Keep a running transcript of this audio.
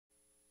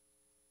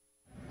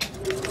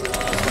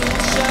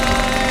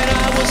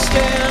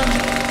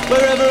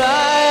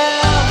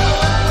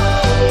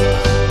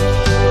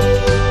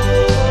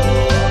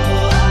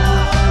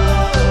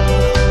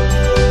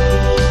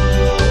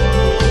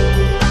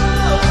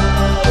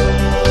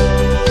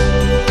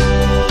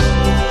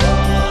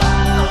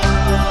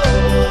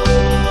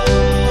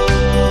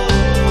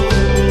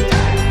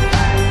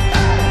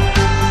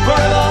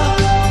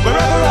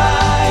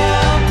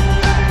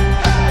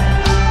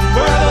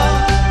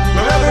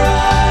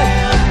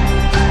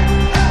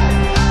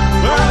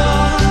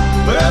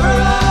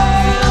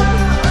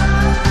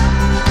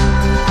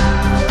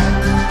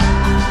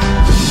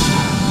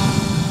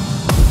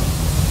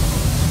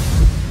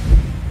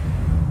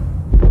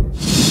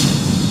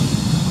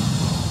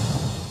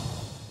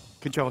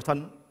Kính chào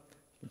Thánh,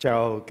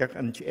 chào các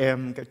anh chị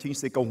em, các chiến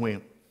sĩ cầu nguyện.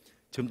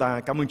 Chúng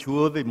ta cảm ơn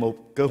Chúa vì một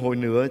cơ hội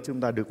nữa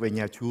chúng ta được về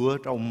nhà Chúa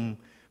trong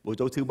buổi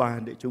tối thứ ba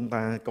để chúng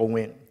ta cầu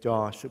nguyện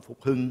cho sự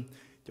phục hưng,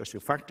 cho sự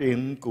phát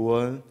triển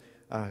của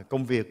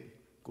công việc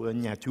của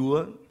nhà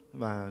Chúa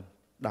và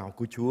đạo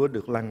của Chúa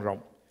được lan rộng.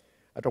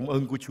 Trong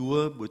ơn của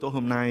Chúa, buổi tối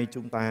hôm nay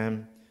chúng ta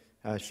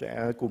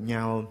sẽ cùng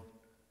nhau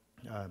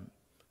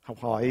học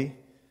hỏi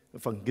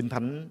phần Kinh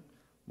Thánh,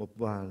 một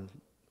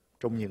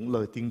trong những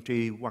lời tiên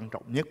tri quan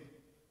trọng nhất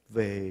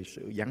về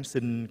sự giáng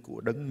sinh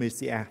của Đấng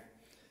Mê-si-a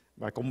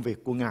và công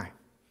việc của Ngài,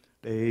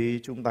 để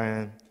chúng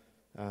ta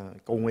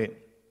cầu nguyện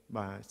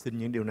và xin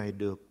những điều này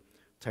được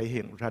thể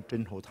hiện ra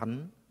trên hội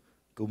thánh,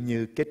 cũng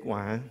như kết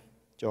quả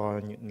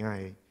cho những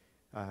ngày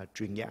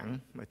truyền giảng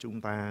mà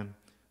chúng ta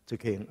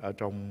thực hiện ở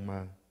trong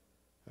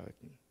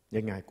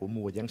những ngày của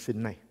mùa Giáng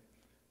sinh này.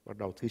 Bắt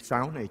đầu thứ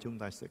Sáu này chúng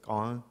ta sẽ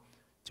có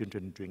chương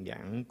trình truyền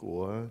giảng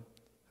của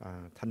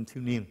thanh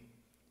thiếu niên.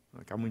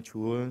 Cảm ơn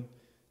Chúa,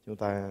 chúng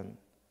ta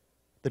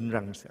tin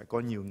rằng sẽ có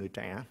nhiều người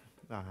trẻ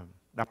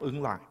đáp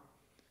ứng lại.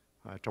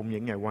 Trong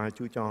những ngày qua,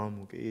 Chúa cho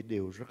một cái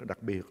điều rất là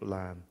đặc biệt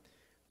là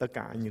tất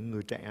cả những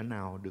người trẻ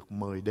nào được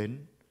mời đến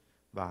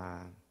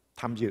và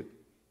tham dự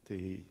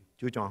thì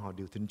Chúa cho họ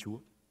đều tin Chúa.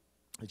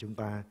 Chúng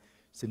ta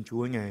xin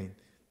Chúa Ngài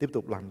tiếp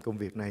tục làm công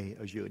việc này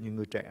ở giữa những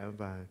người trẻ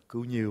và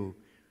cứu nhiều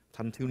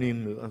thanh thiếu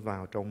niên nữa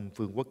vào trong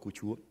vương quốc của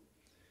Chúa.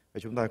 Và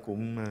chúng ta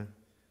cũng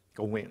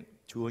cầu nguyện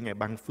Chúa Ngài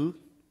ban phước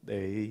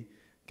để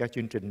các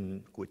chương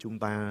trình của chúng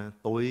ta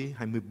tối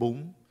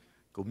 24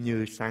 cũng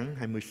như sáng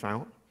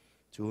 26,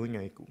 Chúa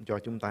Ngài cũng cho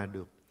chúng ta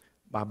được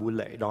 3 buổi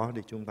lễ đó,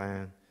 để chúng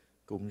ta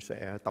cũng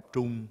sẽ tập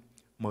trung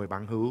mời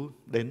bạn hữu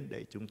đến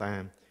để chúng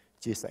ta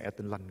chia sẻ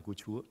tin lành của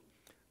Chúa.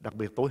 Đặc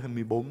biệt tối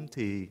 24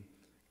 thì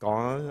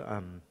có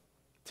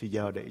thì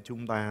giờ để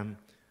chúng ta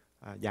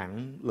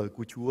giảng lời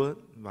của Chúa,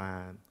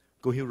 và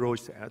cô Hero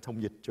sẽ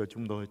thông dịch cho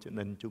chúng tôi, cho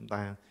nên chúng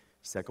ta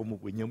sẽ có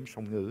một buổi nhóm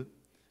song ngữ.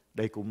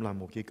 Đây cũng là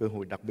một cái cơ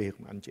hội đặc biệt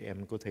mà anh chị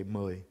em có thể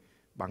mời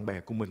bạn bè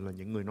của mình là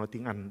những người nói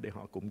tiếng Anh để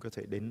họ cũng có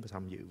thể đến và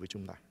tham dự với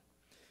chúng ta.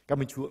 Cảm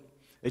ơn Chúa.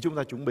 Để chúng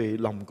ta chuẩn bị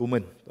lòng của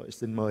mình, tôi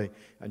xin mời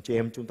anh chị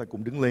em chúng ta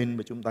cùng đứng lên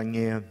và chúng ta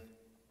nghe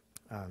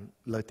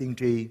lời tiên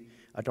tri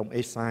ở trong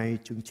Êsai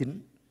chương 9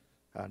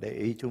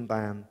 để chúng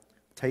ta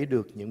thấy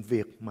được những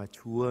việc mà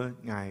Chúa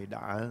Ngài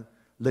đã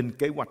lên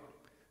kế hoạch,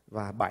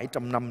 và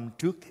 700 năm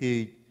trước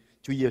khi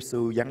Chúa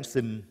Giêsu Giáng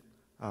sinh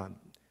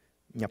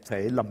nhập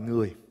thể làm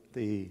người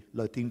thì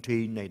lời tiên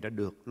tri này đã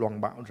được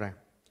loan báo ra.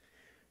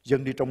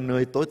 Dân đi trong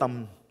nơi tối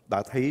tăm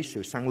đã thấy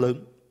sự sáng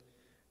lớn,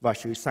 và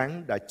sự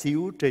sáng đã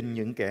chiếu trên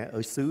những kẻ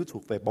ở xứ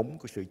thuộc về bóng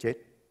của sự chết.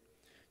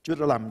 Chúa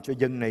đã làm cho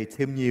dân này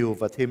thêm nhiều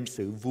và thêm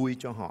sự vui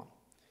cho họ.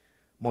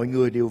 Mọi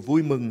người đều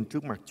vui mừng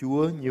trước mặt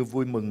Chúa như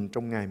vui mừng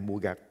trong ngày mùa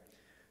gặt,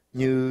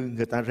 như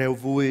người ta reo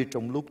vui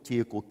trong lúc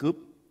chia của cướp.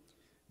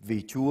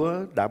 Vì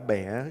Chúa đã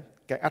bẻ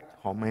cái ách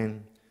họ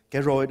mang,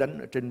 cái roi đánh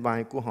ở trên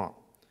vai của họ,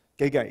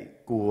 cái gậy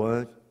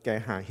của kẻ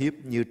hạ hiếp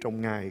như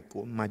trong ngày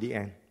của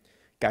Ma-đi-an,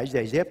 cái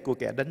giày dép của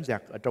kẻ đánh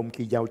giặc ở trong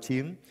khi giao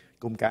chiến,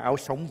 cùng cả áo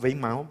sống vấy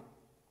máu,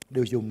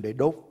 đều dùng để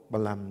đốt và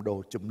làm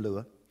đồ chùm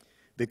lửa.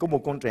 Vì có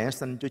một con trẻ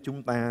sanh cho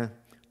chúng ta,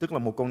 tức là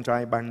một con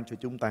trai ban cho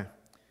chúng ta.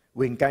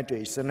 Quyền cai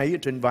trị sẽ nấy ở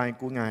trên vai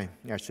của Ngài.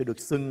 Ngài sẽ được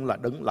xưng là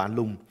Đấng Lạ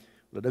Lùng,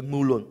 là Đấng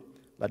Mưu Luận,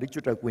 là Đức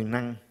Chúa Trời Quyền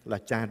Năng, là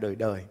Cha Đời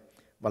Đời,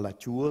 và là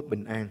Chúa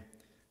Bình An.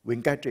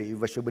 Quyền cai trị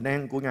và sự bình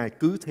an của Ngài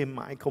cứ thêm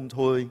mãi không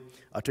thôi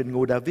ở trên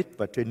ngôi Ða-vít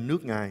và trên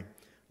nước Ngài,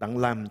 đặng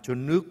làm cho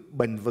nước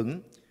bền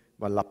vững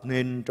và lập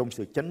nên trong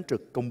sự chánh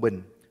trực công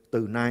bình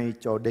từ nay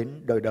cho đến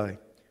đời đời.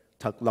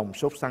 Thật lòng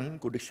sốt sắng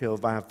của Đức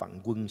Giê-hô-va vạn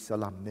quân sẽ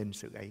làm nên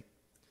sự ấy.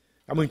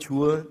 Cảm ơn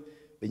Chúa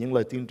vì những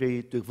lời tiên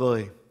tri tuyệt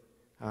vời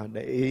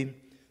để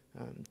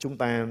chúng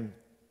ta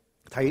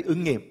thấy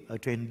ứng nghiệm ở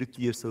trên Đức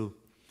Chúa Giêsu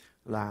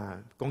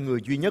là con người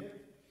duy nhất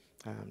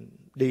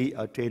đi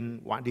ở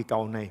trên quả địa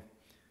cầu này,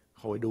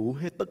 hội đủ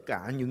hết tất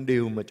cả những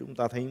điều mà chúng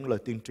ta thấy những lời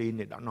tiên tri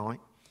này đã nói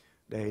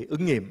để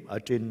ứng nghiệm ở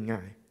trên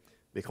Ngài.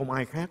 Vì không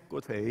ai khác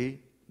có thể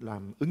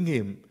làm ứng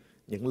nghiệm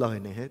những lời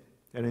này hết.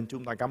 Cho nên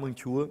chúng ta cảm ơn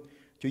Chúa.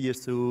 Chúa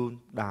Giêsu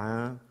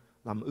đã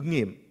làm ứng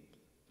nghiệm.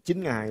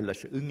 Chính Ngài là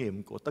sự ứng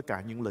nghiệm của tất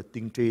cả những lời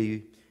tiên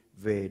tri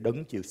về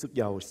Đấng chịu sức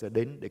dầu sẽ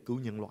đến để cứu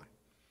nhân loại.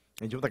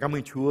 Nên chúng ta cảm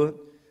ơn Chúa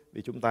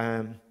vì chúng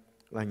ta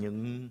là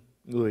những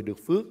người được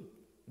phước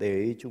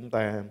để chúng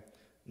ta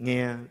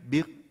nghe,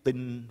 biết,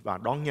 tin và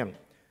đón nhận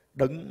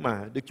Đấng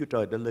mà Đức Chúa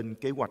Trời đã lên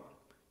kế hoạch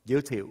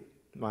giới thiệu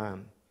và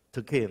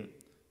thực hiện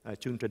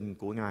chương trình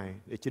của Ngài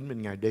để chính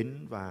mình Ngài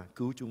đến và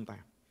cứu chúng ta.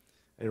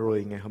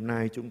 Rồi ngày hôm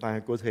nay chúng ta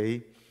có thể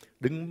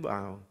đứng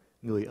vào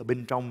người ở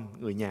bên trong,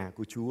 người nhà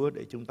của Chúa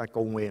để chúng ta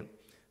cầu nguyện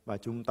và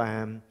chúng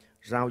ta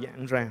rao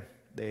giảng ra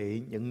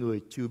để những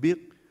người chưa biết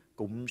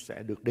cũng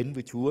sẽ được đến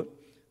với Chúa.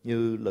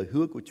 Như lời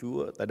hứa của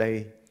Chúa tại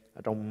đây,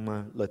 trong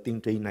lời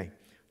tiên tri này,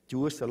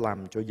 Chúa sẽ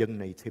làm cho dân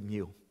này thêm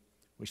nhiều.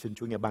 Mình xin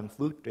Chúa Ngài ban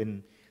phước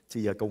trên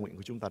chia giờ cầu nguyện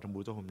của chúng ta trong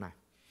buổi tối hôm nay.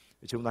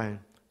 Chúng ta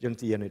dâng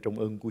chia giờ này trong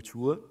ơn của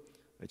Chúa.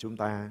 Chúng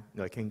ta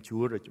ngợi khen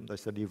Chúa, rồi chúng ta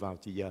sẽ đi vào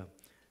chia giờ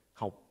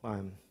học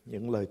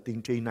những lời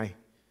tiên tri này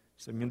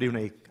Xem những điều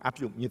này áp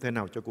dụng như thế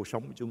nào cho cuộc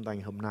sống của chúng ta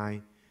ngày hôm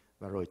nay,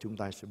 và rồi chúng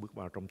ta sẽ bước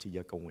vào trong thời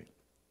giờ cầu nguyện.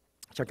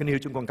 Cha kính yêu,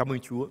 chúng con cảm ơn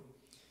Chúa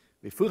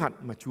vì phước hạnh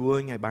mà Chúa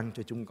Ngài ban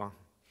cho chúng con,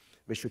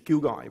 về sự kêu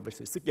gọi và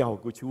sự sức giàu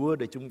của Chúa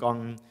để chúng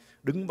con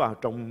đứng vào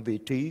trong vị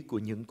trí của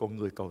những con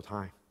người cầu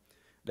thai,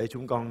 để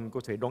chúng con có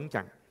thể đón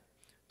chặn,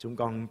 chúng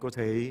con có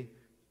thể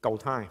cầu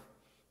thai,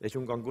 để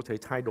chúng con có thể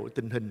thay đổi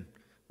tình hình,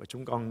 và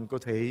chúng con có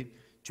thể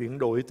chuyển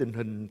đổi tình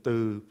hình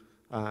từ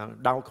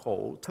đau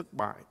khổ, thất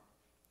bại,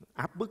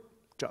 áp bức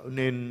trở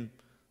nên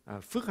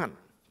phước hạnh,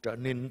 trở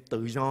nên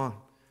tự do,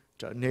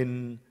 trở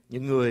nên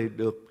những người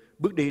được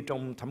bước đi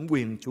trong thẩm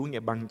quyền Chúa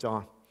Ngài ban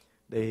cho,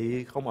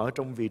 để không ở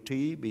trong vị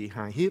trí bị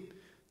hà hiếp,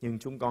 nhưng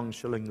chúng con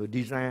sẽ là người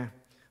đi ra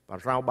và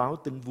rao báo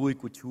tin vui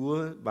của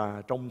Chúa,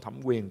 và trong thẩm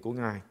quyền của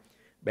Ngài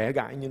bẻ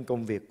gãy những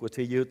công việc của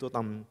thế giới tối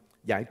tăm,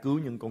 giải cứu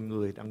những con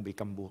người đang bị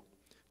cầm buộc.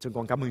 Chúng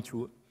con cảm ơn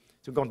Chúa.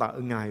 Chúng con tạ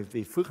ơn Ngài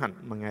vì phước hạnh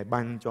mà Ngài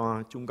ban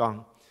cho chúng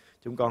con.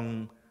 Chúng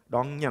con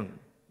đón nhận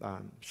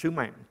sứ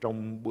mạng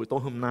trong buổi tối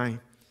hôm nay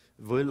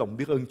với lòng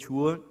biết ơn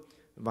Chúa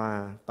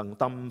và tận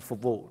tâm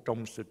phục vụ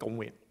trong sự cầu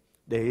nguyện,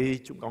 để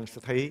chúng con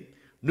sẽ thấy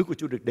nước của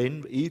Chúa được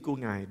đến và ý của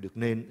Ngài được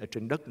nên ở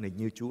trên đất này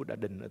như Chúa đã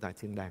định ở tại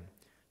thiên đàng.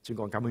 Chúng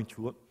con cảm ơn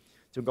Chúa.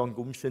 Chúng con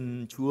cũng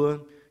xin Chúa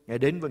Ngài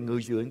đến và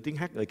ngự giữa những tiếng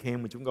hát ngợi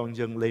khen mà chúng con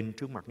dâng lên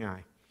trước mặt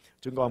Ngài.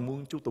 Chúng con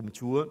muốn chúc tụng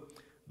Chúa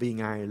vì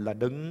Ngài là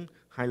Đấng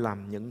hay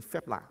làm những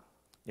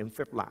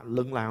phép lạ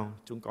lớn lao.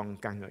 Chúng con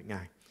ca ngợi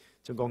Ngài.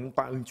 Chúng con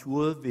tạ ơn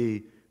Chúa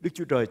vì Đức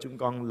Chúa Trời chúng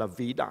con là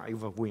vĩ đại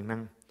và quyền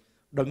năng,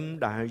 Đấng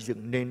đã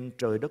dựng nên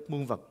trời đất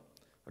muôn vật,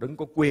 Đấng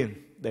có quyền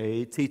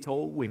để thi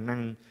thố quyền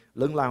năng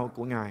lớn lao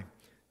của Ngài,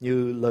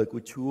 như lời của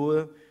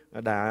Chúa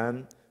đã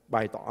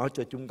bày tỏ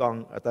cho chúng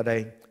con ở tại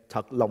đây.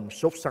 Thật lòng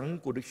sốt sắng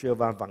của Đức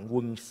Giê-hô-va vạn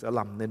quân sẽ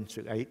làm nên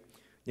sự ấy.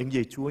 Những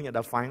gì Chúa Ngài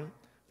đã phán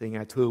thì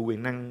Ngài thừa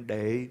quyền năng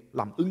để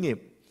làm ứng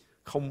nghiệm.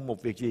 Không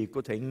một việc gì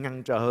có thể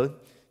ngăn trở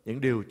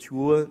những điều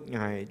Chúa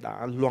Ngài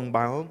đã loan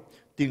báo,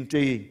 tiên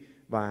tri,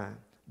 và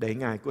để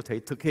Ngài có thể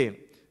thực hiện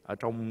ở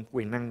trong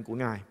quyền năng của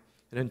Ngài.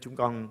 Nên chúng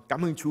con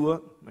cảm ơn Chúa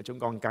mà chúng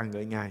con ca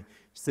ngợi Ngài.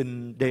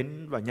 Xin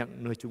đến và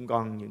nhận nơi chúng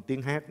con những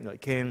tiếng hát ngợi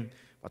khen,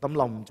 và tấm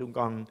lòng chúng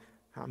con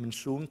hạ mình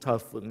xuống thờ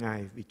phượng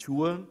Ngài, vì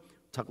Chúa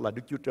thật là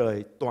Đức Chúa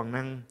Trời toàn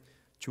năng.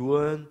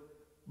 Chúa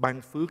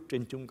ban phước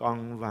trên chúng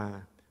con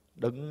và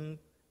Đấng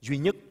duy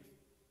nhất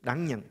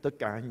đáng nhận tất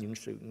cả những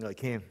sự ngợi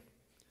khen,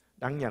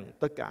 đáng nhận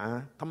tất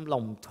cả tấm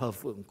lòng thờ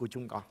phượng của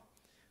chúng con.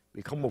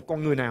 Vì không một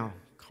con người nào,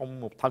 không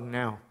một thần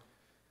nào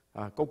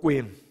có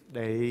quyền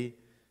để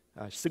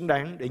xứng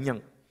đáng để nhận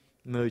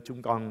nơi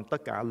chúng con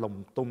tất cả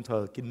lòng tôn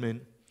thờ kính mến.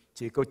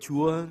 Chỉ có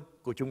Chúa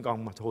của chúng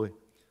con mà thôi.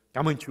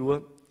 Cảm ơn Chúa.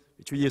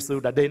 Chúa Giêsu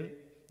đã đến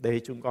để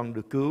chúng con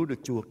được cứu, được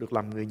chuộc, được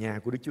làm người nhà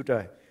của Đức Chúa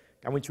Trời.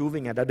 Cảm ơn Chúa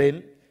vì Ngài đã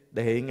đến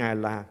để Ngài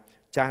là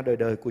Cha đời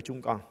đời của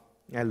chúng con.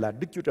 Ngài là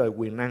Đức Chúa Trời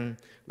quyền năng,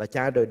 là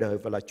Cha đời đời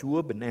và là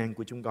Chúa bình an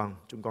của chúng con.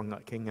 Chúng con ngợi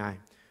khen Ngài,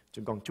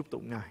 chúng con chúc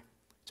tụng Ngài.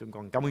 Chúng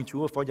con cảm ơn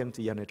Chúa phó dân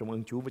thời gian này trong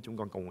ơn Chúa, và chúng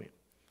con cầu nguyện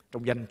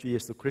trong danh Chúa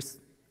Giêsu Christ.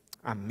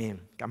 Amen.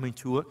 Cảm ơn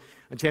Chúa.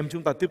 Anh chị em,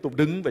 chúng ta tiếp tục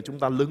đứng và chúng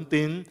ta lớn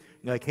tiếng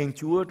ngợi khen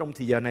Chúa trong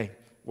thời giờ này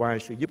qua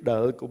sự giúp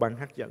đỡ của ban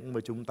hát dẫn,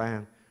 và chúng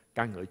ta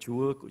ca ngợi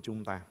Chúa của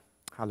chúng ta.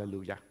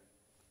 Hallelujah.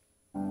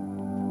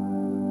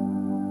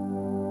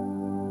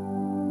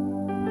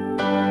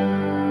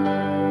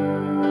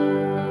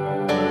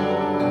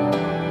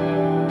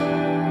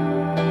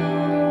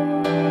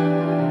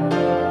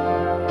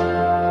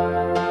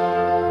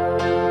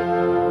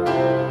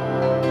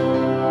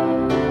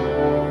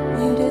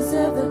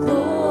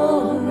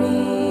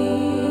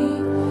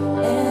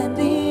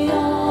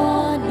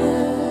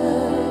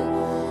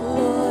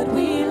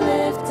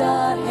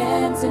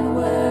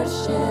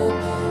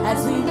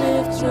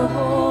 Your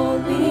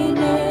holy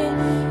name,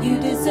 you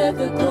deserve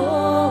the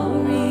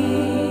glory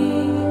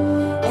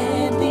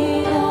and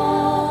the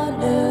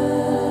honor.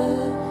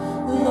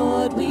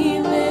 Lord, we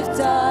lift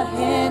our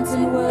hands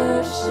in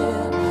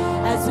worship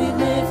as we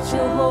lift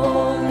your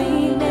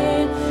holy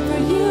name. For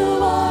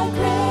you are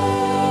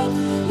great,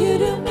 you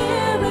do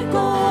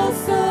miracles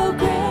so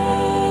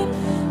great.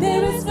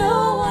 There is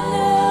no one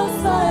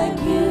else like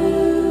you.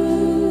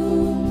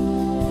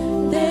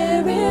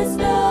 There is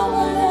no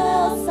one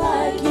else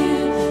like you.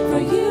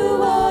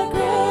 You are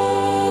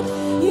great,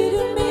 you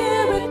do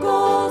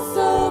miracles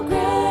so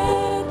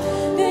great.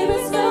 There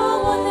is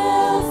no one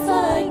else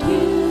like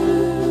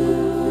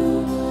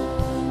you.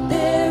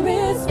 There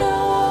is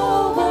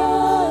no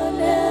one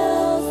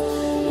else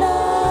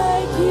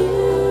like you.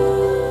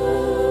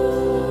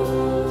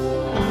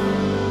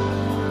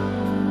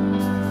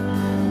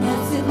 Em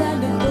xin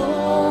đang được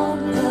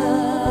tôn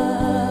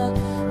thờ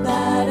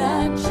và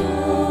đang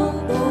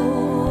chung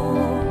tôn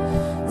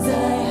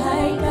rời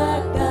hay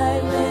các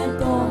đại lên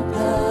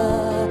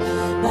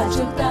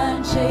chúng ta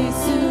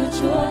Giêsu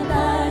Chúa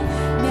ta,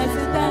 Ngài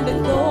xứng đáng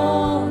được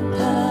tôn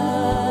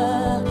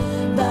thờ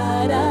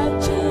và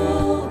đang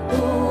chúc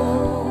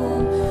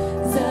tụng,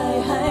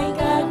 rời hay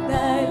các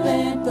đài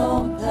lên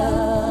tôn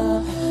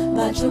thờ,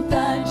 và chúng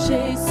ta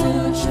Giêsu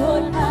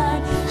Chúa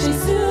ta,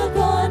 Giêsu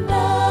con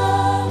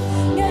đang,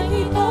 Ngài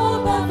khi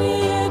có ba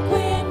việc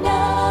quyền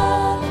năng,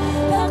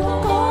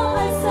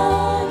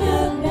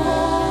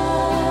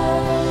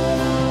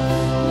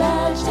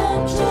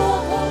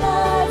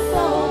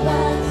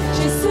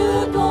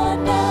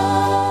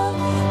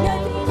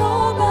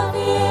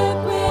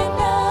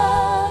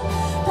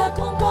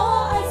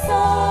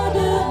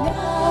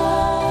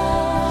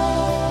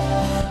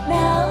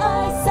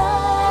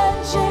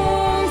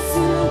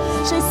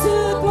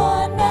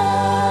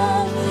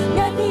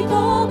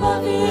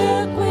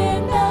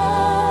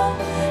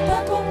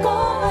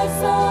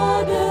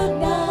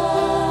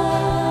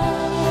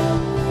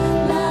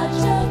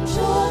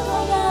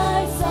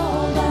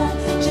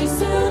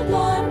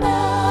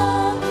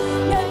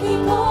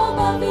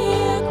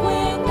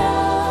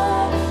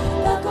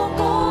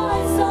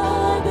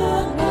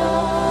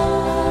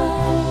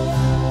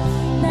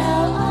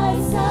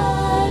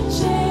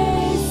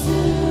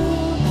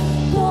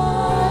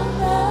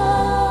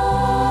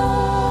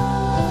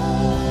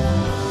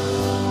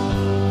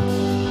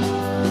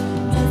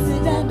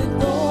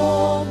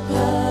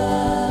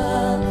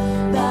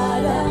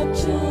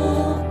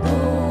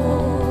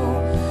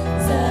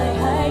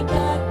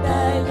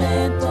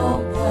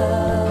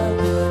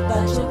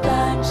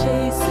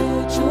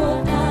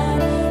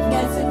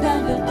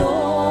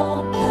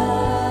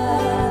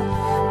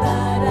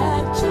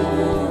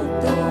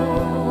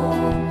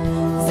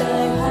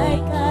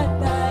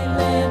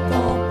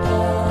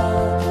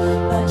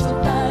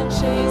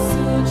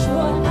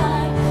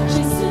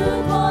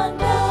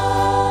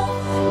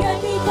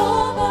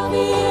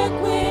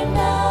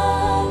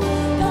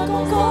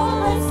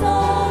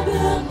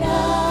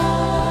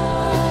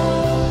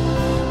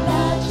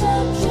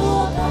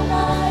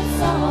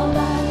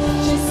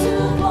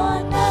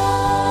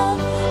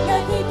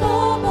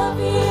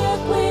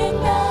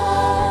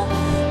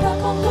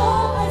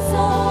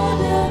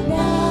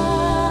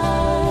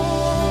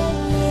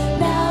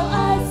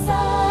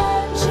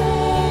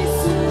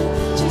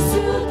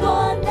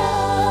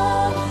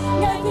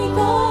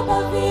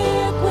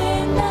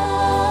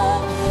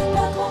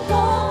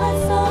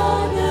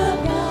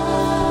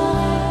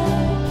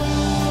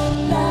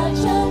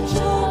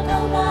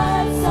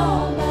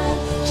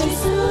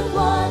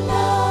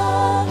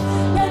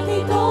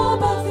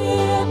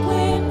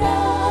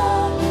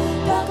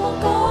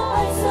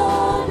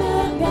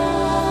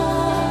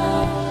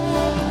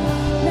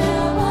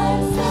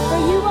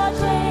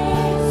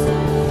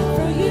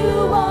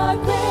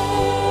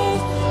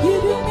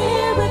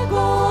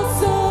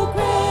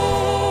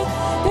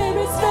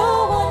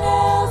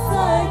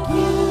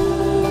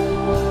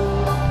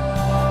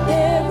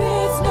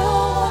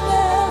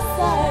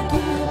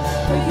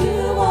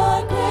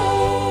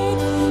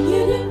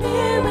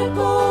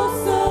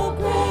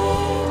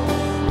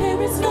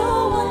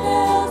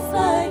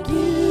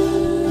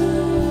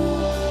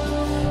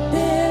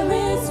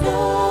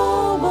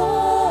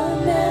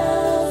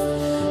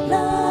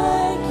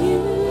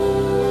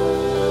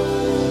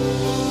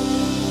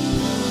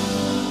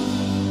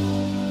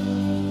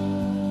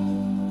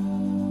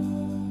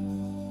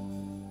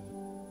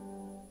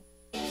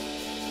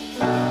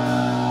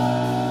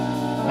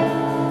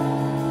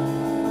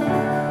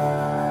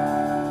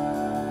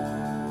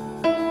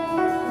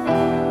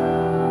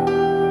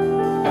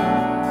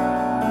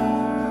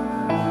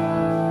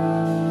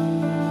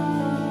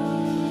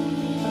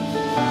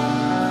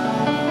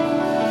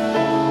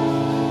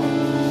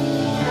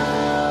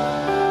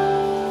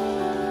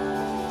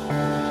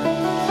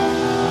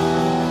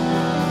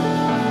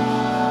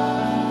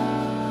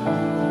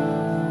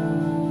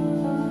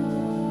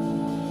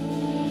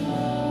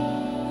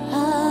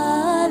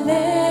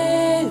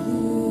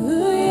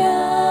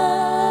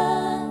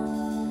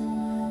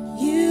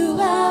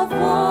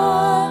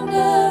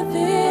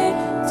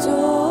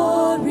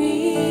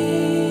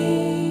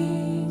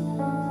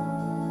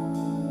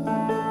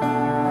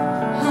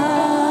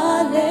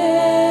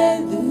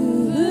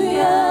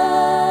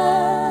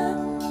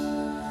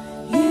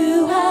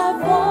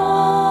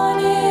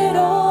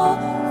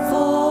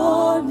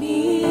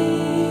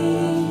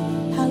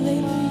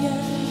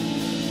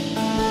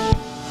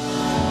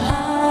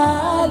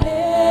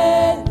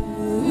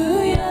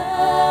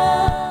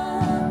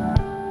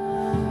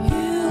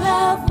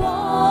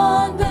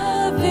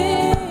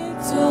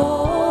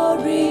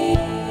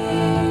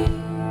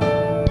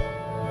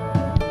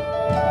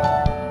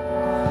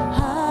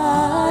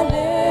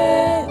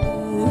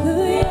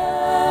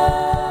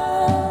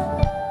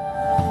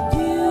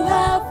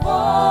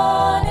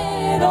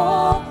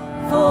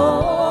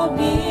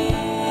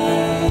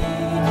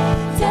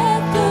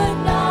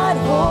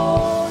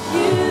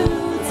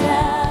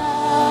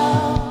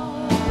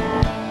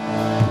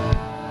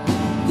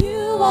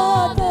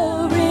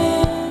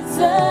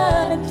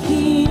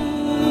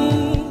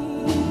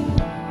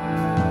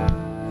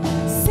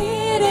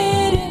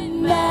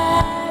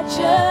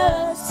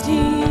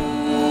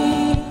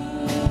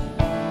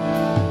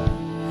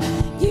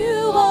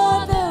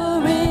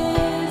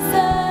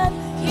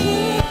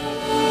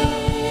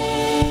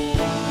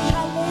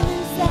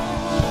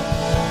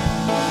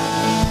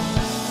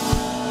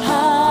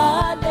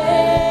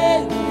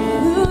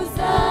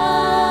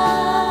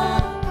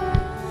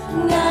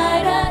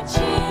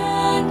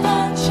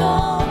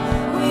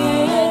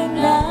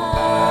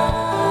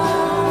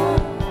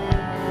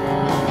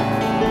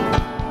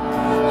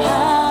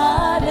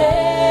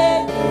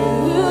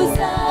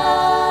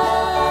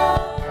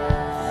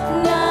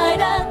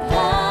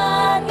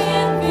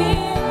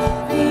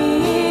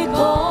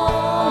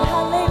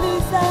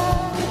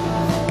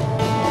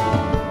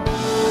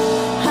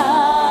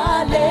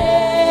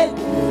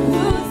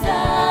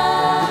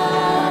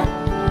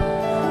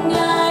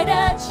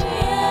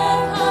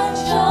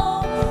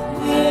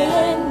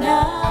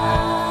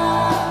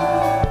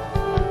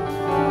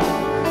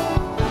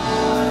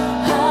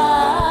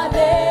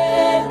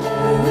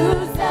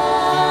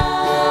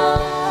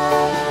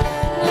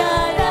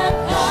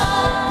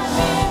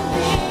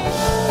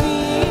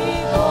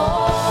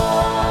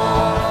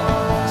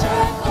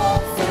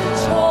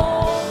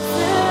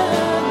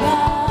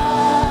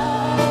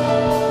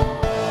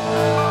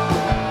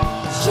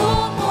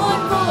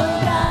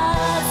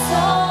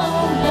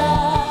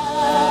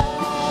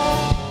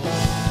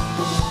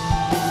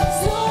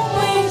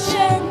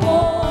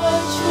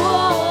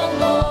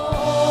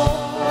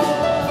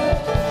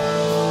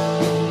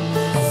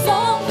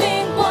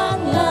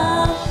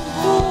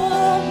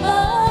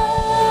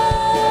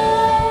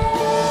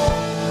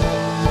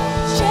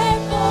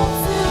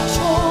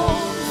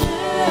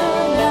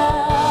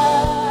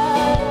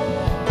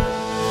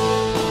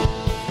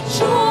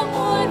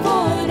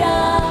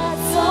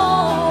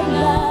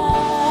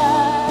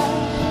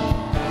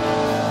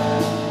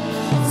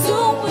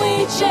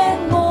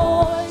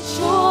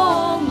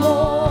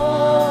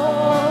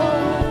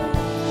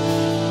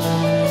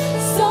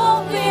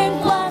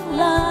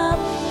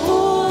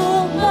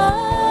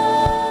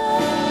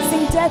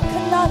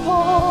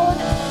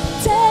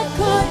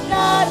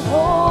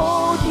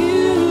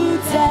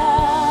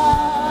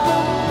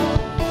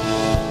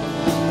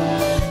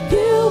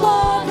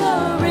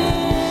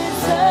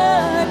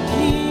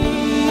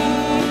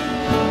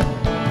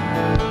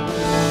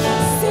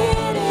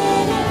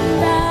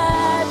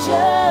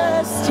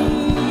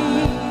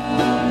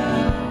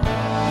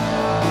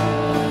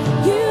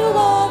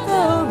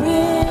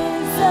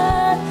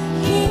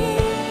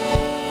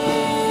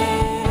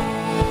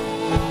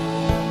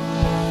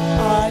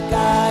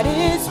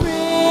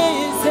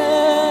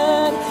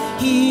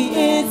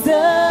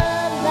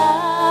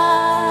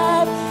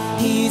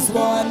 He's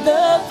won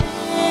the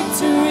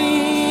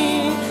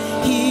victory.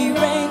 He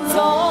reigns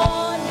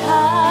on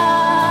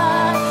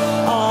high.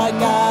 Our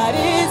God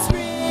is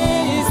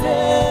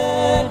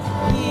risen.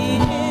 He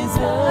is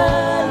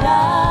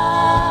alive.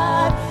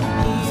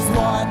 He's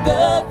won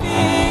the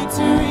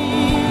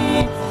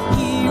victory.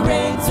 He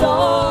reigns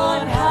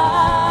on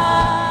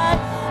high.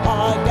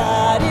 Our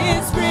God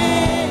is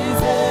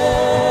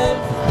risen.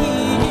 He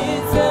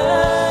is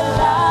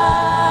alive.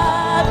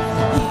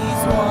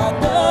 He's won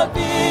the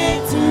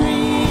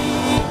victory.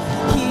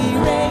 He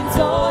reigns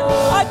on.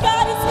 Our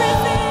God is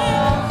risen.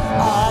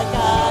 Our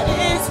God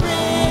is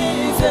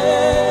risen.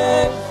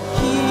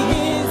 He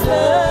is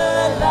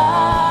alive.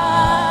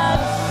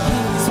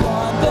 He's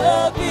won the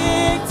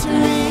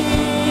victory.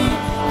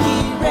 He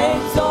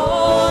reigns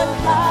on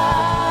high.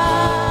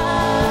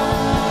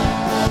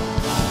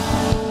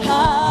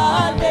 Hallelujah.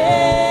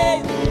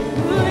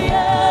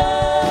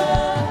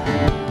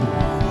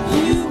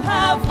 You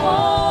have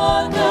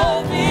won the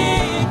victory.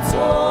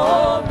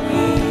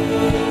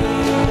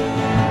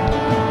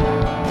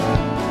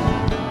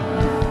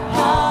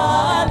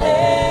 Hallelujah.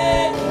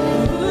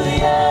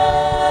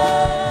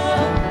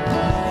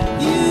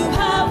 You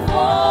have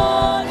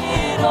won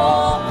it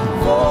all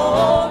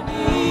for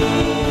me.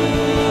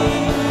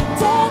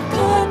 Death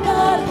could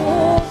not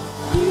hold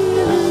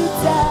you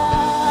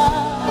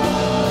down.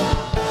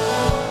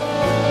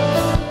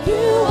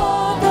 You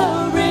are the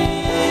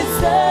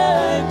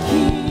risen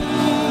King,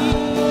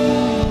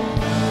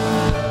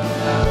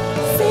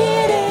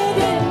 seated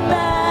in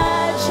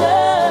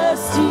majesty.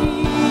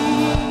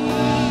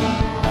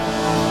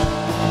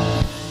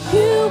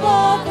 You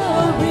are the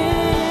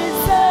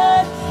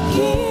risen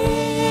King.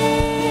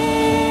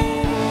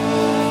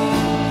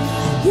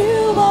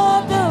 You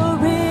are the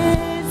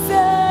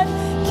risen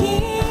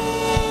King.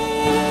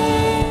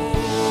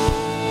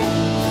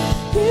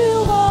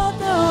 You are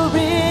the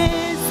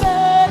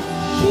risen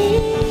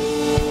King.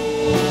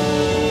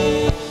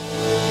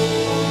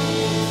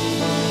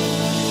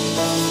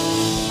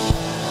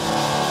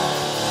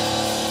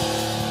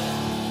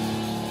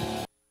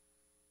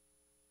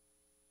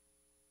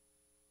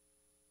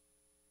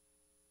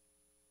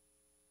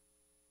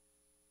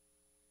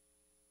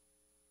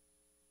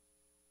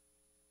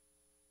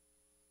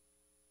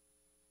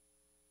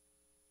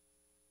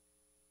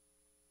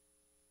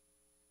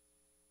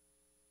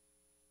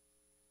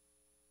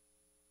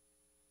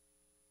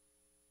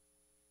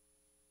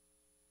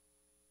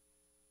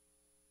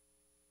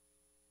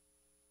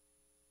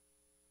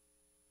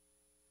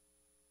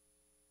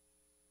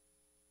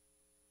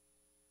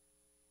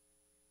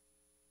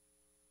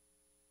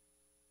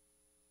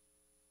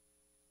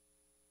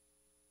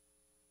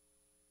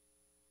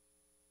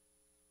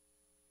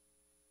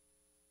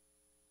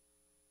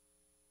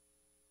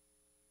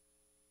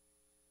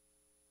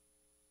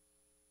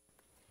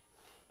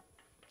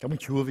 Cảm ơn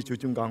Chúa vì Chúa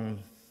chúng con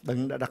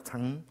Đấng đã đắc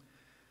thắng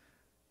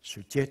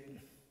sự chết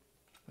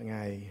và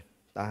Ngài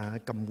đã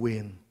cầm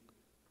quyền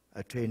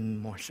ở trên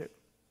mọi sự.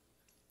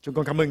 Chúng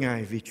con cảm ơn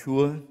Ngài vì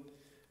Chúa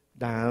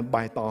đã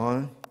bày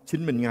tỏ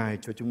chính mình Ngài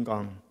cho chúng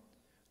con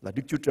là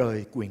Đức Chúa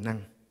Trời quyền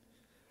năng.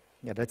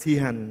 Ngài đã thi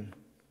hành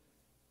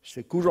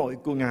sự cứu rỗi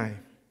của Ngài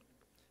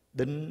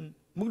đến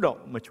mức độ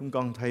mà chúng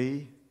con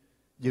thấy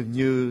dường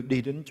như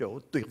đi đến chỗ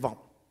tuyệt vọng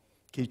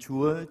khi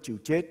Chúa chịu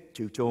chết,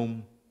 chịu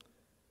chôn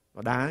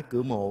và đá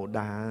cửa mộ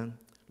đã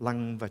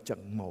lăn và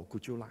chặn mộ của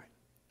Chúa lại.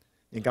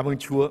 Nhưng cảm ơn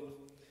Chúa,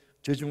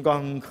 Chúa chúng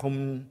con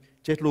không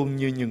chết luôn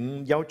như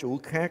những giáo chủ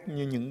khác,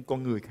 như những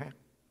con người khác.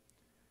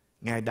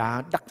 Ngài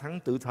đã đắc thắng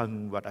tử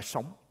thần và đã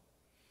sống.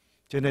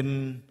 Cho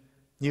nên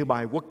như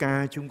bài quốc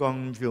ca chúng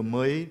con vừa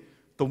mới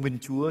tôn vinh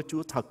Chúa,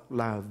 Chúa thật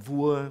là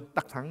vua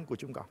đắc thắng của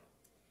chúng con.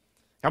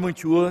 Cảm ơn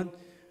Chúa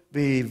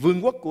vì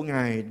vương quốc của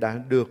Ngài đã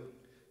được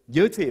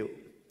giới thiệu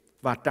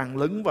và tràn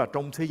lớn vào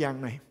trong thế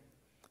gian này.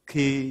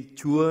 Khi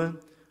Chúa,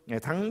 Ngài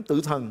thắng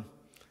tử thần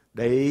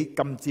để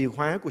cầm chìa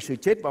khóa của sự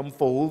chết và âm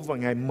phủ và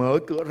Ngài mở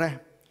cửa ra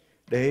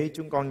để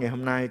chúng con ngày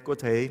hôm nay có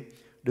thể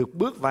được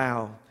bước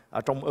vào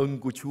ở trong ơn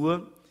của Chúa,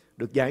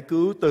 được giải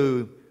cứu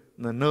từ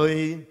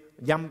nơi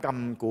giam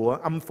cầm của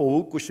âm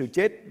phủ của sự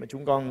chết mà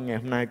chúng con ngày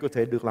hôm nay có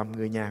thể được làm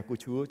người nhà của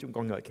Chúa. Chúng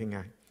con ngợi khen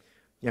Ngài.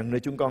 Dành nơi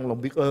chúng con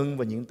lòng biết ơn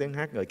và những tiếng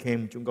hát ngợi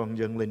khen chúng con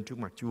dâng lên trước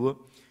mặt Chúa.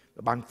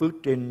 Ban phước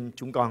trên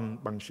chúng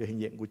con bằng sự hiện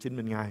diện của chính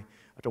mình Ngài.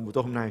 Trong buổi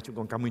tối hôm nay chúng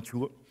con cảm ơn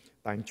Chúa.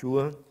 Tạ ơn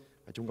Chúa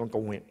và chúng con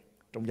cầu nguyện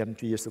trong danh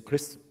Chúa Giêsu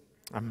Christ.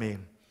 Amen.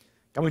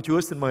 Cảm ơn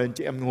Chúa. Xin mời anh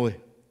chị em ngồi.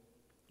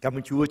 Cảm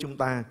ơn Chúa, chúng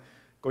ta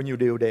có nhiều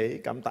điều để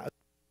cảm tạ.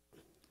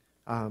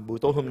 Buổi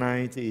tối hôm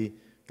nay thì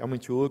cảm ơn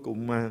Chúa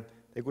cũng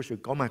thấy có sự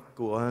có mặt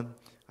của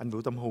anh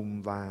Vũ Tâm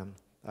Hùng và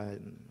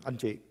anh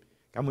chị.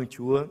 Cảm ơn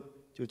Chúa,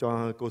 Chúa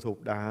cho cô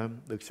Thục đã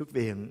được xuất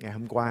viện ngày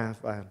hôm qua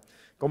và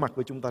có mặt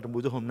với chúng ta trong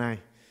buổi tối hôm nay.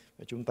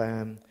 Và chúng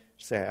ta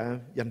sẽ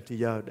dành thời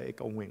giờ để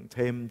cầu nguyện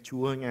thêm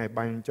Chúa Ngài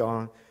ban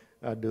cho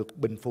được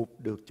bình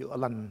phục, được chữa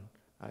lành,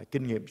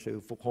 kinh nghiệm sự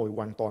phục hồi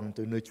hoàn toàn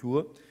từ nơi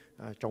Chúa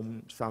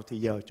trong sau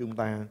thời giờ chúng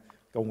ta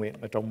cầu nguyện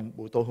ở trong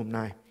buổi tối hôm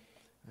nay.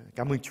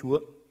 Cảm ơn Chúa.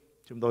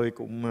 Chúng tôi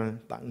cũng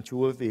tạ ơn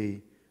Chúa vì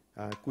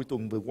cuối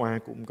tuần vừa qua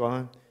cũng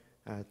có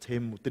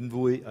thêm một tin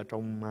vui ở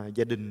trong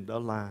gia đình, đó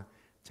là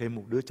thêm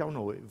một đứa cháu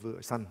nội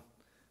vừa sanh.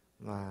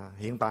 Và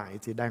hiện tại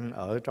thì đang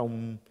ở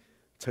trong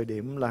thời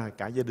điểm là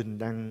cả gia đình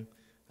đang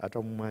ở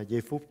trong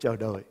giây phút chờ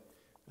đợi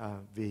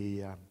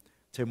vì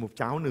thêm một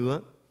cháu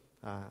nữa.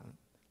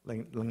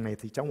 Lần này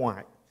thì cháu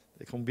ngoại,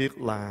 thì không biết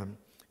là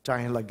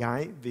trai hay là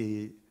gái,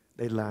 vì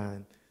đây là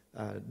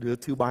đứa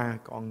thứ ba,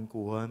 con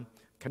của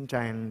Khánh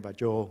Trang và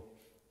Joe.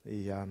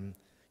 Thì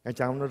các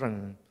cháu nói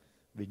rằng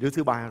vì đứa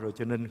thứ ba rồi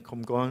cho nên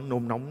không có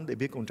nôn nóng để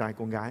biết con trai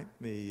con gái,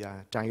 vì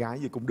trai gái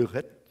gì cũng được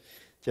hết,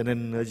 cho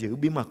nên giữ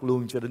bí mật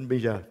luôn cho đến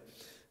bây giờ.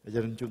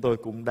 Cho nên chúng tôi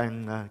cũng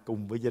đang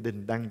cùng với gia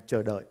đình đang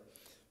chờ đợi.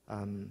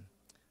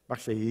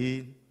 Bác sĩ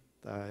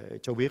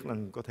cho biết là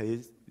có thể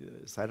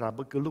xảy ra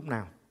bất cứ lúc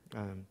nào.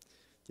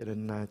 Cho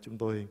nên chúng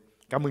tôi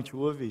cảm ơn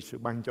Chúa vì sự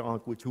ban cho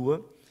của Chúa.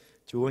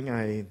 Chúa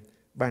Ngài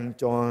ban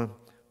cho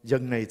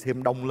dân này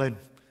thêm đông lên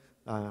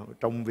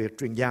trong việc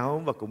truyền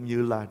giáo và cũng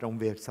như là trong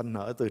việc sanh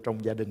nở từ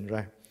trong gia đình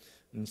ra.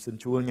 Xin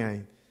Chúa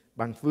Ngài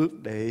ban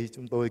phước để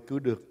chúng tôi cứ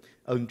được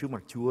ơn trước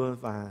mặt Chúa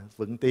và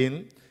vững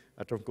tiến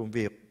trong công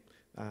việc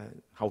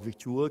hầu việc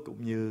Chúa,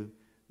 cũng như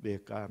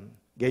việc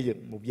gây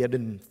dựng một gia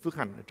đình phước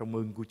hạnh trong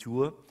ơn của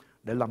Chúa,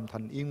 để làm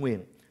thành ý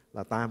nguyện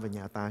là ta và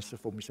nhà ta sẽ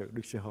phụng sự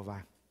Đức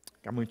Giê-hô-va.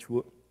 Cảm ơn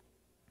Chúa.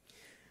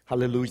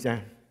 Hallelujah.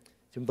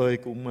 Chúng tôi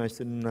cũng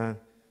xin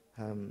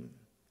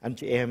anh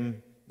chị em,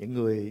 những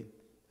người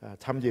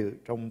tham dự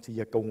trong thời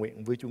giờ cầu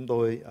nguyện với chúng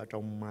tôi ở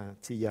trong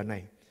thời giờ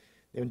này.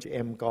 Nếu anh chị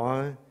em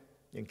có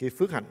những cái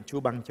phước hạnh Chúa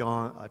ban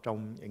cho ở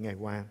trong những ngày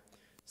qua,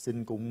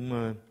 xin cũng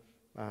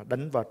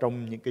đánh vào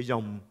trong những cái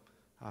dòng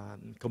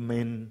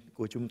comment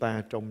của chúng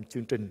ta trong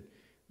chương trình,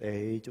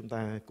 để chúng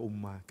ta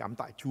cùng cảm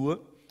tạ Chúa,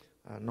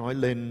 nói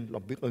lên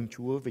lòng biết ơn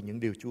Chúa về những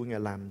điều Chúa Ngài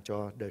làm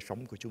cho đời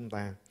sống của chúng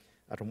ta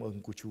ở trong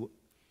ơn của Chúa.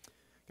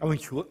 Cảm ơn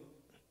Chúa.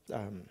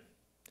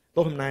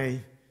 Tối hôm nay,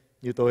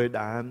 như tôi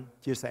đã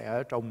chia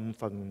sẻ trong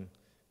phần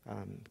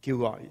kêu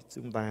gọi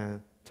chúng ta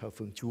thờ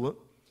phượng Chúa,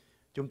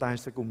 chúng ta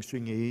sẽ cùng suy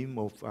nghĩ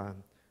một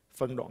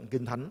phân đoạn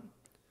Kinh Thánh.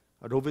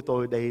 Đối với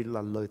tôi, đây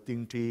là lời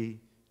tiên tri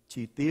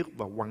chi tiết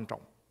và quan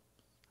trọng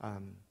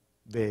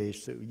về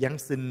sự Giáng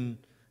sinh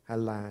hay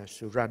là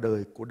sự ra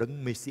đời của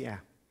Đấng Messiah,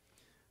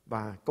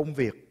 và công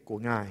việc của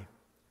Ngài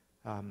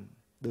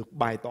được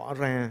bày tỏ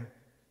ra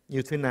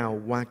như thế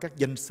nào qua các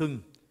danh xưng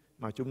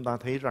mà chúng ta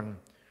thấy rằng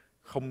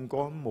không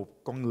có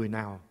một con người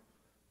nào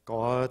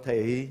có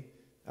thể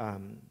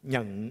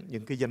nhận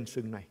những cái danh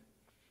xưng này.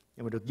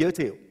 Nhưng mà được giới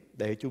thiệu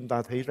để chúng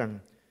ta thấy rằng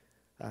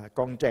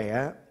con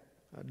trẻ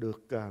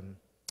được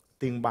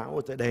tiên báo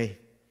ở tại đây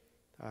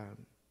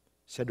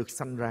sẽ được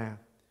sanh ra,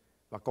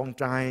 và con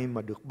trai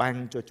mà được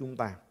ban cho chúng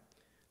ta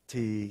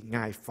thì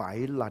Ngài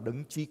phải là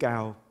Đấng chí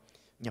cao,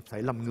 nhập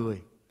thể làm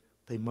người,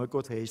 thì mới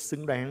có thể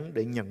xứng đáng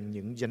để nhận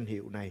những danh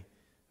hiệu này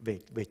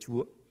về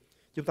Chúa.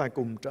 Chúng ta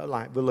cùng trở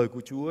lại với lời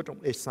của Chúa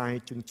trong Êsai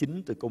chương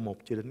 9 từ câu 1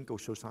 cho đến câu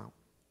số 6.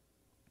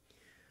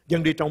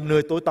 Dân đi trong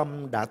nơi tối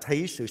tăm đã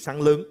thấy sự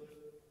sáng lớn,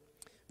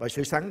 và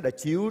sự sáng đã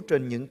chiếu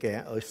trên những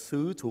kẻ ở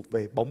xứ thuộc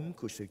về bóng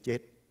của sự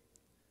chết.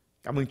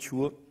 Cảm ơn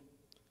Chúa.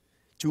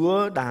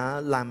 Chúa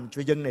đã làm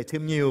cho dân này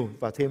thêm nhiều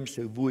và thêm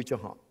sự vui cho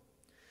họ.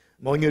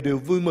 Mọi người đều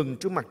vui mừng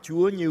trước mặt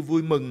Chúa như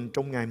vui mừng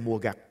trong ngày mùa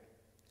gặt.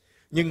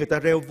 Nhưng người ta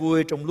reo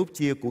vui trong lúc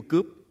chia của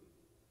cướp,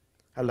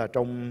 hay là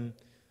trong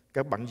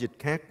các bản dịch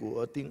khác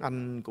của tiếng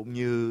Anh cũng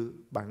như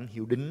bản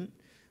hiệu đính,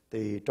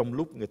 thì trong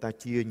lúc người ta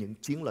chia những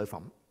chiến lợi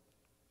phẩm.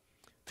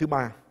 Thứ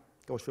ba,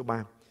 câu số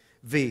 3.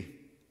 Vì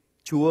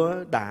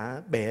Chúa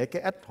đã bẻ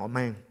cái ách họ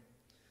mang,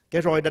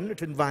 cái roi đánh ở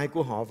trên vai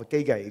của họ và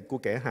cây gậy của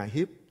kẻ hà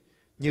hiếp,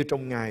 như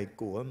trong ngày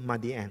của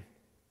Madian.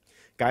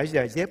 Cả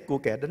giày dép của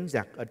kẻ đánh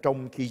giặc ở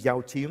trong khi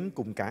giao chiến,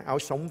 cùng cả áo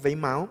sống váy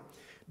máu,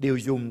 đều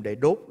dùng để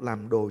đốt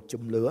làm đồ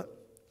chùm lửa.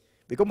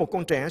 Vì có một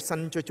con trẻ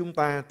sanh cho chúng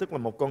ta, tức là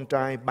một con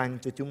trai ban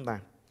cho chúng ta.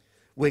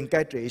 Quyền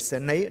cai trị sẽ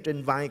nấy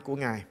trên vai của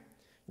Ngài.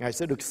 Ngài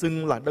sẽ được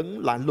xưng là Đấng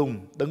Lạ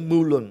lùng, Đấng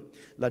Mưu luận,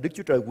 là Đức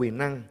Chúa Trời Quyền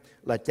năng,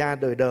 là Cha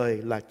đời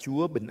đời, là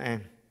Chúa Bình an.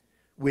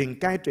 Quyền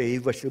cai trị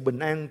và sự bình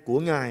an của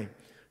Ngài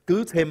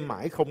cứ thêm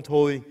mãi không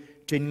thôi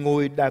trên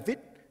ngôi Dā-vít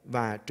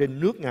và trên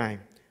nước Ngài,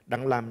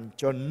 đặng làm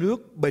cho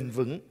nước bền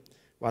vững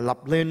và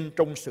lập lên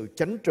trong sự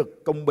chánh trực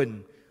công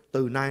bình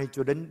từ nay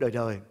cho đến đời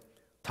đời.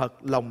 Thật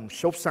lòng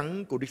sốt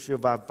sắng của Đức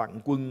Giê-hô-va vạn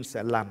quân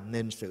sẽ làm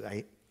nên sự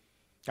ấy.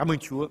 Cảm ơn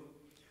Chúa.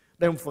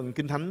 Đây là một phần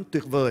Kinh Thánh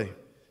tuyệt vời,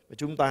 và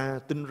chúng ta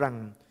tin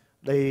rằng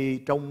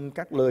đây trong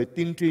các lời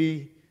tiên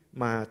tri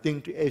mà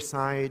tiên tri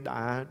Êsai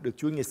đã được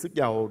Chúa Ngài sức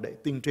dầu để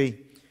tiên tri,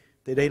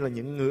 thì đây là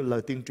những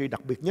lời tiên tri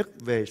đặc biệt nhất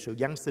về sự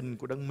Giáng sinh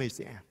của Đấng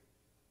Messiah.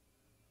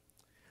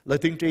 Lời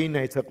tiên tri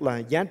này thật là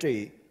giá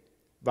trị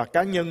và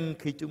cá nhân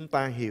khi chúng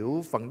ta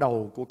hiểu phần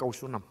đầu của câu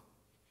số 5.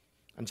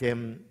 Anh chị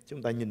em,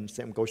 chúng ta nhìn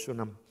xem câu số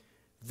 5.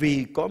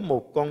 Vì có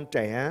một con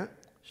trẻ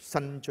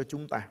sanh cho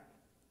chúng ta,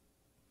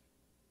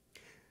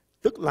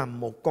 tức là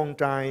một con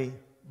trai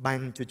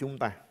ban cho chúng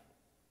ta.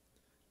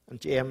 Anh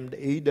chị em để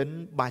ý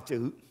đến 3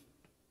 chữ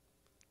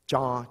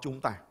cho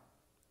chúng ta.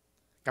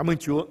 Cảm ơn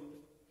Chúa.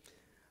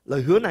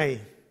 Lời hứa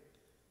này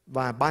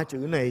và 3 chữ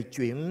này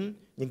chuyển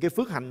những cái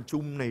phước hạnh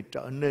chung này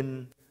trở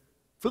nên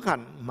phước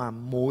hạnh mà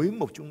mỗi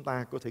một chúng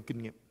ta có thể kinh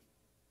nghiệm.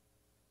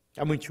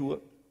 Cảm ơn Chúa.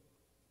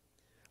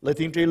 Lời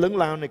tiên tri lớn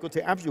lao này có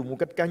thể áp dụng một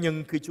cách cá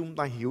nhân khi chúng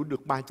ta hiểu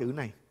được 3 chữ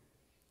này.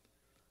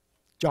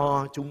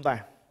 Cho chúng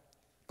ta.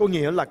 Có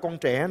nghĩa là con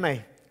trẻ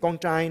này, con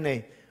trai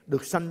này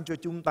được sanh cho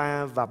chúng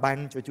ta và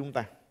ban cho chúng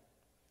ta.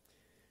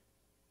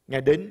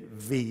 Ngài đến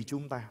vì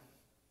chúng ta.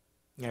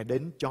 Ngài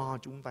đến cho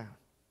chúng ta.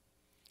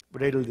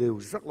 Và đây là điều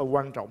rất là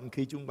quan trọng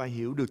khi chúng ta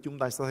hiểu được. Chúng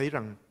ta sẽ thấy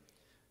rằng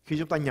khi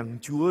chúng ta nhận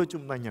Chúa,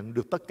 chúng ta nhận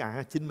được tất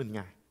cả chính mình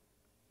Ngài.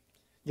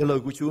 Như lời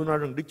của Chúa nói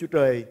rằng Đức Chúa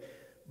Trời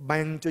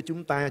ban cho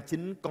chúng ta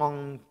chính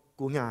con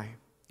của Ngài.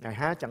 Ngài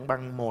há chẳng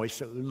bằng mọi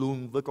sự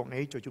luôn với con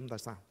ấy cho chúng ta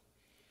sao?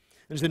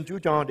 Nên xin Chúa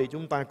cho để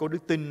chúng ta có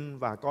đức tin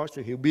và có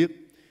sự hiểu biết.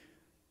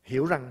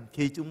 Hiểu rằng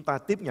khi chúng ta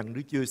tiếp nhận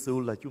Đức Chúa Giêsu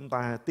là chúng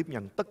ta tiếp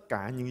nhận tất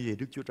cả những gì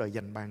Đức Chúa Trời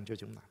dành ban cho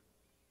chúng ta.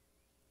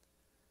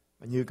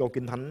 Và như câu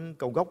Kinh Thánh,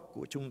 câu gốc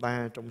của chúng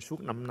ta trong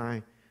suốt năm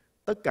nay,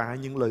 tất cả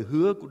những lời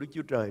hứa của Đức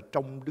Chúa Trời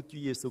trong Đức Chúa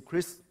Giêsu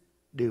Christ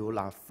đều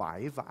là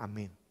phải và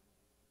amen.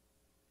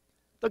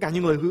 Tất cả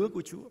những lời hứa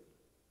của Chúa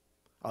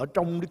ở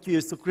trong Đức Chúa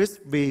Giêsu Christ,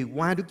 vì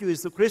qua Đức Chúa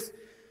Giêsu Christ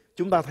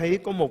chúng ta thấy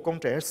có một con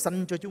trẻ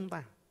sanh cho chúng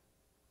ta,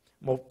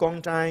 một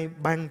con trai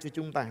ban cho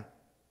chúng ta.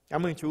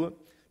 Cảm ơn Chúa.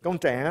 Con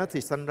trẻ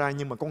thì sanh ra,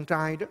 nhưng mà con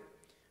trai đó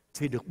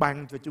thì được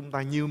ban cho chúng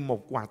ta như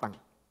một quà tặng.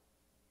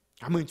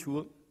 Cảm ơn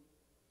Chúa.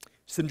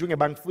 Xin Chúa Ngài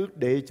ban phước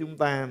để chúng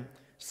ta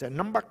sẽ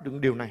nắm bắt được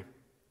điều này.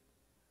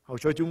 Hầu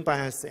cho chúng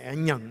ta sẽ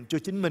nhận cho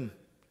chính mình,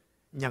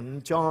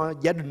 nhận cho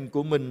gia đình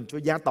của mình, cho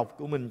gia tộc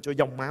của mình, cho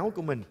dòng máu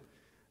của mình,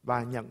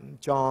 và nhận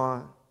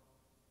cho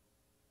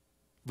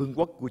vương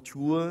quốc của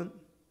Chúa,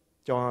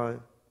 cho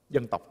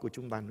dân tộc của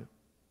chúng ta nữa.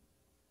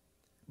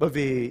 Bởi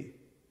vì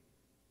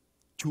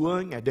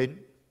Chúa Ngài đến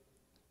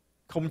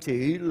không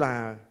chỉ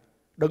là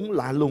đấng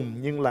lạ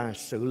lùng, nhưng là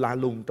sự lạ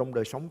lùng trong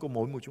đời sống của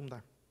mỗi một chúng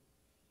ta.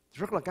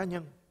 Rất là cá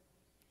nhân.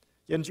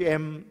 Cho anh chị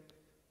em,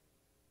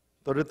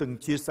 tôi đã từng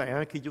chia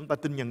sẻ khi chúng ta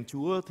tin nhận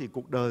Chúa thì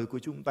cuộc đời của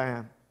chúng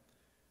ta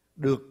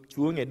được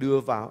Chúa Ngài đưa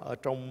vào ở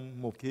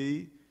trong một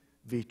cái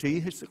vị trí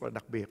hết sức là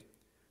đặc biệt.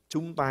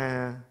 Chúng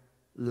ta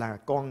là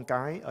con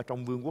cái ở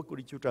trong vương quốc của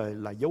Đức Chúa Trời,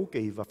 là dấu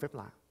kỳ và phép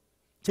lạ.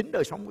 Chính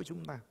đời sống của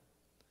chúng ta.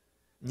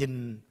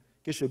 Nhìn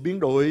cái sự biến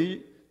đổi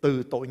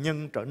từ tội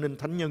nhân trở nên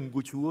thánh nhân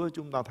của Chúa,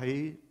 chúng ta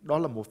thấy đó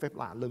là một phép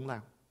lạ lớn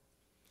lao.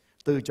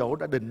 Từ chỗ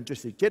đã định cho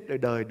sự chết đời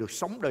đời, được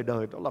sống đời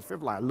đời, đó là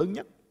phép lạ lớn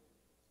nhất.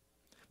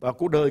 Và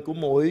cuộc đời của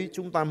mỗi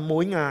chúng ta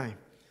mỗi ngày,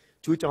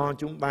 Chúa cho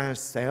chúng ta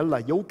sẽ là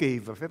dấu kỳ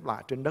và phép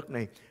lạ trên đất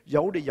này,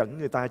 dấu để dẫn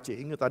người ta,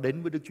 chỉ người ta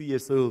đến với Đức Chúa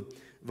Giêsu.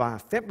 Và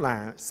phép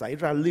lạ xảy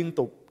ra liên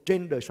tục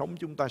trên đời sống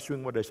chúng ta,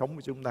 xuyên qua đời sống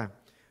của chúng ta,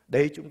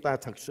 để chúng ta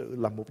thật sự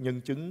là một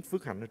nhân chứng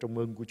phước hạnh ở trong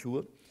ơn của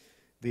Chúa.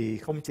 Vì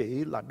không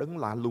chỉ là đấng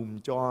lạ lùng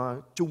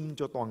cho chung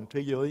cho toàn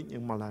thế giới,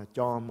 nhưng mà là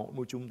cho mỗi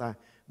một chúng ta.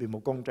 Vì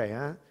một con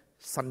trẻ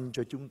sanh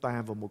cho chúng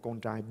ta và một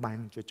con trai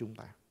ban cho chúng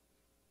ta.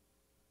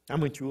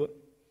 Cảm ơn Chúa.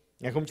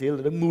 Ngài không chỉ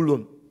là đấng mưu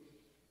luận,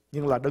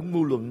 nhưng là đấng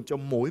mưu luận cho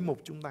mỗi một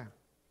chúng ta.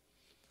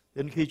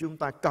 Đến khi chúng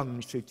ta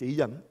cần sự chỉ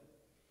dẫn.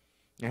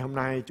 Ngày hôm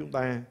nay chúng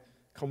ta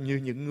không như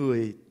những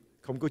người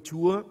không có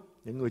Chúa,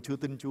 những người chưa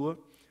tin Chúa.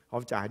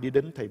 Họ chạy đi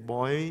đến thầy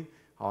bói,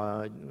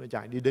 họ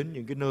chạy đi đến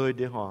những cái nơi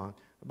để họ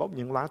bóc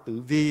những lá tử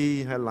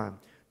vi, hay là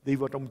đi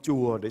vào trong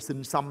chùa để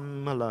xin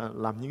xăm, hay là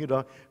làm những cái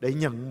đó để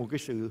nhận một cái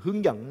sự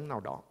hướng dẫn nào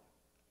đó.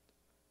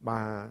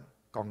 Mà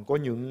còn có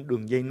những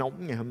đường dây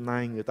nóng ngày hôm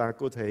nay, người ta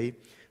có thể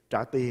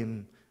trả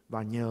tiền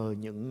và nhờ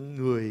những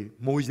người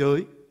môi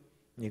giới,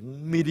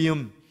 những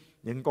medium,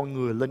 những con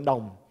người lên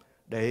đồng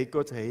để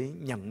có thể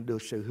nhận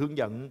được sự hướng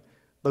dẫn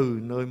từ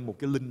nơi một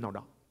cái linh nào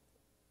đó.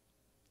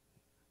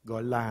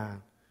 Gọi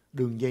là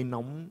đường dây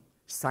nóng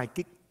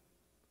psychic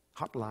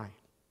hotline.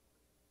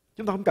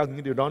 Chúng ta không cần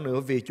cái điều đó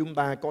nữa, vì chúng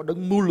ta có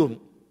đấng mưu luận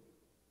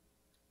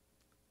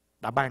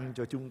đã ban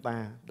cho chúng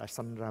ta, đã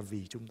sanh ra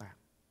vì chúng ta.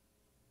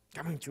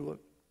 Cảm ơn Chúa.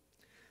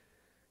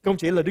 Không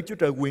chỉ là Đức Chúa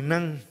Trời quyền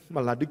năng,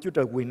 mà là Đức Chúa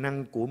Trời quyền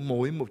năng của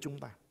mỗi một chúng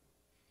ta.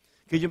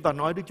 Khi chúng ta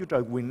nói Đức Chúa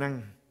Trời quyền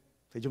năng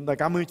thì chúng ta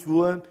cảm ơn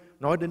Chúa,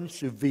 nói đến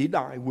sự vĩ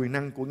đại quyền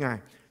năng của Ngài.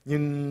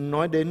 Nhưng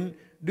nói đến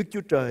Đức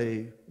Chúa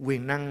Trời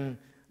quyền năng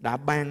đã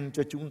ban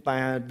cho chúng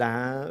ta,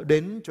 đã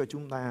đến cho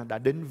chúng ta, đã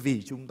đến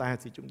vì chúng ta,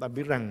 thì chúng ta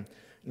biết rằng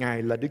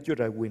Ngài là Đức Chúa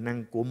Trời quyền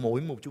năng của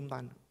mỗi một chúng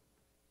ta.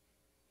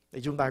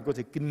 Để chúng ta có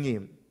thể kinh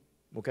nghiệm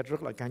một cách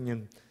rất là cá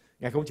nhân.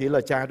 Ngài không chỉ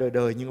là Cha đời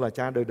đời, nhưng là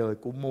Cha đời đời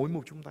của mỗi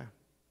một chúng ta.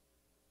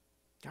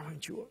 Cảm ơn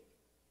Chúa.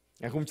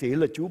 Ngài không chỉ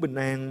là Chúa bình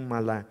an, mà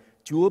là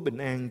Chúa bình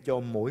an cho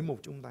mỗi một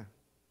chúng ta.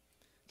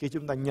 Khi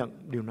chúng ta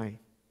nhận điều này,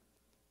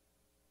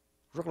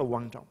 rất là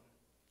quan trọng.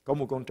 Có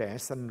một con trẻ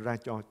sanh ra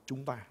cho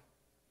chúng ta.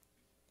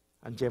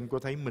 Anh chị em có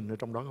thấy mình ở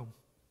trong đó không?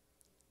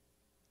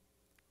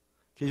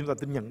 Khi chúng ta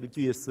tin nhận Đức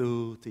Chúa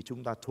Giêsu thì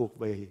chúng ta thuộc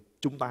về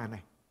chúng ta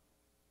này.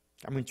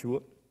 Cảm ơn Chúa.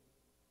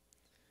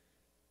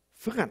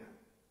 Phước hạnh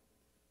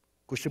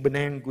của sự bình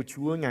an của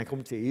Chúa, Ngài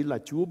không chỉ là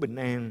Chúa bình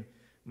an,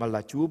 mà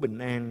là Chúa bình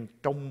an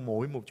trong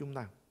mỗi một chúng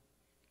ta.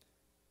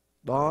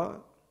 Đó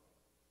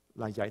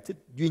là giải thích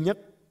duy nhất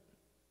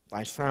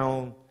tại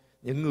sao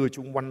những người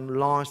xung quanh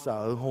lo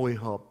sợ, hồi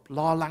hộp,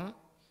 lo lắng,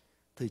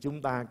 thì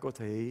chúng ta có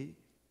thể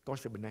có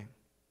sự bình an.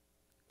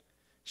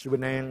 Sự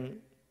bình an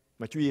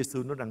mà Chúa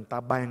Giêsu nói rằng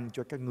ta ban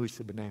cho các ngươi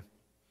sự bình an.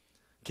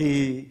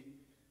 Khi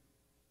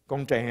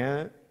con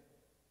trẻ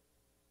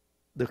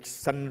được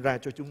sanh ra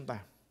cho chúng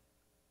ta,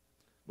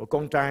 một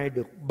con trai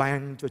được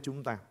ban cho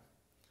chúng ta,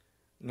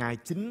 Ngài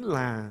chính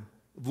là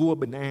vua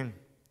bình an.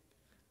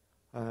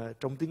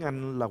 Trong tiếng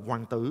Anh là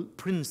hoàng tử,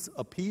 Prince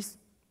of Peace.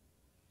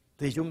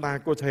 Thì chúng ta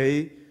có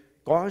thể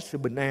có sự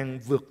bình an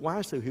vượt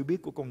quá sự hiểu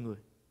biết của con người.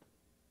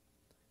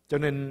 Cho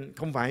nên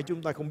không phải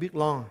chúng ta không biết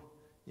lo,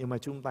 nhưng mà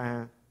chúng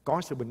ta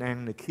có sự bình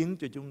an này khiến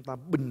cho chúng ta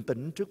bình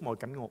tĩnh trước mọi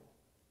cảnh ngộ.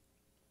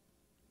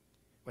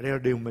 Và đây là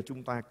điều mà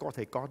chúng ta có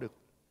thể có được.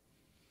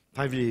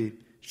 Thay vì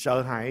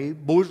sợ hãi,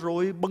 bối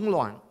rối, bấn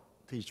loạn,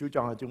 thì Chúa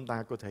cho chúng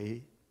ta có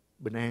thể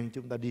bình an,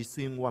 chúng ta đi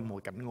xuyên qua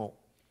mọi cảnh ngộ.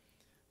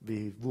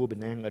 Vì vua bình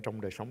an ở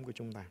trong đời sống của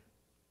chúng ta.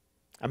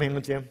 Amen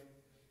anh chị em.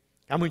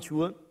 Cảm ơn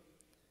Chúa.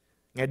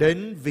 Ngài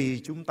đến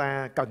vì chúng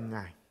ta cần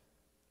Ngài.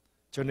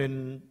 Cho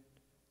nên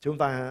chúng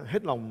ta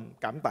hết lòng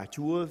cảm tạ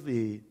Chúa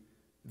vì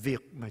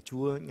việc mà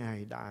Chúa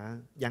Ngài đã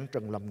giáng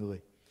trần làm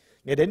người.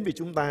 Ngài đến vì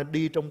chúng ta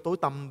đi trong tối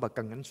tăm và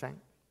cần ánh sáng.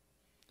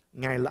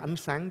 Ngài là ánh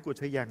sáng của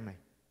thế gian này.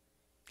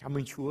 Cảm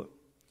ơn Chúa.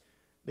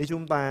 Nếu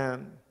chúng ta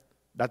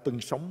đã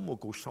từng sống một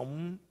cuộc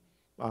sống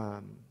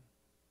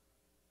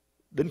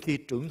đến khi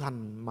trưởng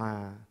thành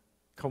mà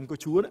không có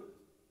Chúa đó,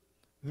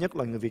 nhất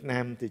là người Việt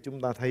Nam, thì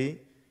chúng ta thấy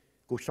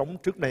cuộc sống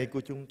trước đây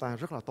của chúng ta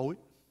rất là tối.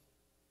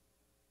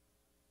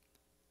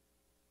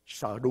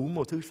 Sợ đủ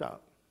một thứ sợ.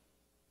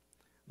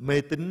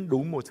 Mê tín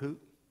đủ một thứ.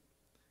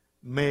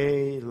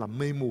 Mê là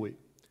mê muội,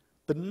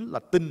 tín là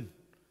tin.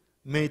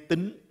 Mê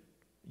tín,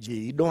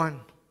 dị đoan,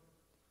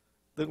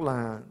 tức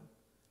là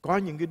có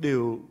những cái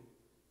điều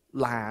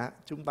lạ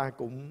chúng ta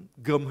cũng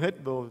gom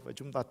hết vô và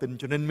chúng ta tin.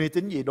 Cho nên mê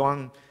tín dị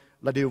đoan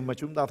là điều mà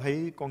chúng ta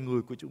thấy con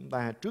người của chúng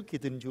ta trước khi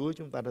tin Chúa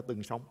chúng ta đã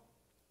từng sống.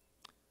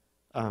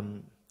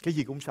 Cái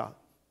gì cũng sợ.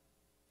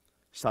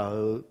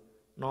 Sợ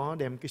nó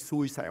đem cái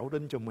xui xẻo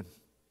đến cho mình.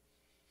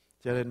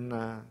 Cho nên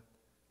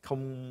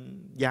không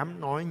dám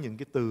nói những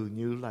cái từ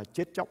như là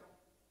chết chóc.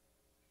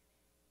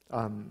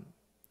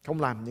 Không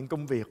làm những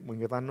công việc mà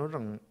người ta nói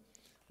rằng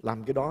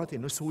làm cái đó thì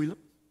nó xui lắm.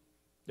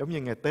 Giống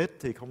như ngày Tết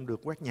thì không được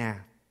quét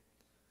nhà.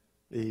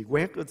 Thì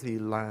quét thì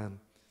là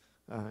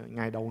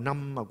ngày đầu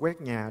năm mà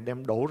quét nhà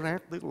đem đổ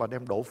rác, tức là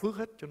đem đổ phước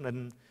hết, cho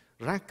nên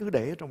rác cứ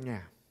để ở trong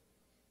nhà.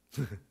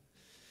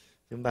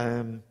 Chúng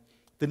ta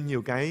tin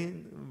nhiều cái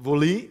vô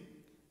lý,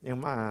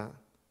 nhưng mà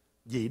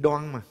dị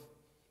đoan mà.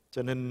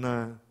 Cho nên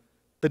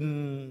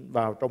tin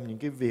vào trong những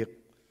cái việc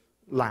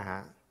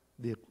lạ,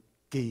 việc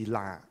kỳ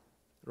lạ,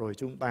 rồi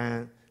chúng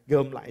ta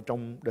gom lại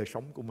trong đời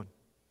sống của mình.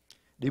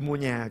 Đi mua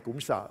nhà cũng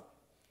sợ.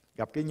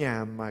 Gặp cái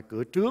nhà mà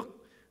cửa trước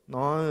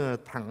nó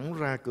thẳng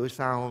ra cửa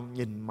sau,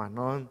 nhìn mà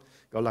nó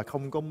gọi là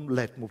không có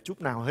lệch một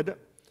chút nào hết á,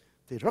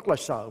 thì rất là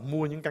sợ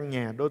mua những căn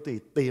nhà đó, thì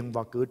tiền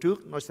vào cửa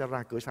trước nó sẽ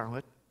ra cửa sau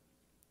hết.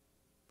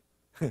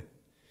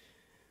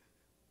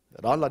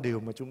 Đó là điều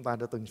mà chúng ta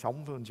đã từng sống,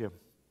 phải không chị em?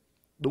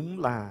 Đúng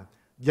là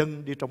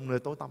dân đi trong nơi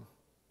tối tăm.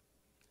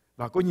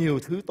 Và có nhiều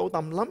thứ tối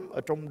tăm lắm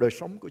ở trong đời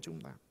sống của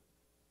chúng ta.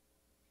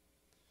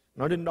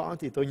 Nói đến đó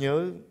thì tôi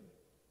nhớ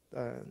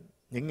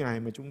những ngày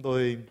mà chúng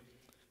tôi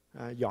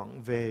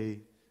dọn về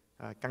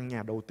căn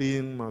nhà đầu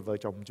tiên mà vợ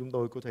chồng chúng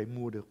tôi có thể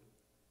mua được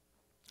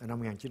năm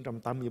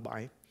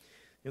 1987.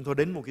 Chúng tôi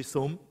đến một cái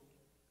xóm.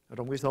 Ở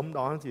trong cái xóm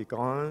đó thì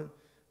có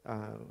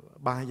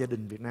 3 gia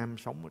đình Việt Nam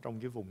sống ở trong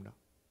cái vùng đó.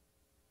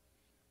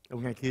 Một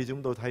ngày kia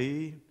chúng tôi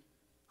thấy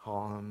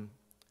họ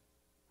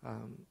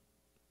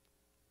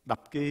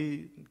đập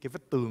cái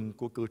vách tường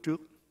của cửa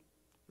trước,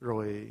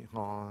 rồi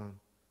họ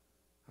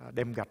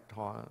đem gạch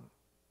họ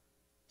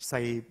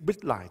xây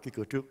bít lại cái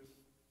cửa trước.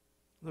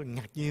 Rồi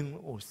ngạc nhiên,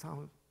 ồ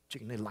sao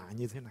chuyện này lạ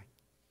như thế này.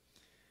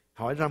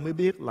 Hỏi ra mới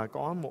biết là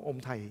có một ông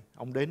thầy,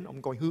 ông đến,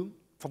 ông coi hướng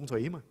phong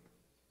thủy mà.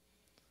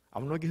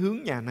 Ông nói cái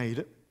hướng nhà này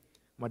đó,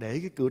 mà để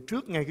cái cửa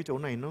trước ngay cái chỗ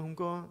này nó không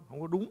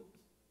có đúng.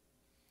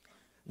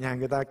 Nhà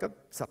người ta cất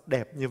sạch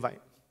đẹp như vậy,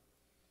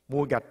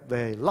 mua gạch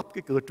về lắp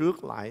cái cửa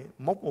trước lại,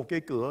 móc một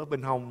cái cửa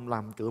bên hông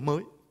làm cửa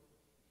mới.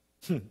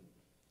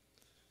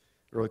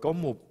 Rồi có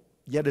một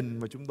gia đình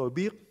mà chúng tôi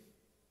biết,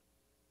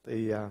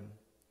 thì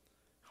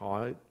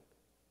họ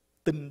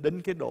tin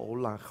đến cái độ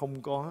là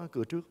không có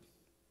cửa trước.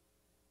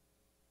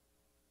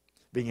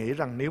 Vì nghĩ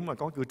rằng nếu mà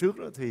có cửa trước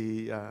đó,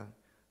 thì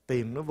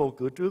tiền nó vô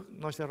cửa trước,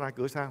 nó sẽ ra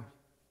cửa sau.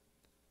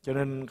 Cho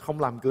nên không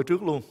làm cửa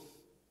trước luôn.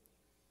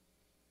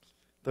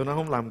 Tôi nói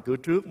không làm cửa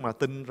trước mà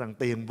tin rằng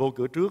tiền vô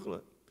cửa trước đó,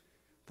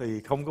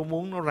 thì không có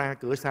muốn nó ra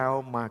cửa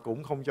sau mà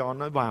cũng không cho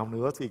nó vào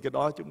nữa, thì cái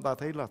đó chúng ta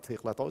thấy là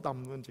thiệt là tối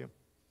tăm, phải không chị em?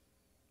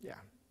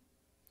 Dạ.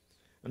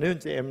 Nếu anh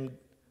chị em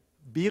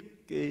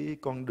biết cái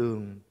con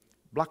đường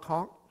Black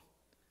Hawk,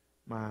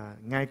 mà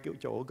ngay kiểu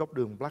chỗ góc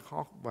đường Black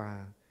Hawk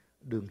và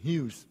đường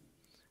Hughes,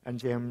 anh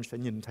chị em sẽ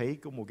nhìn thấy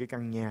có một cái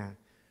căn nhà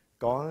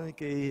có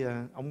cái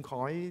ống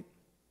khói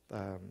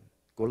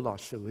của lò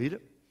sưởi đó.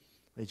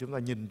 Thì chúng ta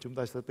nhìn, chúng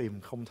ta sẽ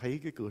tìm không thấy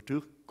cái cửa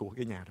trước của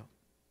cái nhà đó.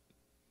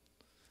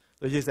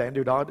 Tôi chia sẻ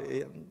điều đó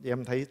để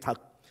em thấy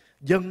thật.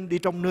 Dân đi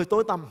trong nơi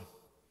tối tăm.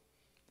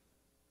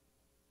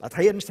 là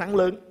thấy ánh sáng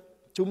lớn.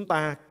 Chúng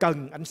ta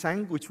cần ánh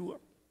sáng của Chúa,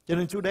 cho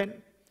nên Chúa đến.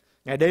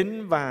 Ngài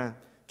đến và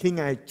khi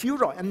Ngài chiếu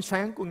rọi ánh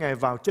sáng của Ngài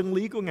vào, chân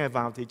lý của Ngài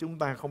vào, thì chúng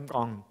ta không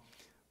còn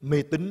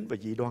mê tín và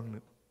dị đoan nữa.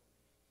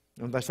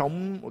 Chúng ta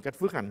sống một cách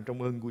phước hạnh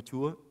trong ơn của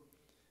Chúa,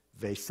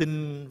 vệ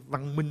sinh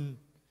văn minh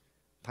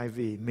thay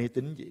vì mê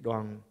tín dị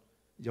đoan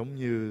giống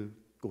như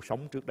cuộc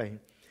sống trước đây.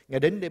 Ngài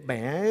đến để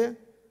bẻ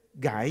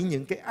gãy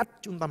những cái ách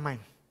chúng ta mang.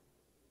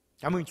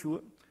 Cảm ơn Chúa.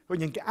 Có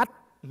những cái ách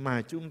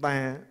mà chúng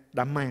ta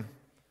đã mang,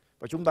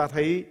 và chúng ta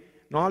thấy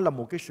nó là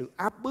một cái sự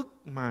áp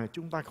bức mà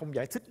chúng ta không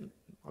giải thích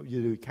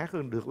gì khác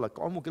hơn được, là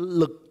có một cái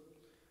lực,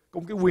 có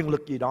một cái quyền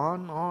lực gì đó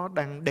nó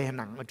đang đè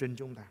nặng ở trên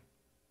chúng ta.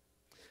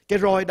 Cái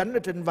roi đánh ở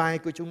trên vai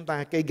của chúng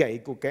ta, cây gậy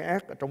của kẻ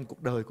ác ở trong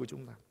cuộc đời của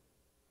chúng ta.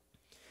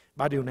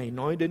 Ba điều này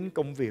nói đến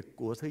công việc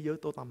của thế giới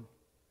tối tăm.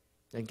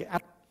 Những cái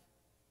ách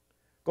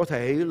có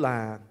thể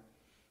là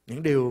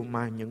những điều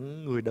mà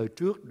những người đời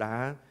trước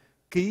đã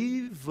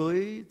ký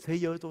với thế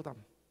giới tối tăm.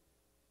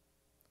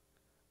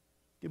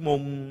 Cái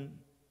môn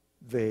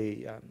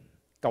về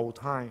cầu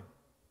thai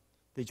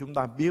thì chúng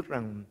ta biết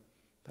rằng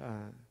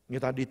người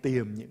ta đi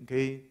tìm những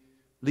cái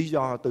lý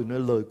do từ nơi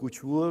lời của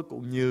Chúa,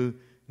 cũng như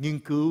nghiên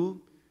cứu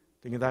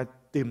thì người ta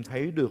tìm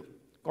thấy được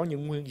có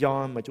những nguyên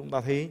do mà chúng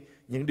ta thấy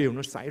những điều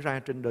nó xảy ra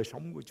trên đời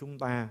sống của chúng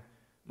ta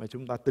mà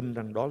chúng ta tin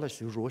rằng đó là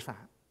sự rủa xả.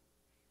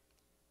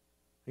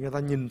 Thì người ta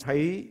nhìn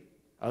thấy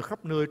ở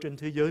khắp nơi trên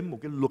thế giới một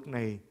cái luật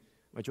này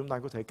mà chúng ta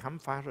có thể khám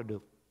phá ra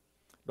được.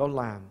 Đó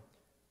là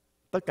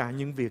tất cả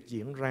những việc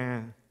diễn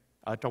ra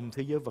ở trong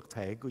thế giới vật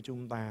thể của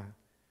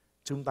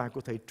chúng ta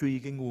có thể truy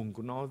cái nguồn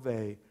của nó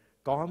về,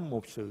 có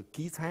một sự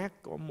ký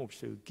thác, có một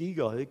sự ký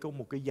gửi, có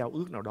một cái giao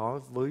ước nào đó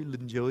với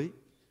linh giới,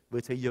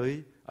 với thế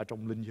giới ở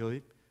trong linh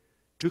giới,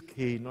 trước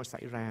khi nó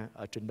xảy ra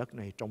ở trên đất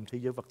này, trong thế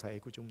giới vật thể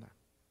của chúng ta.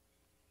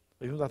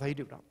 Thì chúng ta thấy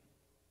được đó.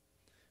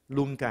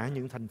 Luôn cả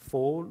những thành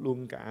phố,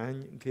 luôn cả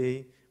những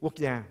cái quốc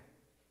gia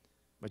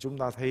mà chúng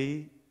ta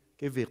thấy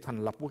cái việc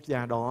thành lập quốc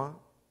gia đó,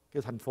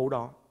 cái thành phố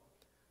đó,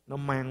 nó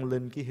mang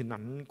lên cái hình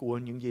ảnh của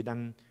những gì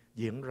đang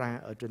diễn ra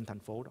ở trên thành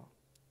phố đó.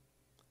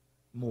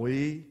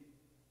 Mỗi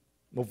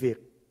một việc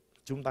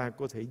chúng ta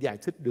có thể giải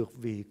thích được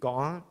vì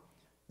có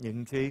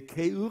những cái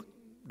khế ước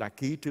đã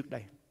ký trước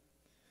đây.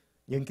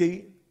 Những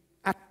cái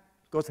ách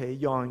có thể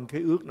do những khế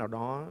ước nào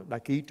đó đã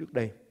ký trước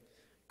đây.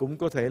 Cũng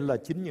có thể là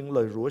chính những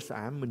lời rủa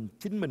xả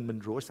chính mình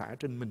rủa xả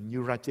trên mình,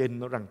 như ra trên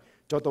nói rằng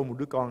cho tôi một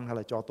đứa con hay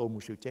là cho tôi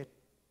một sự chết.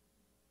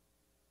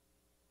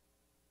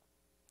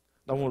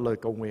 Đó là một lời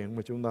cầu nguyện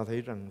mà chúng ta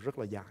thấy rằng rất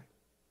là dài.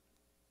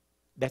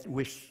 Death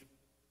wish,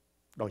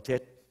 đòi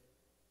chết.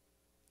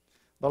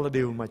 Đó là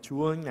điều mà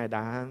Chúa Ngài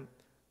đã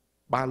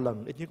 3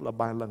 lần, ít nhất là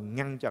 3 lần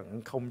ngăn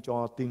chặn không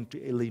cho tiên tri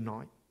Eli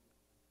nói.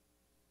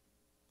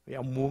 Vì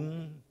ông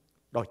muốn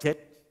đòi chết,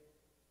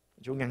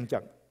 Chúa ngăn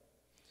chặn.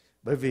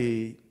 Bởi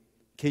vì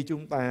khi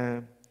chúng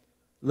ta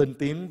lên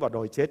tiếng và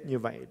đòi chết như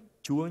vậy,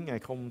 Chúa Ngài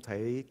không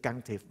thể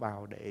can thiệp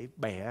vào để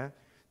bẻ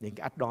những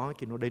cái ách đó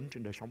khi nó đến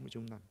trên đời sống của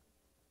chúng ta.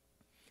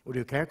 Một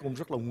điều khác cũng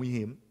rất là nguy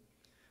hiểm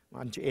mà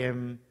anh chị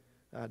em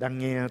đang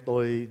nghe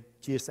tôi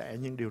chia sẻ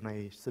những điều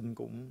này, xin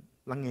cũng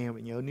lắng nghe và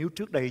nhớ, nếu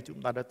trước đây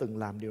chúng ta đã từng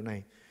làm điều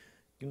này,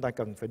 chúng ta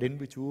cần phải đến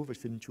với Chúa và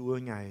xin Chúa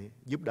Ngài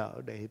giúp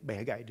đỡ để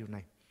bẻ gãy điều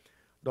này.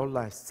 Đó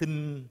là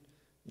xin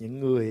những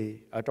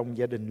người ở trong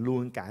gia đình,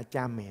 luôn cả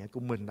cha mẹ của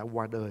mình đã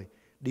qua đời,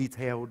 đi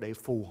theo để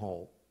phù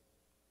hộ,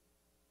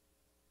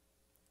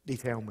 đi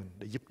theo mình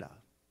để giúp đỡ.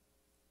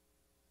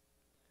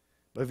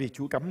 Bởi vì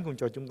Chúa cấm không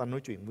cho chúng ta nói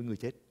chuyện với người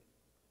chết.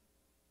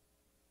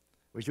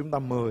 Vì chúng ta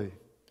mời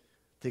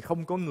thì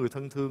không có người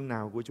thân thương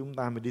nào của chúng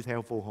ta mà đi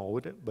theo phù hộ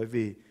đó. Bởi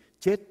vì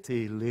chết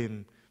thì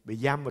liền bị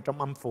giam vào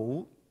trong âm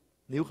phủ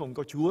nếu không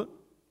có Chúa,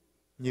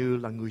 như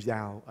là người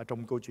giàu ở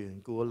trong câu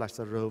chuyện của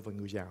Lazarus và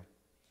người giàu.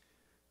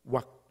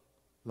 Hoặc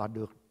là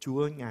được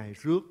Chúa Ngài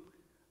rước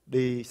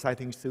đi, sai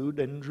thiên sứ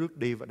đến rước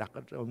đi và đặt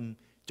ở trong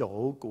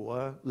chỗ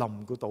của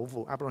lòng của tổ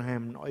phụ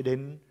Abraham, nói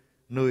đến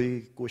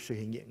nơi của sự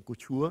hiện diện của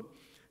Chúa,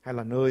 hay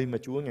là nơi mà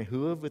Chúa Ngài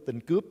hứa với tên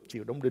cướp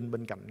chịu đóng đinh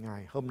bên cạnh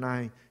Ngài, hôm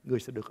nay người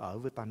sẽ được ở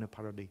với ta nơi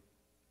Paradis.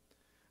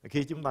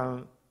 Khi chúng ta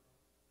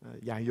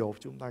dại dột,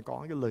 chúng ta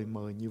có cái lời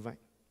mời như vậy,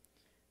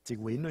 thì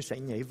quỷ nó sẽ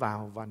nhảy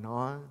vào và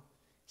nó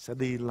sẽ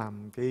đi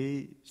làm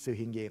cái sự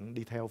hiện diện,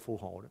 đi theo phù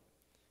hộ đó.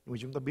 Nhưng mà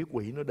chúng ta biết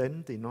quỷ nó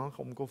đến thì nó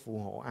không có phù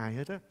hộ ai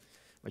hết á.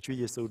 Mà Chúa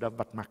Giêsu đã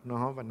vạch mặt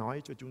nó và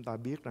nói cho chúng ta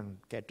biết rằng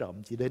kẻ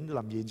trộm chỉ đến để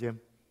làm gì anh chị em?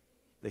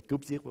 Để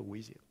cướp giết và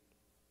hủy diệt.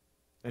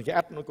 Nên cái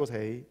ách nó có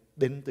thể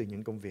đến từ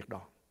những công việc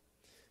đó.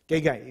 Cái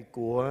gậy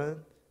của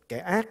kẻ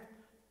ác,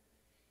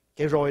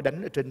 cái roi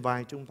đánh ở trên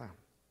vai chúng ta.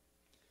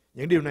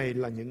 Những điều này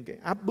là những cái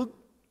áp bức,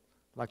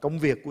 là công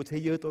việc của thế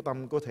giới tối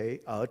tăm có thể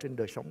ở trên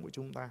đời sống của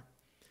chúng ta.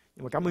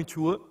 Nhưng mà cảm ơn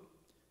Chúa,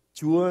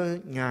 Chúa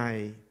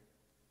Ngài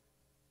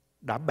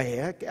đã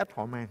bẻ cái ách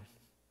họ mang.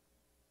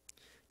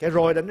 Cái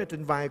roi đánh ở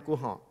trên vai của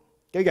họ,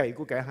 cái gậy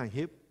của kẻ hài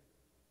hiếp.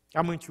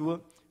 Cảm ơn Chúa.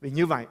 Vì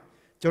như vậy,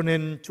 cho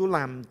nên Chúa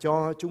làm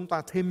cho chúng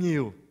ta thêm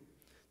nhiều.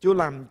 Chúa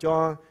làm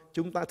cho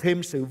chúng ta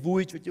thêm sự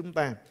vui cho chúng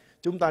ta.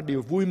 Chúng ta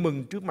đều vui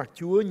mừng trước mặt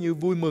Chúa như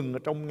vui mừng ở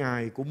trong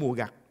ngày của mùa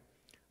gặt.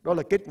 Đó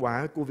là kết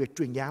quả của việc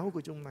truyền giáo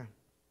của chúng ta.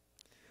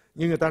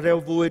 Như người ta reo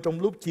vui trong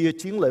lúc chia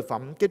chiến lợi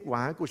phẩm, kết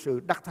quả của sự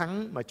đắc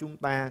thắng mà chúng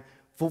ta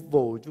phục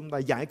vụ, chúng ta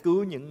giải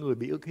cứu những người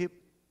bị ức hiếp,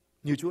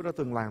 như Chúa đã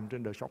từng làm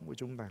trên đời sống của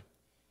chúng ta.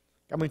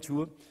 Cảm ơn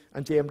Chúa.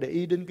 Anh chị em để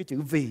ý đến cái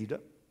chữ vì đó.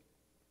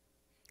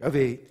 Bởi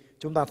vì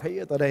chúng ta thấy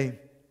ở đây,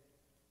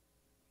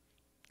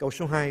 câu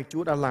số 2,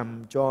 Chúa đã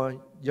làm cho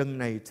dân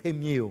này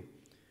thêm nhiều,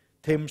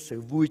 thêm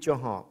sự vui cho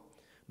họ.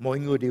 Mọi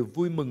người đều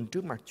vui mừng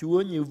trước mặt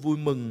Chúa như vui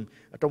mừng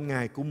ở trong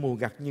ngày của mùa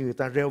gặt, như người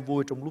ta reo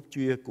vui trong lúc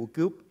chia của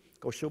cướp.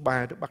 Câu số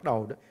 3 đó bắt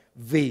đầu đó,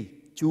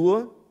 vì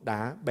Chúa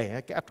đã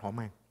bẻ cái ách họ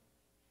mang.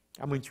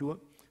 Cảm ơn Chúa.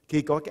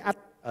 Khi có cái ách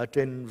ở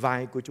trên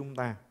vai của chúng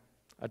ta,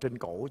 ở trên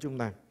cổ của chúng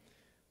ta,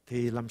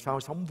 thì làm sao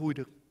sống vui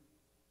được?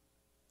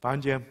 Phải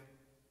anh chị em?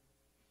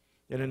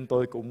 Cho nên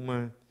tôi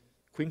cũng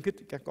khuyến khích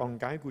các con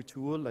cái của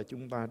Chúa là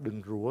chúng ta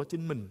đừng rủa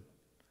chính mình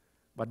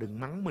và đừng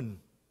mắng mình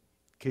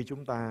khi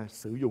chúng ta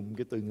sử dụng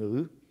cái từ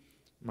ngữ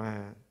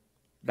mà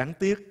đáng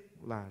tiếc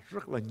là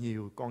rất là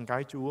nhiều con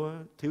cái Chúa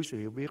thiếu sự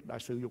hiểu biết đã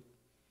sử dụng.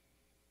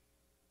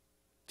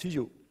 Thí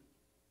dụ,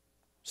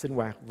 sinh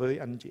hoạt với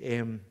anh chị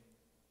em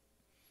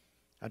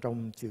ở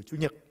trong chiều Chủ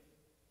nhật,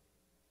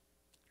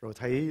 rồi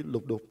thấy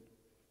lục đục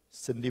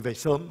xin đi về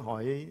sớm,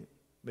 hỏi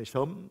về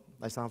sớm,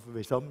 tại sao phải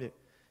về sớm vậy?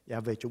 Dạ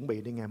về chuẩn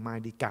bị để ngày mai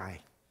đi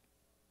cài.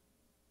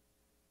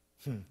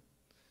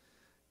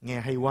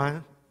 Nghe hay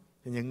quá,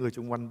 thì những người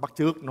xung quanh bắt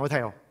chước nói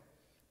theo,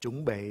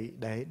 chuẩn bị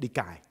để đi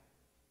cài.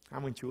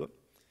 Cảm ơn Chúa.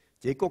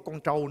 Chỉ có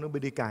con trâu nó mới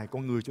đi cài,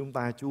 con người chúng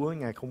ta Chúa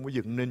Ngài không có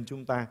dựng nên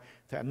chúng ta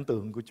theo ảnh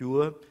tượng của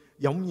Chúa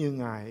giống như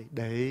Ngài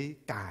để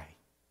cài.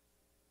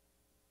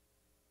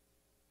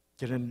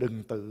 Cho nên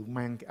đừng tự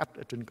mang cái ách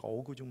ở trên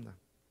cổ của chúng ta.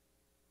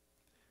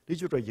 Đức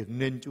Chúa Trời dựng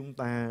nên chúng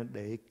ta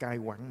để cai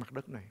quản mặt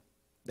đất này,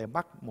 để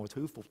bắt mọi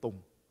thứ phục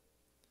tùng.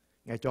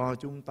 Ngài cho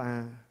chúng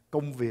ta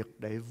công việc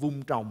để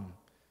vun trồng,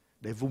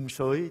 để vun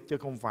sới, chứ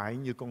không phải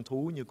như con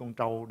thú, như con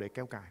trâu để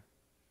kéo cài.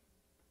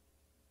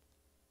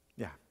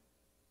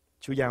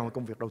 Chúa giao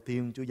công việc đầu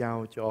tiên, Chúa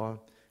giao cho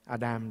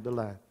Adam, đó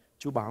là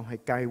Chúa bảo hãy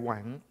cai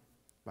quản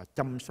và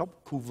chăm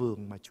sóc khu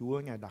vườn mà Chúa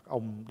Ngài đặt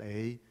ông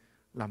để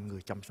làm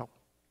người chăm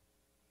sóc.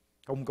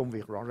 Công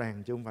việc rõ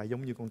ràng chứ không phải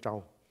giống như con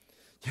trâu.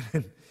 Cho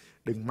nên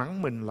đừng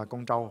mắng mình là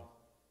con trâu.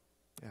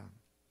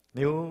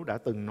 Nếu đã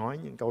từng nói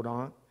những câu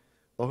đó,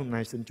 tối hôm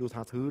nay xin Chúa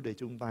tha thứ để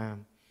chúng ta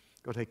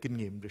có thể kinh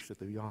nghiệm được sự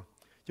tự do.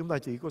 Chúng ta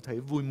chỉ có thể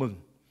vui mừng,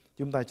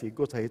 chúng ta chỉ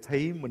có thể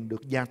thấy mình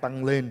được gia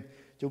tăng lên.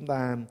 Chúng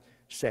ta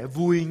sẽ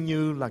vui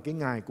như là cái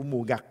ngày của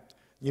mùa gặt,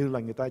 như là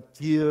người ta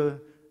chia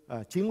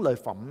chiến lợi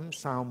phẩm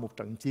sau một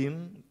trận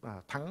chiến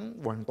thắng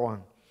hoàn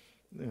toàn,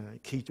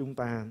 khi chúng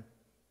ta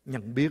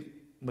nhận biết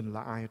mình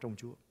là ai trong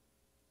Chúa.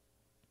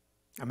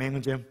 Amen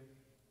anh chị em?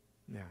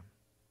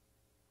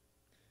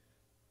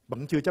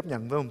 Vẫn chưa chấp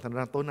nhận phải không? Thành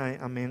ra tối nay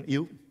amen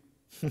yếu.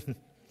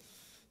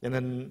 Cho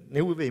nên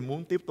nếu quý vị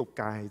muốn tiếp tục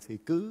cài thì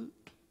cứ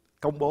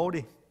công bố đi.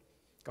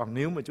 Còn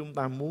nếu mà chúng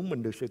ta muốn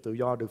mình được sự tự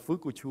do, được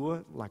phước của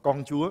Chúa, là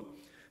con Chúa,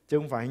 chứ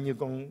không phải như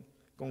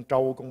con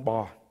trâu, con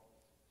bò,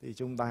 thì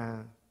chúng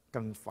ta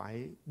cần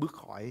phải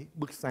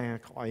bước xa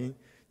khỏi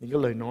những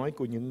cái lời nói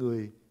của những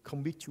người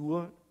không biết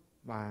Chúa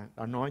và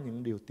đã nói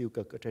những điều tiêu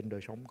cực ở trên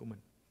đời sống của mình.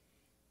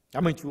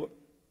 Cảm ơn Chúa.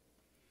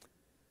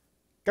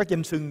 Các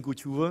danh xưng của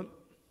Chúa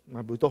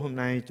mà buổi tối hôm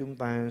nay chúng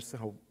ta sẽ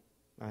học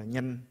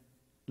nhanh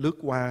lướt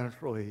qua,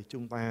 rồi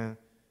chúng ta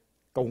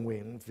cầu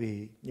nguyện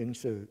vì những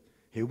sự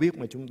hiểu biết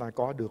mà chúng ta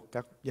có được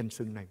các danh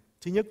xưng này.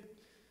 Thứ nhất,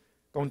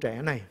 con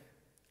trẻ này,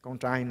 con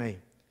trai này,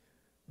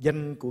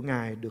 danh của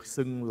Ngài được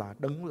xưng là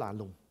Đấng Lạ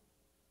Lùng.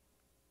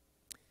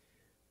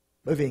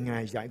 Bởi vì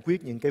Ngài giải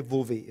quyết những cái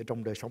vô vị ở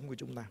trong đời sống của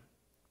chúng ta.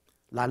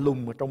 Lạ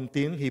lùng ở trong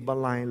tiếng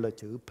Hy-ba-lai là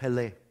chữ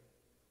Pele.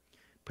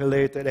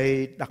 Pele tại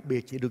đây đặc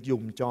biệt chỉ được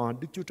dùng cho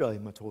Đức Chúa Trời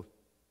mà thôi.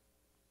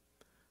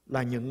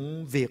 Là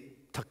những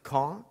việc thật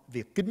khó,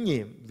 việc kinh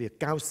nghiệm, việc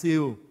cao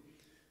siêu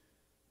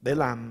để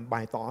làm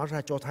bày tỏ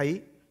ra cho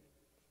thấy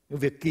những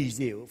việc kỳ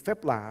diệu,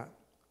 phép lạ,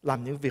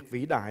 làm những việc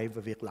vĩ đại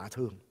và việc lạ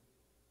thường.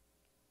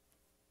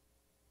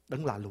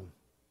 Đấng Lạ Lùng,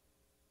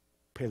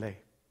 Pele.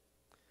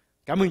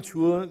 Cảm ơn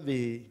Chúa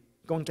vì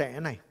con trẻ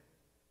này,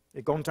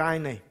 vì con trai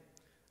này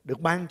được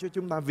ban cho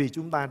chúng ta, vì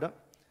chúng ta đó.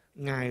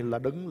 Ngài là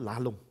Đấng Lạ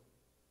Lùng.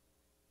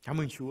 Cảm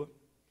ơn Chúa.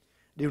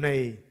 Điều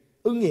này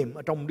ứng nghiệm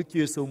ở trong Đức Chúa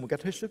Giê-xu một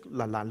cách hết sức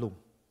là lạ lùng.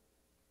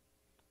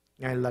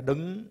 Ngài là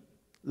Đấng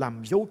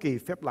làm dấu kỳ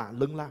phép lạ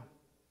lớn lao.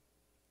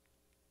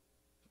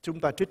 Chúng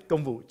ta trích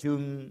Công vụ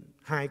chương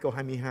 2 câu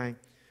 22.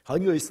 Hỡi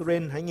người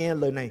Israel, hãy nghe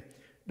lời này.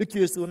 Đức Chúa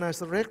Giê-xu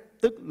Nazareth,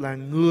 tức là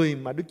người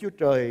mà Đức Chúa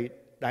Trời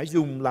đã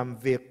dùng làm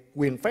việc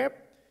quyền phép,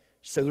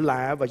 sự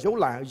lạ và dấu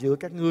lạ giữa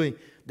các ngươi,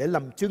 để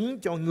làm chứng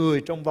cho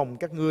người trong vòng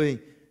các ngươi,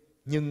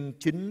 như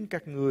chính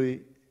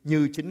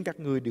các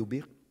ngươi đều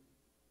biết.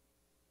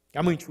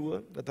 Cảm ơn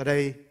Chúa. Tại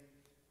đây,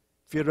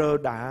 Phi-rơ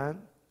đã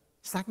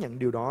xác nhận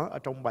điều đó ở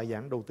trong bài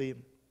giảng đầu tiên.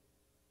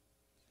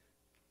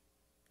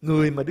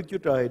 Người mà Đức Chúa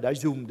Trời đã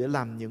dùng để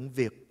làm những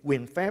việc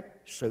quyền phép,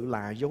 sự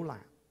lạ, dấu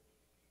lạ.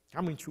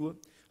 Cảm ơn Chúa.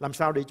 Làm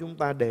sao để chúng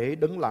ta để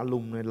Đấng Lạ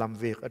Lùng này làm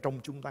việc ở trong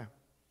chúng ta?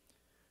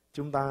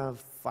 Chúng ta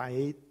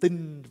phải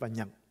tin và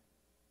nhận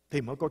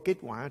thì mới có kết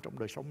quả trong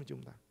đời sống của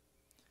chúng ta.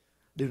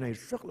 Điều này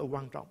rất là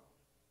quan trọng.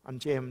 Anh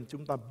chị em,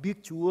 chúng ta biết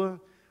Chúa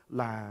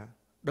là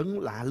Đấng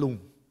lạ lùng,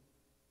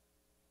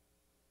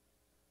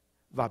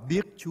 và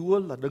biết Chúa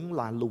là Đấng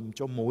lạ lùng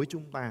cho mỗi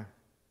chúng ta.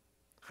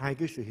 Hai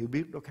cái sự hiểu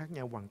biết đó khác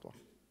nhau hoàn toàn.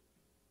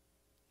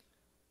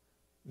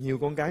 Nhiều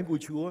con cái của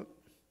Chúa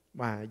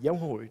và giáo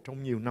hội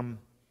trong nhiều năm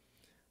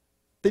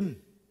tin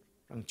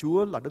rằng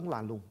Chúa là Đấng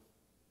lạ lùng,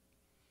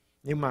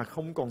 nhưng mà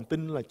không còn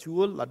tin là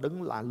Chúa là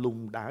Đấng lạ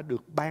lùng đã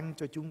được ban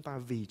cho chúng ta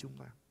vì chúng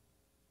ta.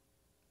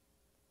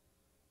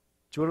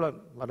 Chúa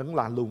là Đấng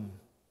lạ lùng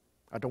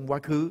ở trong quá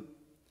khứ,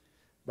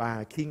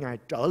 và khi Ngài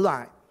trở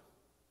lại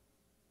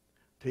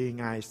thì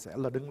Ngài sẽ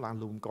là Đấng lạ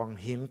lùng. Còn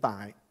hiện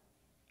tại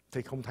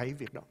thì không thấy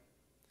việc đó.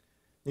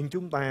 Nhưng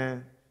chúng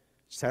ta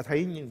sẽ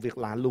thấy những việc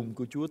lạ lùng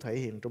của Chúa thể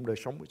hiện trong đời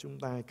sống của chúng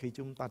ta khi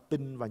chúng ta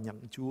tin và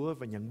nhận Chúa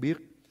và nhận biết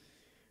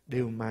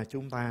điều mà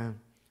chúng ta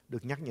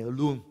được nhắc nhở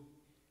luôn.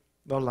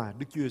 Đó là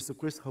Đức Chúa Jesus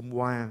Christ hôm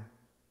qua,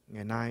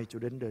 ngày nay cho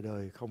đến đời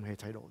đời không hề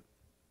thay đổi.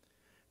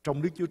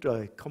 Trong Đức Chúa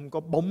Trời không có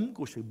bóng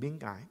của sự biến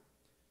cải.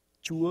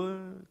 Chúa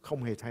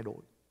không hề thay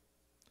đổi.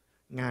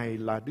 Ngài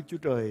là Đức Chúa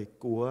Trời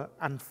của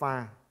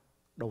Alpha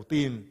đầu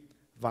tiên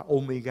và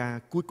Omega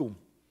cuối cùng.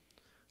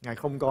 Ngài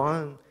không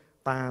có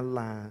ta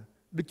là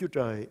Đức Chúa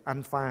Trời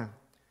Alpha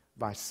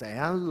và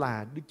sẽ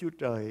là Đức Chúa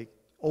Trời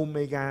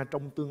Omega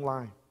trong tương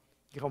lai.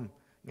 Chứ không,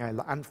 Ngài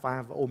là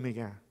Alpha và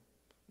Omega.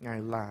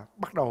 Ngài là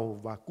bắt đầu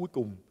và cuối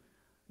cùng.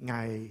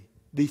 Ngài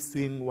đi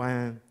xuyên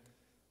qua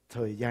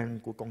thời gian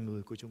của con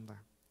người của chúng ta.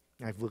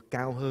 Ngài vượt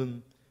cao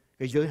hơn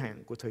cái giới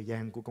hạn của thời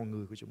gian của con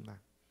người của chúng ta.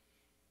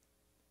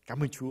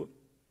 Cảm ơn Chúa.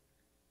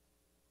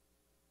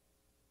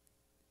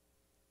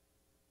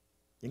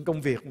 Những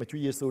công việc mà Chúa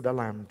Giêsu đã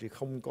làm thì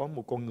không có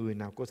một con người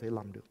nào có thể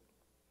làm được,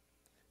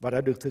 và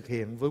đã được thực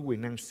hiện với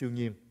quyền năng siêu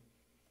nhiên.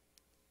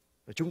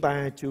 Và chúng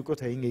ta chưa có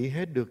thể nghĩ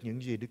hết được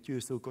những gì Đức Chúa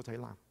Giêsu có thể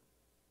làm.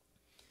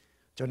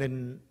 Cho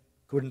nên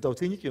Cô-rinh-tô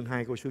thứ nhất chương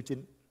 2 câu số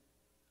 9,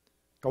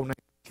 câu này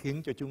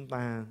khiến cho chúng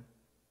ta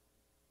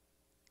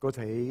có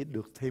thể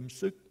được thêm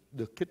sức,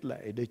 được khích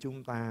lệ để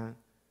chúng ta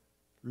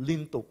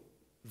liên tục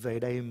về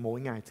đây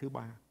mỗi ngày thứ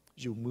ba,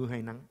 dù mưa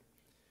hay nắng.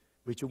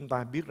 Vì chúng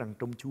ta biết rằng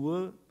trong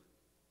Chúa,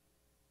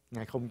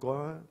 Ngài không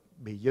có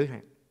bị giới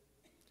hạn.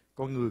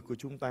 Con người của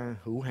chúng ta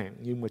hữu hạn,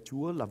 nhưng mà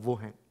Chúa là vô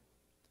hạn.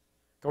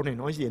 Câu này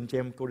nói gì anh chị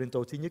em?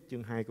 Cô-rinh-tô thứ nhất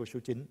chương 2 câu số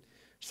 9.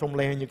 Song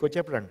le như có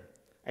chép rằng,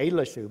 ấy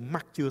là sự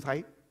mắt chưa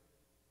thấy,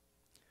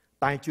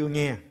 tai chưa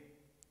nghe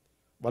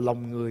và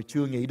lòng người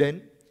chưa nghĩ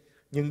đến,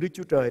 nhưng Đức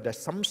Chúa Trời đã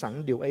sắm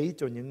sẵn điều ấy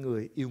cho những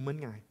người yêu mến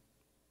Ngài.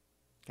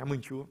 Cảm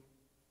ơn Chúa.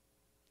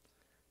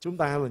 Chúng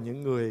ta là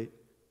những người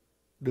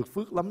được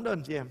phước lắm đó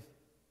anh chị em.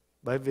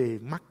 Bởi vì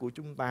mắt của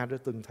chúng ta đã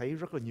từng thấy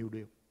rất là nhiều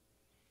điều.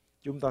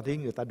 Chúng ta thấy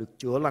người ta được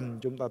chữa lành,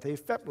 chúng ta thấy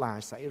phép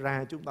lạ xảy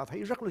ra, chúng ta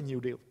thấy rất là nhiều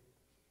điều.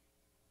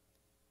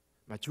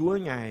 Mà Chúa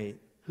Ngài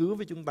hứa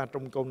với chúng ta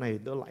trong câu này,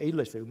 đó là ấy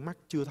là sự mắt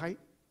chưa thấy.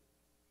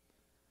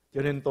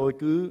 Cho nên tôi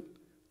cứ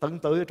tấn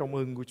tới trong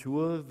ơn của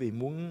Chúa vì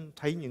muốn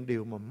thấy những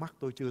điều mà mắt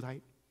tôi chưa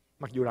thấy,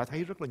 mặc dù đã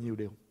thấy rất là nhiều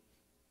điều.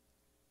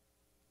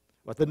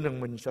 Và tin rằng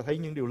mình sẽ thấy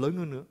những điều lớn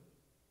hơn nữa.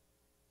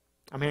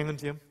 Amen anh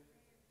chị em.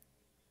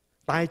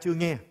 Tai chưa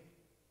nghe,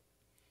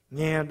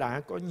 nghe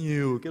đã có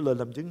nhiều cái lời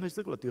làm chứng hết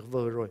sức là tuyệt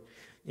vời rồi.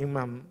 Nhưng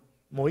mà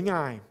mỗi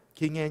ngày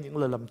khi nghe những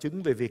lời làm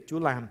chứng về việc Chúa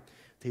làm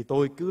thì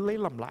tôi cứ lấy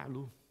làm lạ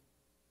luôn.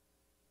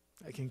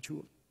 Hãy khen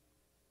Chúa.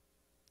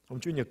 Hôm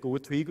Chủ nhật của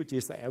Thúy có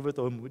chia sẻ với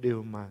tôi một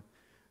điều mà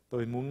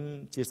tôi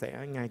muốn chia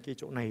sẻ ngay cái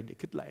chỗ này để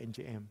khích lệ anh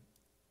chị em.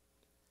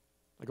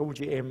 Có một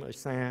chị em ở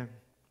xa,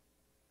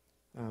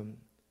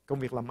 công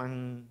việc làm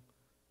ăn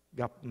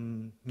gặp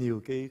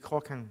nhiều cái khó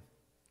khăn,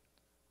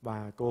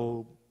 và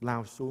cô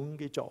lao xuống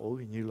cái chỗ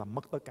hình như là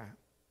mất tất cả,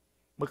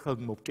 mất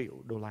hơn $1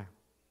 triệu.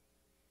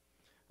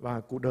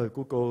 Và cuộc đời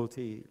của cô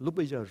thì lúc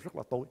bây giờ rất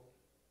là tối.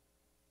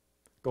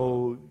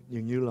 Cô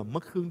dường như là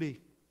mất hướng đi.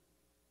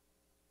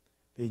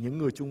 Thì những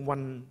người chung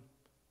quanh,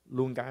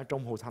 luôn cả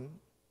trong hội thánh,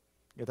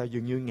 người ta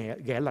dường như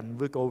ghẻ lạnh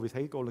với cô vì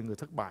thấy cô là người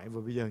thất bại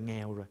và bây giờ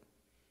nghèo rồi.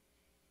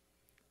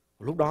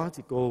 Lúc đó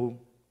thì cô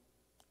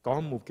có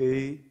một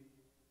cái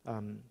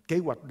kế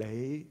hoạch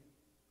để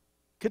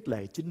khích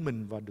lệ chính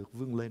mình và được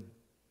vươn lên.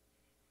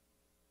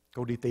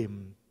 Cô đi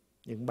tìm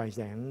những bài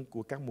giảng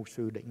của các mục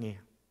sư để nghe.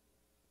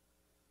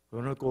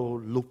 Rồi nói cô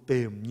lục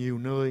tìm nhiều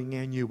nơi,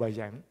 nghe nhiều bài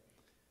giảng,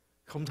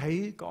 không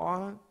thấy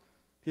có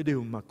cái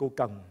điều mà cô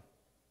cần,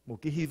 một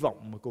cái hy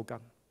vọng mà cô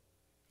cần.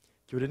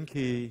 Cho đến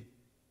khi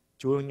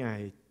Chúa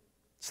Ngài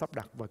sắp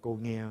đặt và cô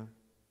nghe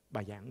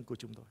bài giảng của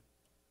chúng tôi.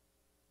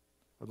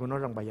 Và cô nói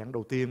rằng bài giảng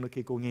đầu tiên đó,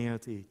 khi cô nghe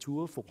thì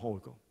Chúa phục hồi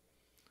cô.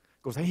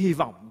 Cô thấy hy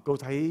vọng, cô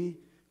thấy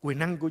quyền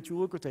năng của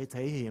Chúa có thể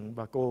thể hiện,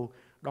 và cô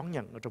đón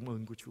nhận ở trong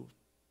ơn của Chúa.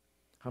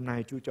 Hôm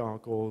nay Chúa cho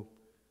cô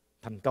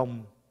thành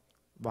công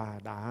và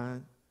đã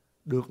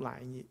được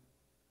lại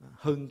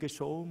hơn cái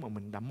số mà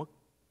mình đã mất,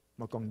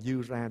 mà còn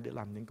dư ra để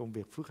làm những công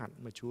việc phước hạnh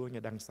mà Chúa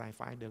Ngài đang sai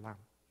phái để làm.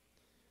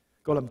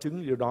 Cô làm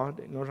chứng điều đó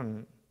để nói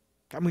rằng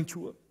cảm ơn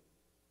Chúa,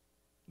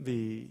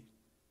 vì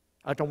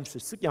ở trong sự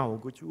sức giàu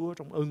của Chúa,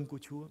 trong ơn của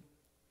Chúa,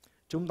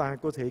 chúng ta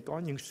có thể có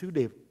những sứ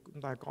điệp,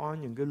 chúng ta có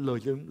những cái lời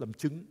làm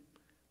chứng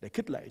để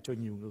khích lệ cho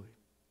nhiều người.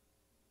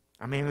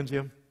 Amen anh chị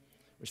em.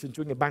 Xin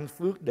Chúa Ngài ban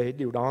phước để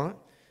điều đó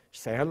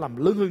sẽ làm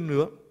lớn hơn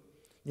nữa.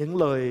 Những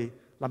lời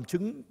làm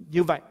chứng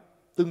như vậy,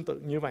 tương tự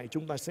như vậy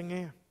chúng ta sẽ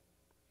nghe.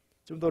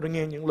 Chúng tôi đã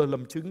nghe những lời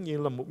làm chứng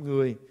như là một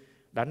người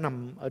đã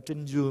nằm ở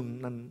trên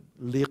giường, nằm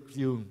liệt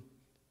giường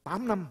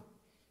 8 năm,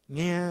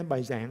 nghe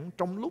bài giảng,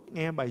 trong lúc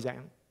nghe bài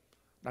giảng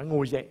đã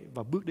ngồi dậy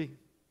và bước đi.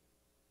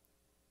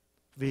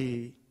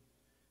 Vì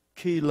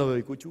khi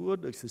lời của Chúa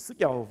được sự sức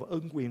giàu và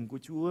ơn quyền của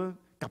Chúa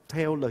cặp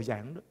theo lời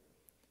giảng đó,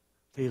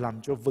 thì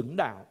làm cho vững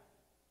đạo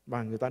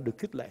và người ta được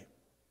khích lệ.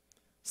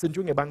 Xin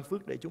Chúa Ngài ban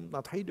phước để chúng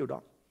ta thấy điều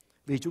đó.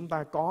 Vì chúng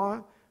ta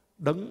có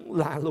Đấng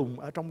lạ lùng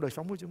ở trong đời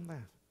sống của chúng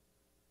ta.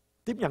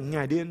 Tiếp nhận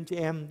Ngài đi anh chị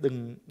em,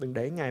 đừng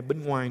để Ngài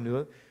bên ngoài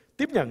nữa.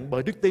 Tiếp nhận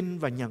bởi đức tin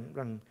và nhận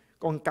rằng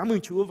con cảm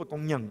ơn Chúa và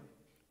con nhận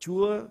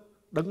Chúa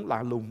Đấng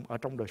lạ lùng ở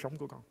trong đời sống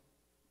của con.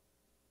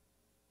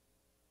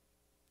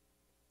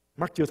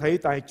 Mắt chưa thấy,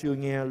 tai chưa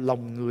nghe,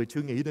 lòng người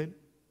chưa nghĩ đến.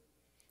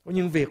 Có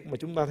những việc mà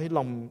chúng ta thấy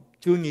lòng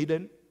chưa nghĩ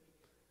đến,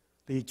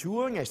 thì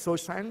Chúa Ngài soi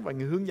sáng và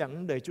Ngài hướng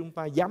dẫn để chúng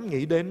ta dám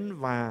nghĩ đến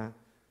và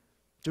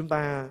chúng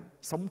ta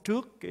sống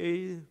trước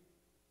cái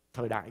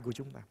thời đại của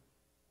chúng ta.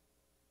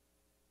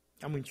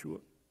 Cảm ơn Chúa.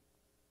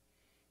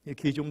 Như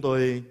khi chúng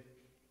tôi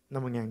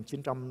năm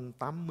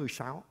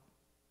 1986,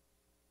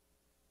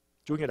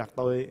 Chúa Ngài đặt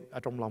tôi ở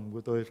trong lòng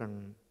của tôi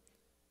rằng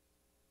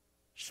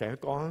sẽ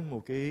có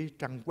một cái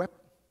trang web.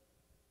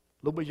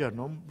 Lúc bây giờ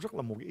nó rất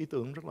là một cái ý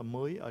tưởng rất là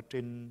mới ở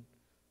trên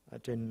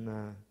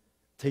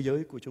thế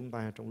giới của chúng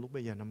ta trong lúc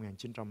bây giờ năm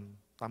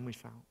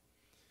 1986.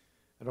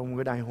 Trong một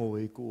cái đại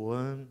hội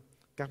của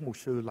các mục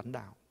sư lãnh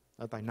đạo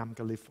ở tại Nam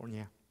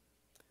California.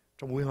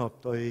 Trong buổi họp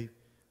tôi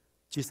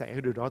chia sẻ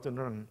cái điều đó, tôi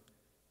nói rằng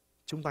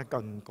chúng ta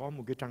cần có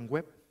một cái trang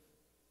web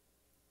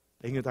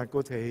để người ta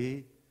có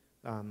thể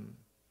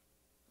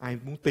ai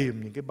muốn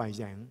tìm những cái bài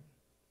giảng,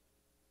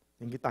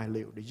 những cái tài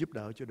liệu để giúp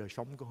đỡ cho đời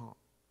sống của họ,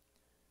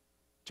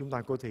 chúng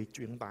ta có thể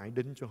chuyển tải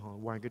đến cho họ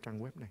qua cái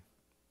trang web này.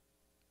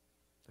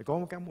 Thì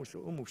có các một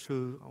số mục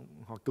sư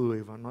họ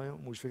cười và nói: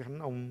 mục sư Khánh,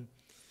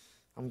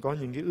 ông có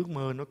những cái ước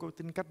mơ nó có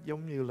tính cách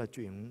giống như là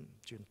chuyện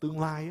tương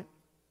lai á.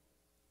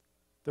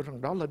 Tôi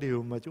rằng đó là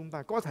điều mà chúng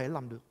ta có thể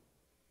làm được.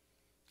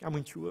 Cảm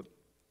ơn Chúa.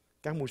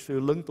 Các mục sư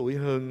lớn tuổi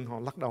hơn họ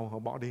lắc đầu, họ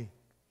bỏ đi.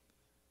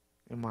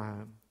 Nhưng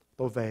mà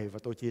tôi về và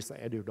tôi chia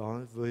sẻ điều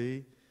đó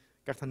với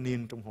các thanh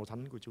niên trong hội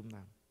thánh của chúng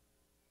ta.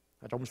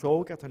 Ở trong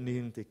số các thanh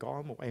niên thì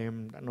có một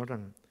em đã nói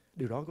rằng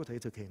điều đó có thể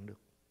thực hiện được.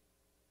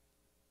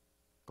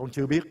 Con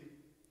chưa biết,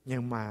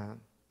 nhưng mà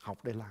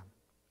học để làm.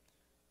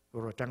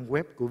 Rồi trang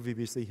web của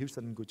VBC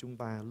Houston của chúng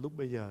ta lúc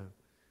bây giờ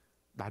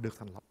đã được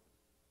thành lập.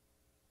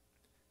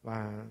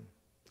 Và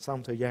sau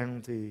một thời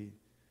gian thì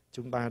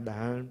chúng ta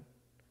đã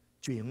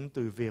chuyển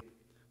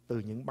từ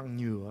những băng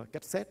nhựa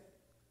cassette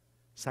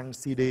sang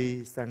CD,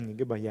 sang những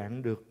cái bài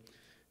giảng được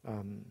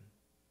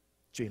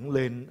chuyển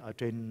lên ở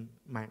trên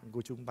mạng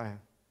của chúng ta.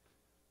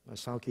 Và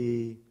sau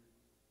khi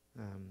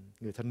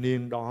người thanh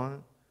niên đó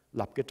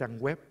lập cái trang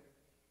web,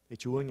 thì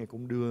Chúa Ngài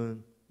cũng đưa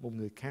một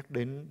người khác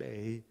đến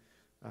để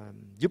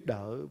giúp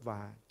đỡ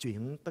và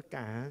chuyển tất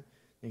cả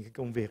những cái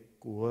công việc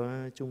của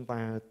chúng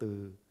ta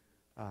từ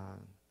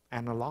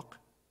analog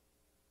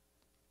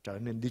trở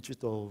nên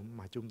digital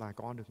mà chúng ta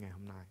có được ngày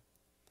hôm nay.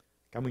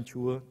 Cảm ơn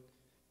Chúa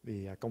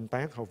vì công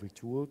tác hầu việc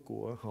Chúa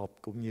của họp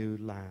cũng như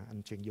là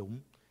anh Trần Dũng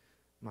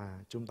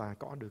mà chúng ta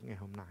có được ngày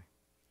hôm nay.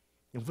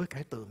 Nhưng với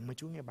cái tượng mà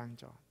Chúa Ngài ban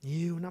cho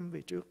nhiều năm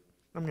về trước,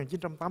 năm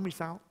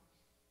 1986.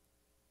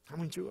 Cảm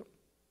ơn Chúa.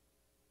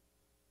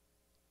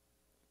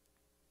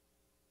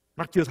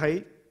 Mắt chưa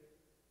thấy,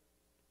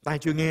 tai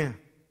chưa nghe,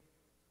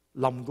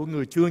 lòng của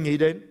người chưa nghĩ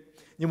đến,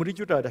 nhưng mà Đức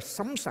Chúa Trời đã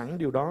sắm sẵn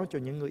điều đó cho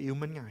những người yêu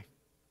mến Ngài.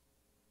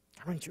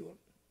 Cảm ơn Chúa.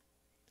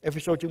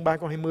 Ê-phê-sô chương 3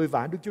 câu 20: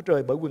 và Đức Chúa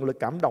Trời bởi quyền lực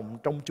cảm động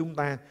trong chúng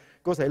ta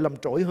có thể làm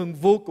trỗi hơn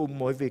vô cùng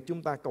mọi việc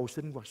chúng ta cầu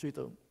xin hoặc suy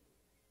tưởng.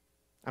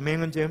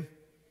 Amen anh chị em.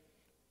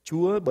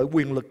 Chúa bởi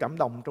quyền lực cảm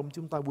động trong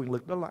chúng ta, quyền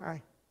lực đó là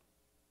ai?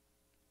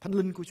 Thánh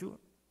Linh của Chúa.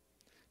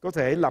 Có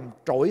thể làm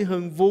trỗi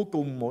hơn vô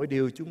cùng mọi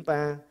điều chúng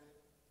ta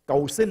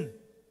cầu xin.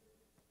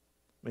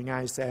 Và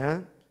Ngài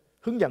sẽ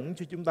hướng dẫn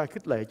cho chúng ta,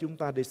 khích lệ chúng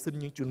ta để xin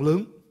những chuyện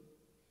lớn.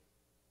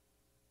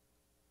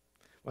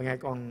 Và Ngài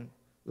còn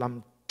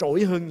làm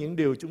trỗi hơn những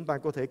điều chúng ta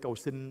có thể cầu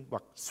xin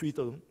hoặc suy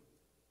tưởng.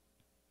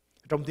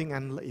 Trong tiếng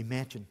Anh là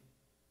imagine.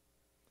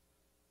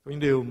 Có những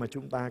điều mà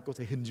chúng ta có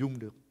thể hình dung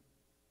được,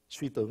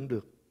 suy tưởng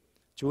được.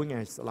 Chúa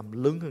Ngài sẽ làm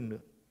lớn hơn nữa.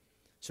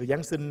 Sự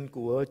Giáng sinh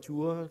của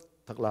Chúa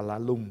thật là lạ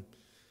lùng.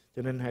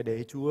 Cho nên hãy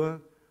để Chúa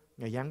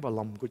Ngài giáng vào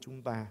lòng của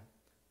chúng ta.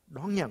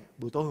 Đón nhận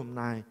buổi tối hôm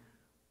nay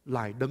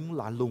là Đấng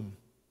lạ lùng,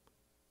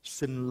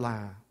 xin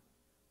là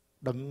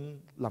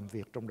Đấng làm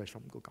việc trong đời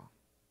sống của con.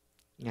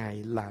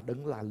 Ngài là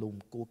Đấng lạ lùng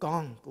của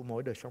con, của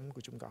mỗi đời sống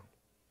của chúng con.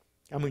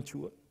 Cảm ơn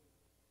Chúa.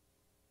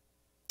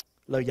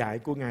 Lời dạy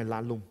của Ngài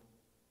lạ lùng.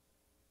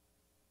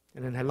 Cho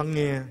nên hãy lắng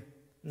nghe,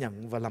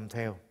 nhận và làm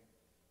theo.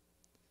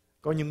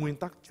 Có những nguyên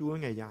tắc Chúa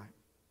Ngài dạy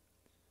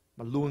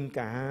mà luôn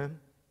cả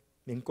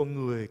những con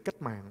người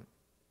cách mạng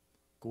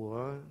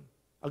của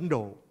Ấn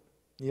Độ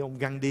như ông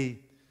Gandhi,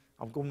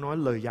 Ông cũng nói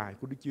lời dạy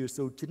của Đức Chúa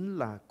Giêsu chính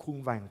là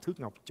khuôn vàng thước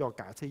ngọc cho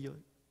cả thế giới.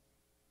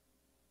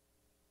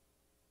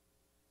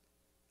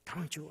 Cảm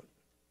ơn Chúa.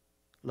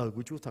 Lời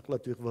của Chúa thật là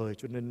tuyệt vời,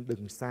 cho nên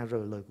đừng xa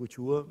rời lời của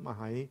Chúa mà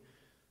hãy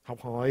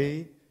học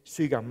hỏi,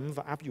 suy gẫm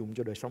và áp dụng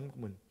cho đời sống của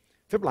mình.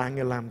 Phép lạ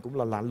Ngài làm cũng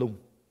là lạ lùng.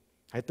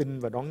 Hãy tin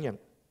và đón nhận.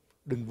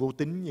 Đừng vô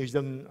tín như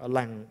dân ở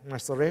làng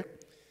Nazareth,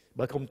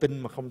 bởi không tin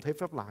mà không thấy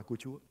phép lạ của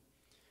Chúa.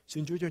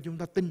 Xin Chúa cho chúng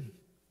ta tin.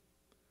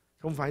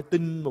 Không phải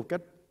tin một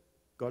cách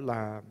gọi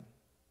là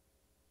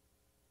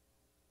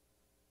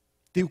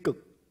tiêu cực,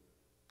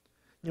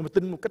 nhưng mà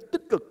tin một cách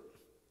tích cực.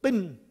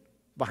 Tin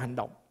và hành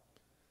động.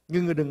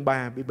 Như người đàn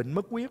bà bị bệnh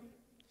mất huyết,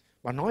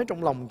 và nói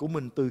trong lòng của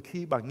mình từ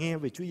khi bà nghe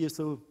về Chúa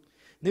Giêsu,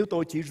 nếu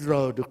tôi chỉ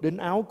rờ được đến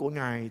áo của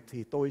Ngài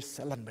thì tôi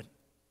sẽ lành bệnh.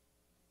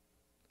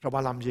 Rồi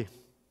bà làm gì?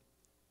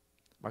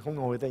 Bà không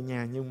ngồi tại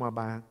nhà, nhưng mà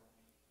bà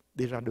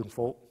đi ra đường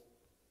phố.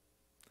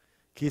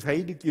 Khi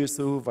thấy Đức Chúa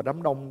Giêsu và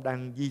đám đông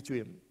đang di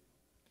chuyển,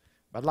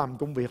 bà làm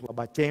công việc là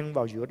bà chen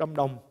vào giữa đám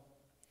đông,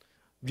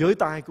 với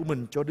tay của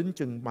mình cho đến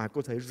chừng bà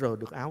có thể rờ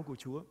được áo của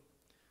Chúa.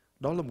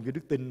 Đó là một cái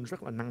đức tin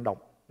rất là năng động.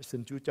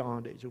 Xin Chúa cho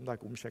để chúng ta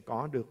cũng sẽ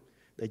có được,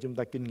 để chúng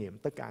ta kinh nghiệm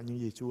tất cả những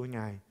gì Chúa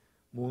Ngài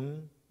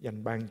muốn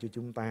dành ban cho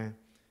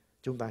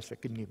chúng ta sẽ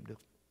kinh nghiệm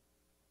được.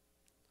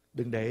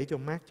 Đừng để cho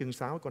Mác chương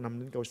 6 câu 5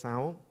 đến câu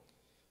 6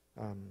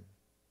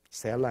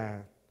 sẽ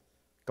là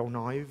câu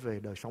nói về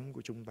đời sống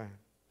của chúng ta.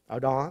 Ở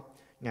đó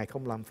Ngài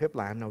không làm phép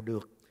lạ nào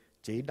được,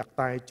 chỉ đặt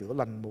tay chữa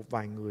lành một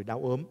vài người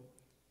đau ốm,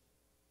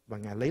 và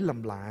Ngài lấy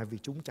làm lạ vì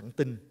chúng chẳng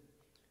tin.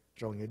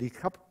 Rồi Ngài đi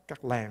khắp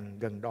các làng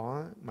gần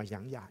đó mà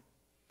giảng dạy.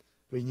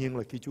 Tuy nhiên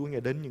là khi Chúa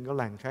Ngài đến những cái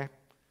làng khác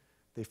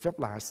thì phép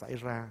lạ xảy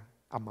ra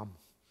ầm ầm,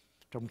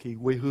 trong khi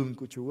quê hương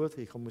của Chúa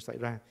thì không xảy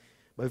ra,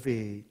 bởi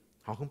vì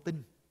họ không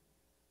tin.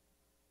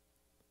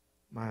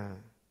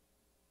 Mà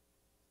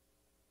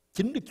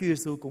chính Đức Chúa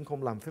Giêsu cũng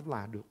không làm phép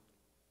lạ được,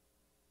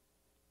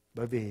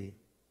 bởi vì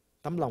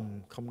tấm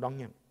lòng không đón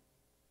nhận.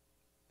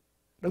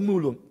 Đấng mưu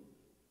luận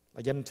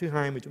là danh thứ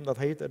hai mà chúng ta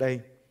thấy tại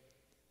đây,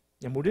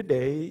 nhằm mục đích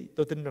để,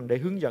 tôi tin rằng, để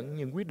hướng dẫn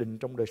những quyết định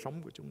trong đời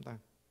sống của chúng ta.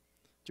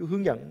 Chúa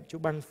hướng dẫn, Chúa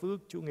ban phước,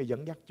 Chúa Ngài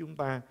dẫn dắt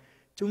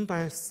chúng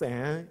ta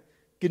sẽ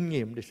kinh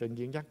nghiệm được sự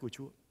dẫn dắt của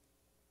Chúa.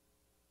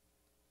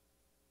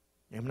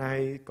 Ngày hôm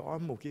nay có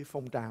một cái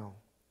phong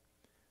trào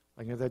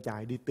và người ta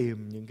chạy đi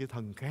tìm những cái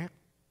thần khác,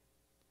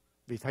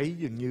 vì thấy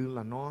dường như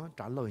là nó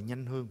trả lời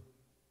nhanh hơn.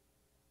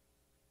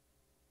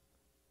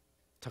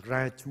 Thật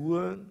ra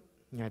Chúa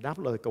Ngài đáp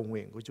lời cầu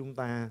nguyện của chúng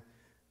ta,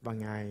 và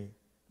Ngài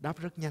đáp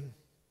rất nhanh.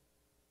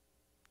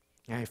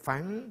 Ngài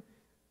phán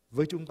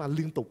với chúng ta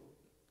liên tục.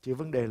 Chỉ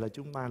vấn đề là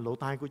lỗ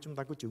tai của chúng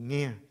ta có chịu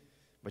nghe,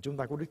 và chúng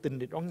ta có đức tin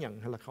để đón nhận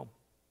hay là không.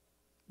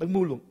 Đấng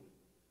mưu luận,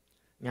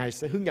 Ngài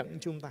sẽ hướng dẫn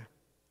chúng ta.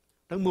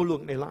 Đấng mưu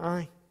luận này là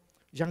ai?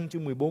 Giăng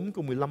chương 14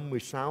 câu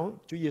 15-16,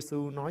 Chúa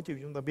Giêsu nói cho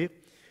chúng ta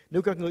biết: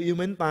 nếu các ngươi yêu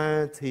mến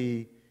ta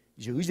thì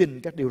giữ gìn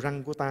các điều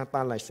răn của ta,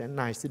 ta lại sẽ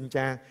nài xin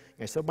Cha,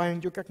 Ngài sẽ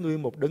ban cho các ngươi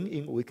một đấng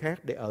yên ủi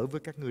khác để ở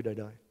với các ngươi đời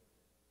đời.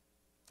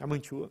 Cảm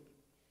ơn Chúa.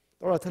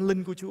 Đó là Thánh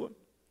Linh của Chúa.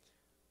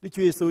 Đức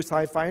Chúa Giêsu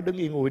sai phái đấng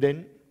yên ủi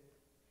đến.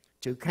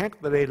 Chữ khác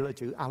tại đây là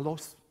chữ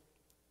allos,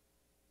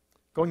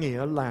 có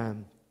nghĩa là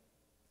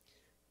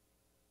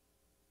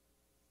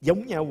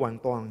giống nhau hoàn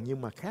toàn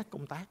nhưng mà khác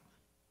công tác.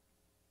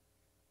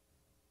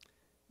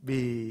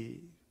 Vì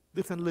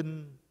Đức Thánh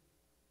Linh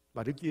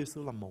và Đức Chúa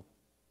Giêsu là một.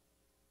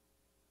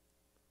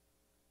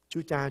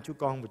 Chúa Cha, Chúa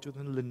Con và Chúa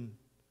Thánh Linh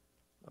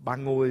là ba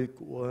ngôi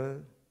của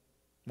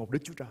một Đức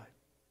Chúa Trời,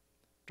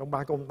 trong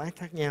ba công tác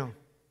khác nhau.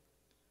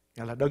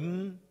 Ngài là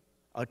đấng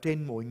ở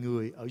trên mọi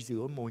người, ở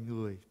giữa mọi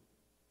người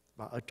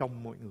và ở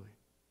trong mọi người.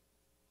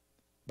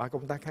 Ba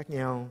công tác khác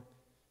nhau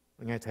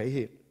mà Ngài thể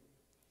hiện.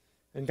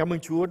 Nên cảm ơn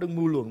Chúa, đấng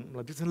mưu luận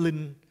là Đức Thánh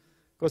Linh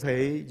có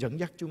thể dẫn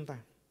dắt chúng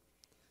ta,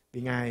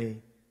 vì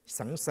Ngài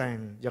sẵn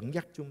sàng dẫn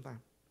dắt chúng ta.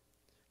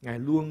 Ngài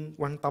luôn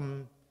quan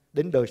tâm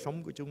đến đời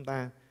sống của chúng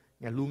ta.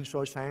 Ngài luôn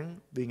soi sáng,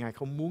 vì Ngài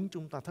không muốn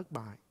chúng ta thất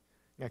bại.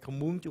 Ngài không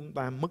muốn chúng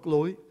ta mất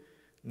lối.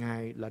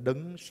 Ngài là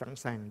đấng sẵn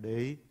sàng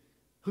để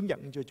hướng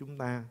dẫn cho chúng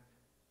ta.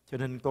 Cho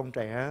nên con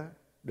trẻ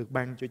được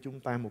ban cho chúng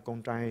ta, một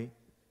con trai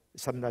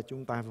sanh ra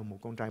chúng ta và một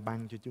con trai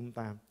ban cho chúng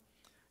ta.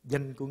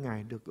 Danh của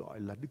Ngài được gọi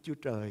là Đức Chúa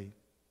Trời,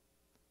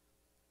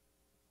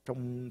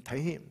 trong thể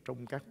hiện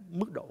trong các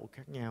mức độ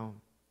khác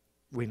nhau: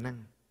 quyền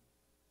năng,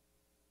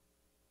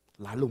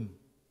 lạ lùng,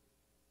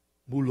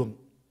 mưu luận,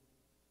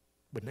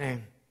 bình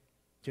an.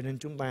 Cho nên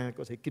chúng ta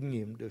có thể kinh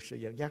nghiệm được sự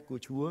dẫn dắt của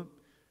Chúa,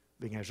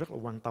 vì Ngài rất là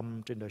quan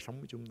tâm trên đời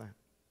sống của chúng ta.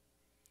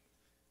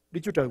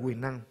 Đức Chúa Trời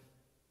quyền năng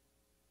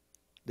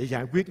để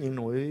giải quyết những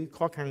nỗi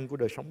khó khăn của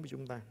đời sống của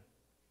chúng ta.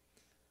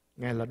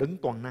 Ngài là đấng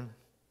toàn năng,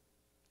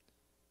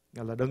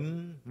 Ngài là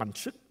đấng mạnh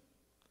sức.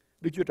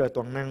 Đức Chúa Trời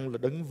toàn năng là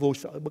đấng vô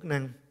sở bất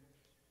năng.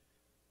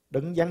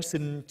 Đấng Giáng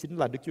sinh chính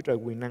là Đức Chúa Trời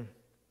quyền năng.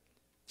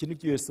 Chính Đức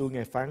Chúa Giêsu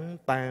Ngài phán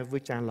ta với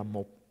Cha là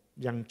một,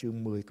 Giăng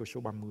chương 10 câu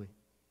số 30.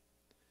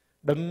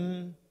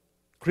 Đấng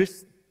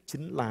Christ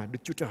chính là Đức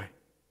Chúa Trời.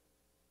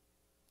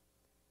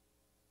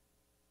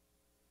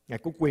 Ngài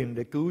có quyền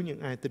để cứu những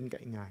ai tin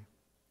cậy Ngài.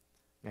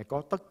 Ngài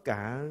có tất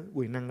cả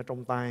quyền năng ở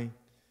trong tay,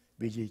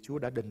 Vì gì Chúa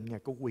đã định Ngài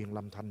có quyền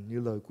làm thành như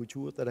lời của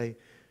Chúa tới đây.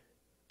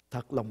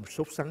 Thật lòng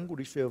sốt sắng của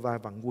Đức Giê-hô-va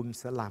vạn quân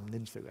sẽ làm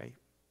nên sự ấy.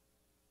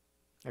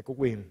 Ngài có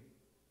quyền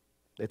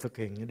để thực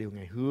hiện những điều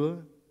Ngài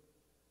hứa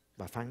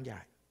và phán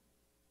dạy.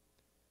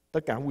 Tất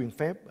cả quyền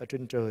phép ở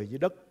trên trời dưới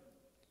đất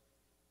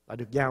đã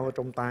được giao ở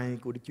trong tay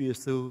của Đức Chúa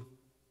Giêsu,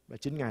 và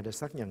chính Ngài đã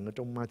xác nhận ở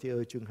trong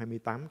Ma-thi-ơ chương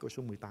 28 câu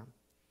số 18.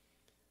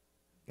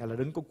 Ngài là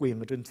Đấng có quyền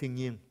ở trên thiên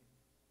nhiên.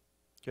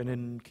 Cho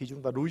nên khi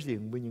chúng ta đối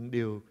diện với những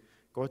điều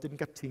có tính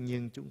cách thiên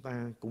nhiên, chúng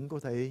ta cũng có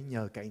thể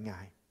nhờ cậy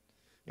Ngài.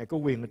 Ngài có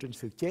quyền ở trên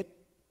sự chết,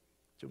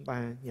 chúng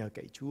ta nhờ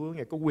cậy Chúa.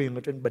 Ngài có quyền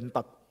ở trên bệnh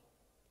tật,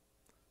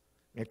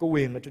 Ngài có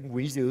quyền ở trên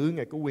quỷ dữ,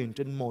 Ngài có quyền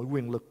trên mọi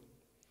quyền lực.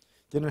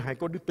 Cho nên hãy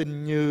có đức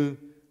tin như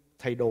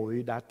thầy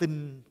đội đã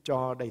tin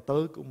cho đầy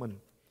tớ của mình.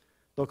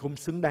 Tôi không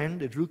xứng đáng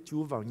để rước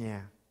Chúa vào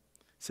nhà.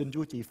 Xin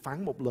Chúa chỉ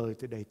phán một lời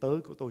thì đầy tớ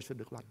của tôi sẽ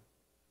được lành.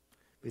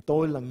 Vì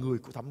tôi là người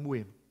có thẩm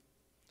quyền.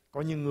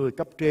 Có những người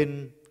cấp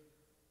trên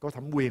có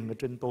thẩm quyền ở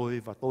trên tôi,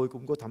 và tôi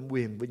cũng có thẩm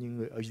quyền với những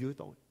người ở dưới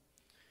tôi.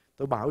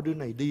 Tôi bảo đứa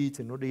này đi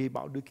thì nó đi,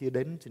 bảo đứa kia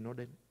đến thì nó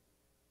đến.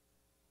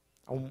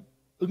 Ông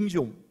ứng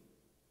dụng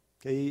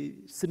cái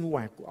sinh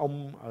hoạt của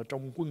ông ở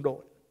trong quân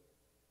đội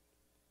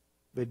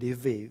về địa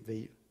vị,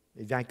 về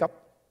giai cấp.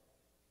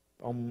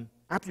 Ông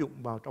áp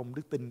dụng vào trong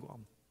đức tin của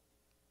ông.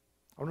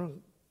 Ông nói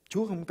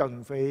Chúa không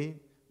cần phải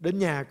đến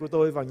nhà của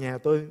tôi, vào nhà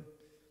tôi.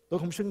 Tôi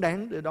không xứng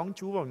đáng để đón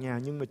Chúa vào nhà,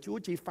 nhưng mà Chúa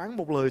chỉ phán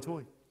một lời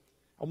thôi.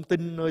 Ông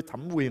tin nơi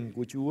thẩm quyền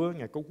của Chúa.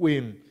 Ngài có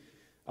quyền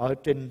ở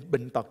trên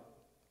bệnh tật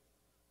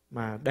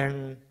mà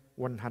đang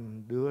hoành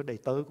hành đứa đầy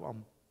tớ của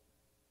ông.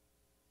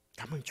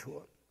 Cảm ơn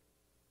Chúa.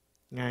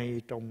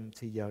 Ngay trong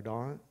thì giờ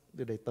đó,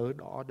 đứa đầy tớ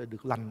đó đã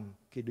được lành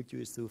khi Đức Chúa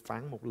Giêsu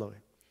phán một lời.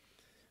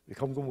 Vì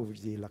không có một việc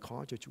gì là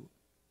khó cho Chúa.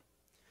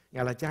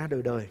 Ngài là Cha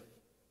đời đời.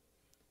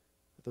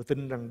 Tôi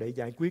tin rằng để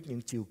giải quyết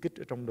những chiều kích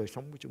ở trong đời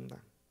sống của chúng ta,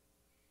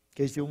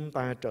 khi chúng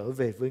ta trở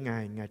về với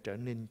Ngài, Ngài trở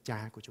nên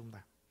Cha của chúng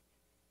ta.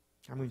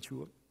 Cảm ơn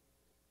Chúa.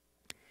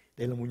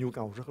 Đây là một nhu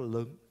cầu rất là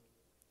lớn.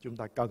 Chúng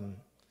ta cần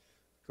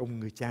có một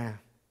người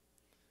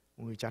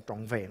cha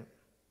trọn vẹn,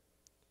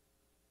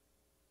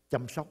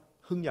 chăm sóc,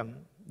 hướng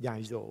dẫn,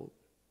 dạy dỗ,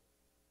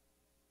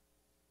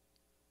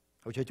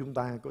 hầu cho chúng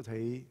ta có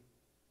thể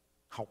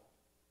học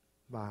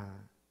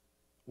và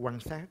quan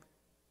sát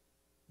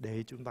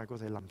để chúng ta có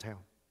thể làm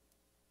theo.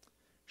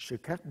 Sự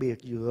khác biệt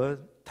giữa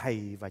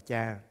thầy và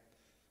cha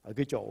ở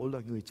cái chỗ là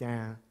người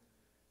cha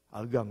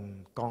ở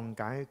gần con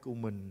cái của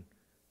mình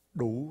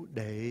đủ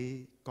để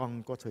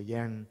con có thời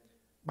gian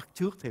bắt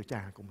chước theo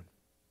cha của mình.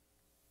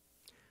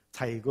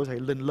 Thầy có thể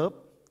lên lớp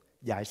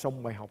dạy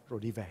xong bài học rồi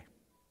đi về.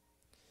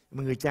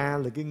 Mà người cha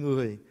là cái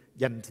người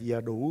dành thời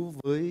giờ đủ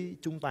với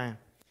chúng ta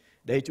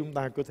để chúng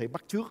ta có thể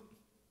bắt chước.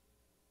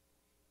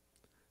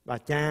 Và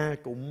cha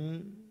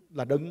cũng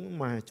là Đấng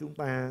mà chúng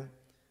ta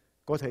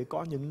có thể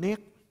có những nét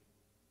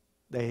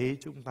để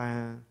chúng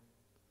ta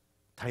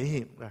thể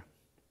hiện ra.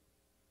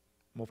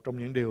 Một trong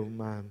những điều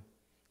mà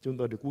chúng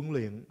tôi được huấn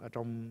luyện ở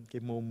trong cái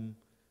môn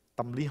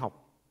tâm lý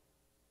học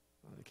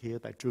khi ở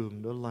tại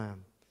trường, đó là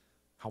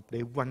học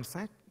để quan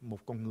sát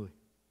một con người.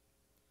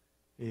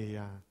 Thì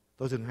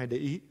tôi thường hay để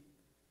ý,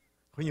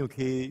 có nhiều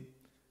khi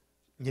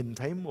nhìn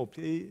thấy một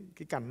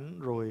cái cảnh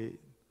rồi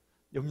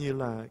giống như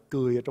là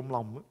cười ở trong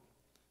lòng đó,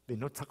 vì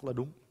nó thật là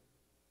đúng.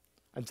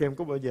 Anh chị em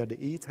có bao giờ để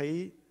ý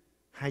thấy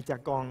hai cha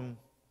con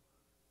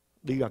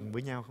đi gần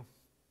với nhau không?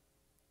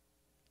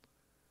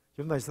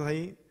 Chúng ta sẽ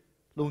thấy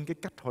luôn cái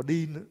cách họ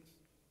đi nữa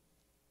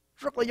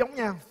rất là giống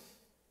nhau.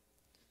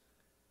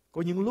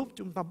 Có những lúc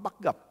chúng ta bắt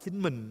gặp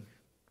chính mình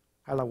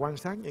hay là quan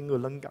sát những người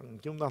lân cận,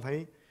 chúng ta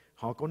thấy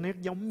họ có nét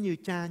giống như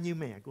cha như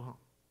mẹ của họ.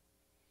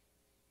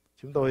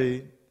 Chúng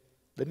tôi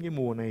đến cái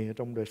mùa này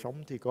trong đời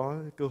sống thì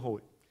có cơ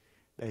hội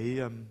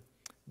để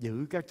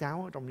giữ các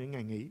cháu trong những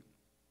ngày nghỉ.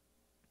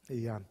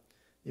 Thì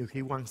nhiều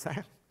khi quan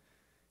sát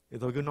thì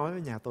tôi cứ nói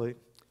với nhà tôi,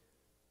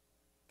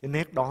 cái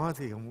nét đó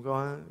thì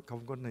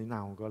không có nơi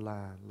nào gọi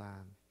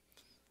là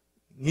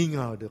nghi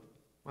ngờ được,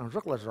 mà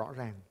rất là rõ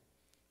ràng.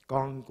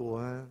 Con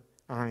của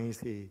ai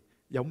thì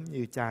giống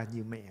như cha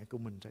như mẹ của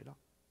mình vậy đó.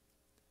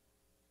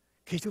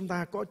 Khi chúng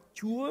ta có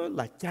Chúa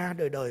là Cha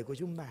đời đời của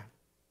chúng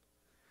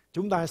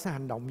ta sẽ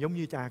hành động giống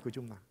như cha của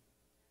chúng ta.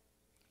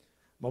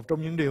 Một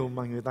trong những điều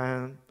mà người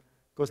ta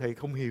có thể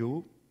không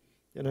hiểu,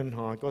 cho nên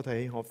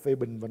họ phê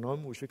bình và nói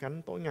mùa Sư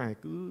Khánh tối ngày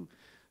cứ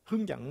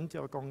hướng dẫn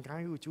cho con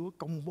cái của Chúa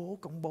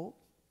công bố.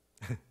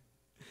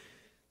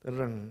 Tức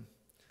rằng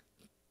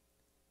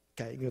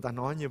kệ người ta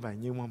nói như vậy,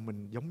 nhưng mà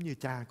mình giống như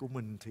cha của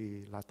mình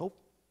thì là tốt.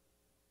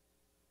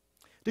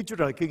 Đức Chúa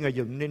Trời khi Ngài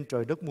dựng nên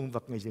trời đất muôn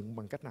vật, Ngài dựng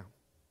bằng cách nào?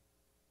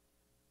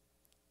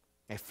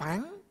 Ngài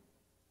phán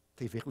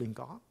thì việc liền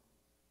có.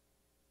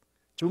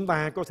 Chúng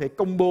ta có thể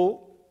công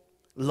bố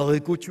lời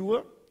của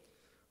Chúa,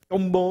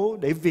 công bố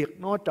để việc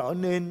nó trở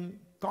nên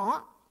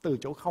có, từ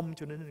chỗ không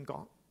cho nên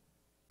có.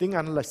 Tiếng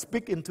Anh là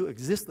speak into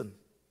existence.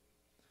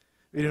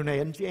 Vì điều này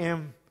anh chị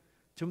em,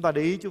 chúng ta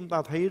để ý, chúng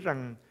ta thấy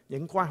rằng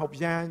những khoa học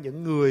gia,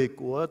 những người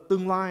của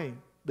tương lai,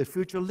 the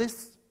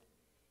futurists,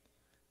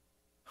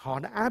 họ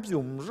đã áp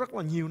dụng rất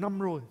là nhiều năm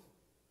rồi.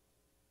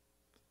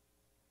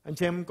 Anh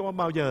chị em có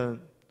bao giờ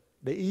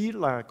để ý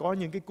là có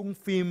những cái cuốn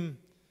phim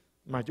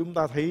mà chúng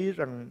ta thấy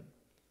rằng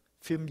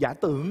phim giả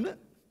tưởng đó,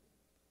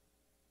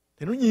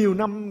 thì nó nhiều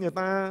năm người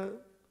ta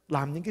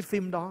làm những cái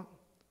phim đó.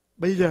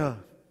 Bây giờ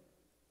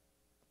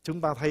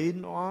chúng ta thấy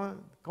nó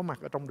có mặt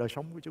ở trong đời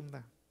sống của chúng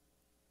ta.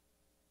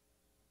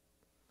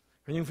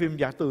 Có những phim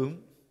giả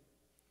tưởng.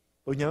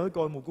 Tôi nhớ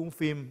coi một cuốn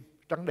phim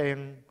trắng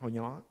đen hồi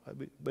nhỏ ở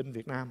bên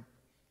Việt Nam.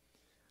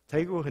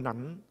 Thấy có hình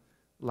ảnh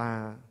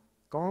là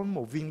có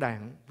một viên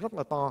đạn rất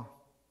là to.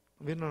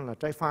 Không biết nó là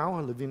trái pháo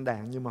hay là viên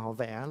đạn, nhưng mà họ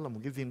vẽ là một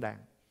cái viên đạn.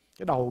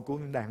 Cái đầu của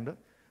viên đạn đó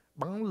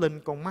bắn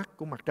lên con mắt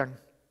của mặt trăng,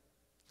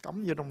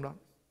 cắm vô trong đó.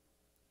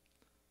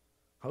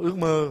 Họ ước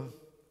mơ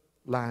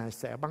là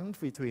sẽ bắn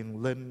phi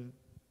thuyền lên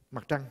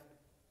mặt trăng.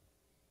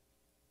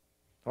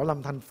 Họ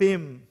làm thành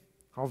phim,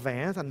 họ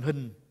vẽ thành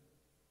hình.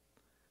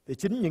 Thì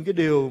chính những cái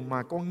điều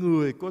mà con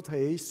người có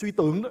thể suy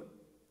tưởng đó,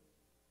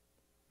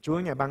 Chúa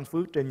Ngài ban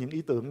phước trên những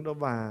ý tưởng đó,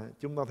 và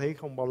chúng ta thấy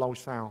không bao lâu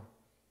sau,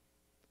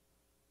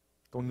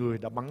 con người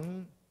đã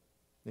bắn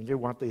những cái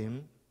quả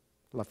tiễn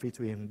là phi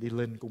thuyền đi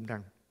lên cung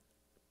trăng.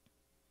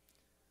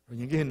 Rồi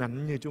những cái hình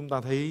ảnh như chúng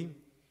ta thấy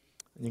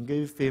những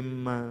cái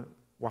phim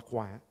hoạt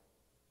họa,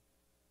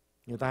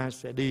 người ta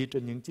sẽ đi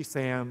trên những chiếc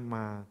xe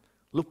mà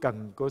lúc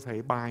cần có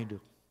thể bay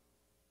được.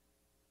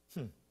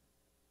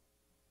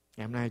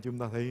 Ngày hôm nay chúng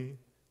ta thấy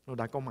nó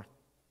đã có mặt.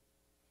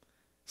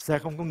 Xe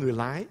không có người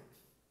lái.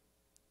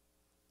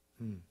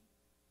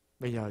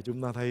 Bây giờ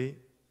chúng ta thấy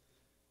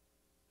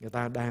người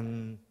ta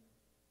đang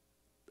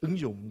ứng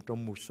dụng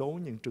trong một số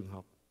những trường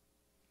hợp.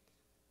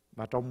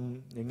 Và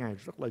trong những ngày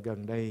rất là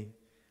gần đây,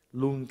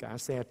 luôn cả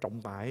xe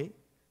trọng tải,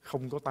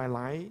 không có tay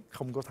lái,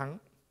 không có thắng,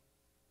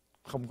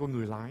 không có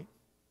người lái.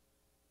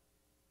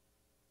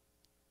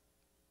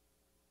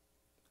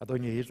 Và tôi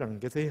nghĩ rằng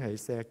cái thế hệ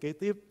xe kế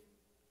tiếp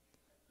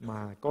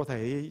mà có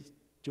thể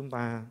chúng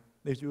ta,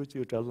 nếu Chúa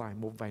chưa trở lại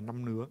một vài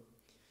năm nữa,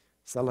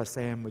 sẽ là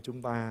xe mà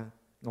chúng ta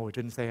ngồi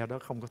trên xe đó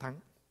không có thắng.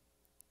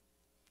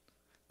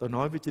 Tôi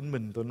nói với chính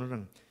mình, tôi nói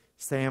rằng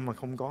xe mà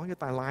không có cái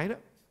tay lái đó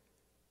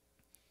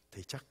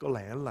thì chắc có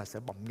lẽ là sẽ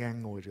bậm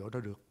ngang ngồi rửa đó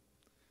được,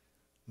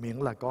 miễn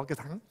là có cái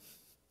thắng.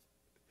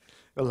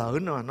 Lỡ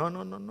nó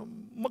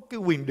mất cái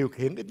quyền điều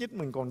khiển, ít nhất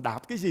mình còn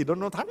đạp cái gì đó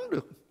nó thắng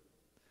được.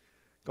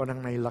 Còn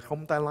đằng này là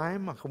không tay lái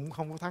mà không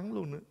có thắng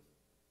luôn nữa.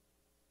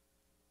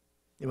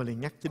 Nhưng mà liền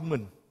nhắc chính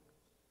mình,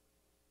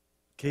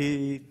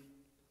 khi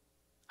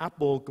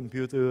Apple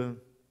Computer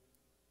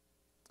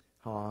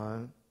họ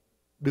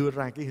đưa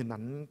ra cái hình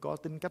ảnh có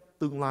tính cách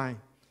tương lai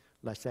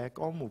là sẽ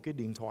có một cái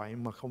điện thoại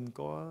mà không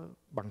có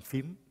bàn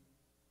phím,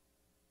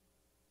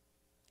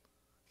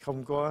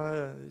 không có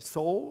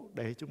số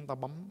để chúng ta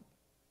bấm.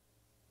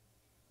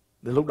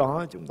 Để lúc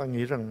đó chúng ta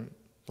nghĩ rằng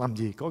làm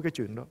gì có cái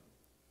chuyện đó.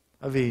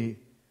 Bởi vì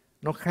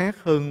nó khác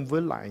hơn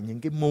với lại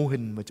những cái mô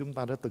hình mà chúng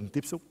ta đã từng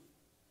tiếp xúc.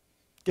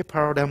 Cái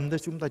paradigm đó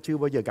chúng ta chưa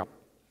bao giờ gặp.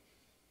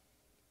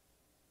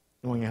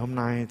 Nhưng mà ngày hôm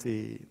nay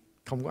thì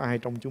không có ai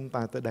trong chúng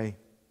ta tới đây.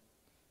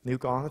 Nếu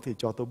có thì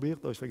cho tôi biết,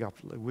 tôi sẽ gặp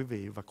lại quý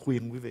vị và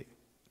khuyên quý vị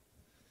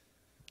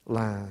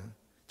là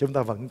chúng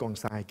ta vẫn còn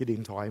xài cái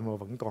điện thoại mà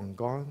vẫn còn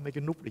có mấy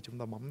cái nút để chúng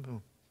ta bấm, phải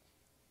không?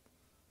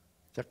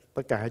 Chắc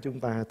tất cả chúng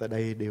ta tại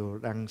đây đều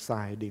đang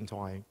xài điện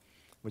thoại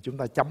và chúng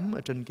ta chấm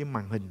ở trên cái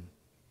màn hình,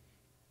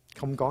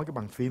 không có cái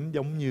bàn phím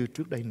giống như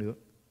trước đây nữa.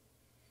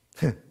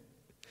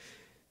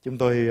 Chúng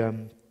tôi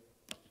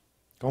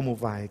có một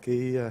vài cái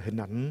hình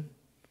ảnh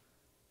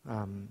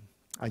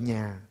ở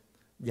nhà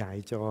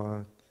dạy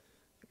cho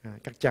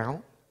các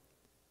cháu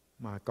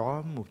mà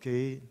có một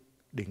cái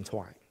điện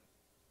thoại.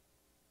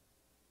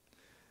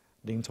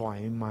 Điện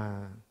thoại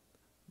mà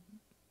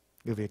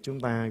người Việt chúng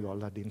ta gọi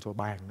là điện thoại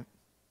bàn đó.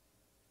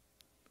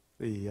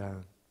 Thì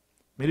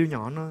mấy đứa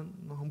nhỏ nó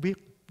không biết,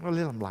 nó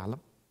lấy làm lạ lắm.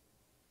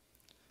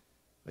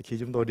 Và khi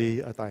chúng tôi đi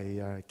ở tại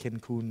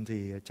Cancun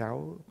thì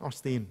cháu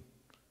Austin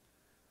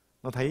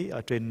nó thấy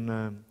ở trên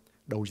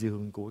đầu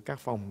giường của các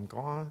phòng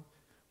có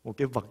một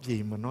cái vật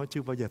gì mà nó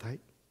chưa bao giờ thấy.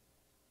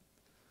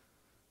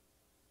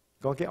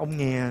 Có cái ống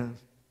nghe,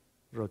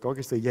 rồi có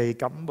cái sợi dây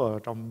cắm vào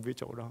trong cái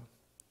chỗ đó.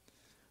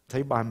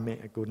 Thấy ba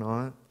mẹ của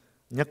nó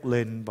nhấc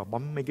lên và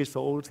bấm mấy cái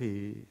số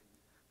thì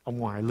ông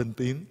ngoại lên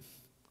tiếng.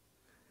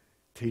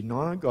 Thì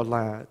nó gọi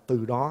là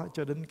từ đó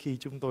cho đến khi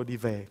chúng tôi đi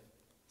về,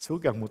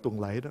 suốt gần một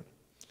tuần lễ đó,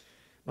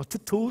 nó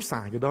thích thú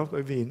xài cái đó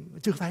bởi vì nó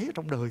chưa thấy ở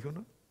trong đời của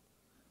nó.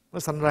 Nó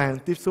sanh ra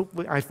tiếp xúc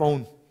với iPhone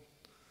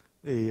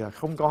thì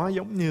không có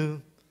giống như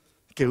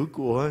kiểu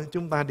của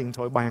chúng ta điện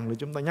thoại bàn là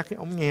chúng ta nhắc cái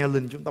ống nghe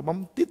lên, chúng ta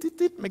bấm tít tít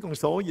tít mấy con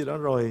số gì đó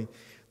rồi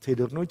thì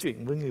được nói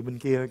chuyện với người bên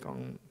kia.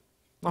 Còn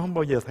nó không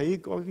bao giờ thấy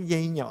có cái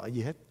dây nhợ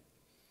gì hết.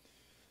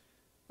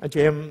 Anh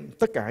chị em,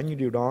 tất cả những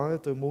điều đó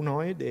tôi muốn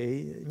nói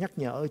để nhắc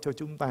nhở cho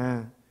chúng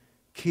ta,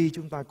 khi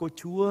chúng ta có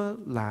Chúa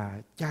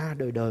là Cha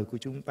đời đời của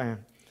chúng ta,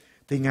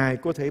 thì Ngài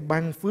có thể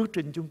ban phước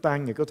trên chúng ta,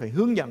 Ngài có thể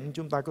hướng dẫn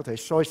chúng ta, có thể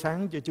soi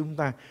sáng cho chúng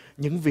ta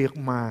những việc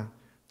mà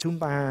chúng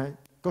ta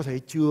có thể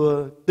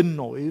chưa tin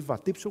nổi và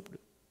tiếp xúc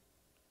được.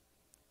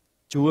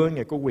 Chúa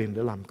Ngài có quyền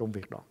để làm công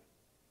việc đó.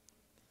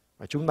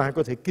 Và chúng ta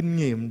có thể kinh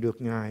nghiệm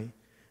được Ngài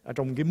ở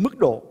trong cái mức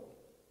độ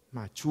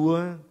mà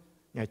Chúa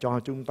Ngài cho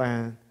chúng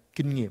ta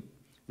kinh nghiệm.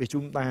 Vì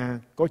chúng ta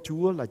có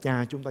Chúa là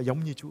Cha, chúng ta giống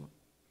như Chúa.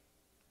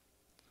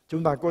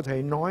 Chúng ta có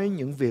thể nói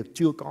những việc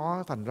chưa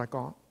có thành ra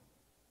có.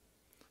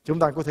 Chúng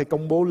ta có thể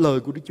công bố lời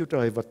của Đức Chúa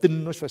Trời và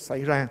tin nó sẽ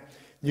xảy ra.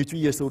 Như Chúa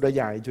Giêsu đã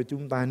dạy cho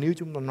chúng ta, nếu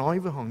chúng ta nói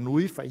với hòn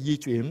núi phải di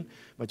chuyển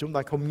và chúng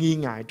ta không nghi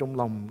ngại trong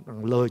lòng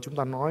rằng lời chúng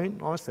ta nói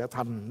nó sẽ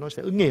thành, nó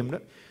sẽ ứng nghiệm đó,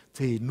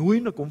 thì núi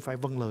nó cũng phải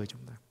vâng lời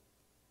chúng ta.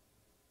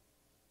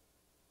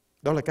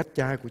 Đó là cách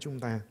Cha của chúng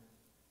ta,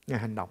 Ngài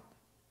hành động.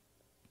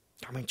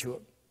 Cảm ơn Chúa.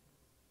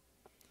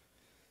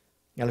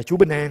 Ngài là Chúa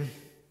bình an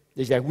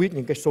để giải quyết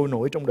những cái sôi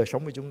nổi trong đời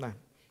sống của chúng ta.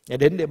 Ngài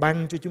đến để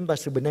ban cho chúng ta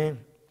sự bình an.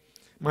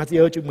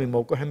 Ma-thi-ơ chương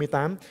 11 câu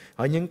 28: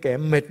 Hỡi những kẻ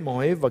mệt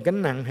mỏi và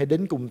gánh nặng hãy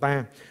đến cùng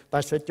ta,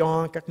 ta sẽ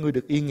cho các ngươi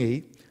được yên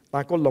nghỉ.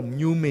 Ta có lòng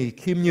nhu mì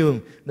khiêm nhường,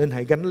 nên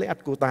hãy gánh lấy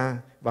ách của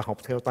ta và học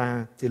theo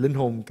ta, thì linh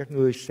hồn các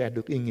ngươi sẽ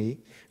được yên nghỉ.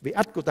 Vì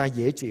ách của ta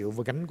dễ chịu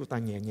và gánh của ta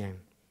nhẹ nhàng.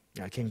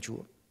 Ngợi khen Chúa.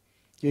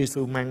 Chúa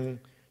Giêsu mang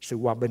sự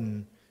hòa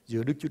bình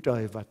giữa Đức Chúa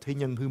Trời và thế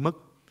nhân hư mất.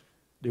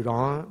 Điều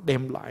đó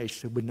đem lại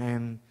sự bình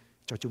an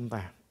cho chúng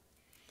ta.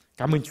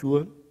 Cảm ơn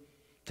Chúa.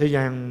 Thế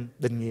gian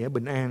định nghĩa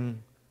bình an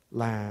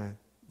là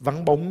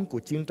vắng bóng của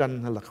chiến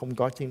tranh hay là không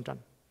có chiến tranh.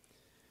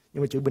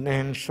 Nhưng mà chữ bình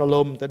an,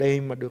 shalom tại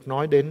đây mà được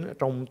nói đến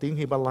trong tiếng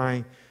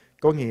Hy-ba-lai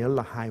có nghĩa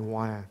là hài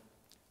hòa,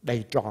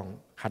 đầy trọn,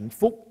 hạnh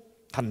phúc,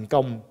 thành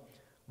công,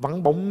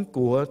 vắng bóng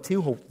của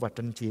thiếu hụt và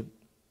tranh chiến.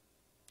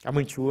 Cảm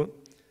ơn Chúa.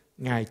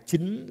 Ngài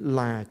chính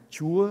là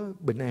Chúa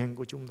bình an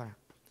của chúng ta.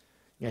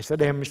 Ngài sẽ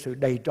đem sự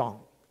đầy trọn,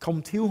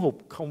 không thiếu hụt,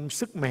 không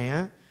sức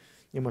mẻ,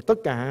 nhưng mà tất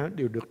cả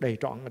đều được đầy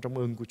trọn ở trong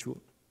ơn của Chúa.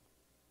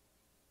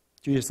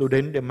 Chúa Giêsu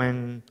đến để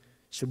mang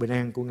sự bình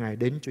an của Ngài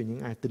đến cho những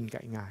ai tin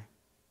cậy Ngài.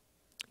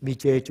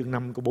 Mi-chê chương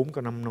 5 câu 4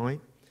 câu 5 nói: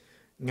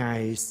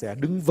 Ngài sẽ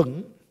đứng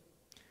vững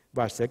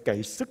và sẽ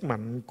cậy sức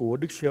mạnh của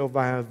Ḓức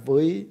Giê-hô-va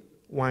với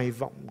oai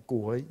vọng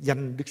của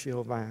danh Ḓức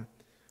Giê-hô-va,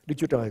 Đức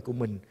Chúa Trời của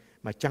mình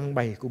mà trăng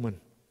bày của mình.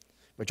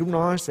 Và chúng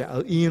nó sẽ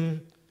ở yên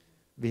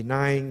vì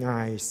nay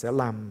Ngài sẽ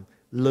làm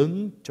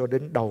lớn cho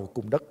đến đầu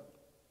cùng đất.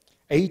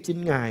 Ấy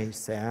chính Ngài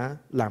sẽ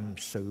làm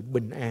sự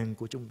bình an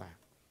của chúng ta.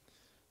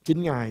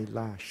 Chính Ngài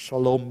là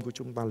shalom của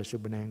chúng ta, là sự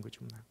bình an của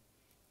chúng ta.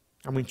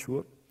 Cảm ơn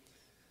Chúa.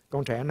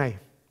 Con trẻ này,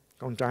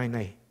 con trai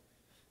này,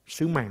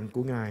 sứ mạng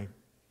của Ngài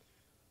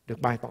được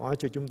bày tỏ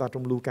cho chúng ta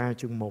trong Luca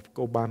chương 1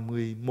 câu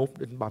 31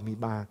 đến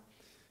 33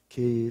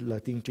 khi lời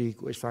tiên tri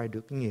của Êsai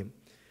được ứng nghiệm.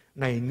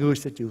 Này, ngươi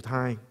sẽ chịu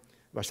thai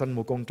và sanh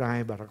một con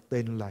trai và đặt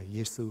tên là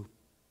Giê-xu.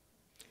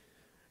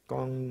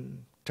 Con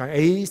trai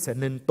ấy sẽ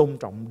nên tôn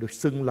trọng, được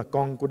xưng là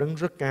con của Đấng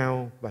rất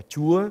cao, và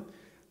Chúa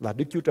là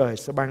Đức Chúa Trời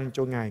sẽ ban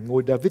cho Ngài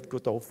ngôi Đa-vít của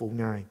tổ phụ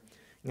Ngài.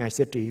 Ngài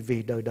sẽ trị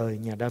vì đời đời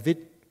nhà Đa-vít,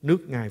 nước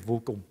Ngài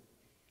vô cùng.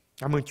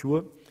 Cảm ơn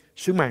Chúa.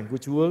 Sứ mạng của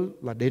Chúa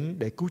là đến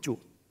để cứu chuộc.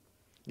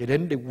 Ngài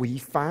đến để quỷ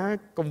phá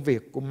công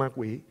việc của ma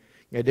quỷ.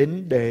 Ngài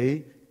đến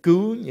để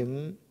cứu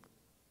những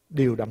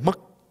điều đã mất.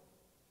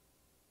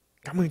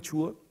 Cảm ơn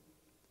Chúa.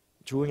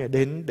 Chúa Ngài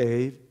đến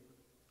để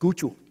cứu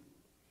chuộc.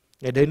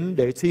 Ngài đến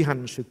để thi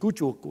hành sự cứu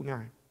chuộc của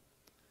Ngài.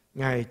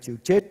 Ngài chịu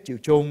chết, chịu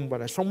chôn và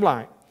đã sống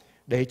lại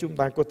để chúng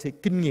ta có thể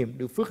kinh nghiệm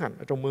được phước hạnh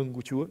ở trong ơn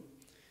của Chúa.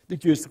 Đức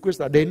Chúa Jesus Christ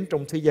đã đến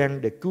trong thế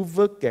gian để cứu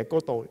vớt kẻ có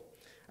tội.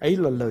 Ấy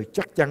là lời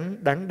chắc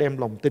chắn đáng đem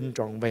lòng tin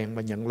trọn vẹn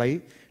và nhận lấy.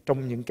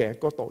 Trong những kẻ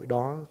có tội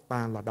đó,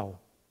 ta là đầu.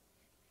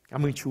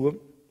 Cảm ơn Chúa.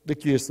 Đức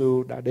Chúa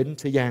Giêsu đã đến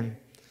thế gian.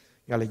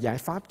 Ngài là giải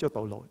pháp cho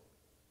tội lỗi.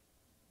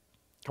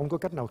 Không có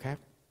cách nào khác.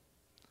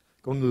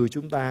 Con người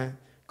chúng ta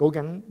cố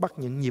gắng bắt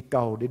những nhịp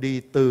cầu để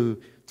đi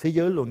từ thế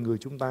giới loài người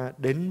chúng ta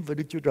đến với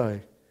Đức Chúa Trời.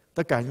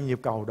 Tất cả những nhịp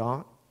cầu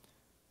đó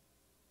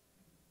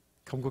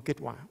không có kết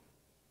quả.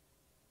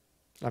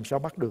 Làm sao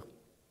bắt được?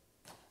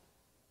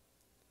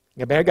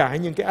 Ngài bẻ gãy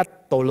những cái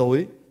ách tội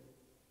lỗi.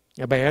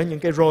 Ngài bẻ những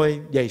cái roi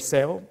giày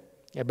xéo.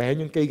 Ngài bẻ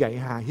những cây gậy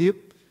hà hiếp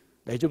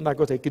để chúng ta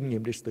có thể kinh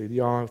nghiệm được sự tự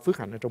do, phước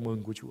hạnh ở trong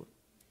ơn của Chúa.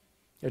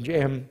 Anh chị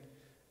em,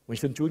 nguyện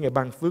xin Chúa Ngài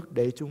ban phước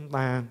để chúng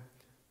ta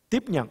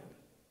tiếp nhận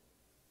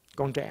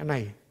con trẻ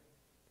này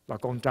và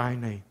con trai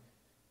này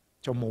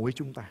cho mỗi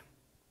chúng ta.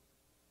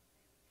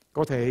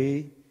 Có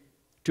thể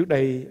trước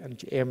đây anh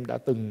chị em đã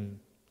từng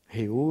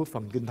hiểu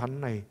phần Kinh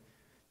Thánh này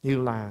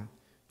như là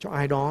cho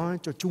ai đó,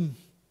 cho chung.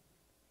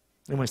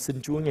 Nhưng mà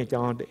xin Chúa Ngài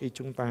cho để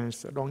chúng ta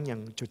sẽ đón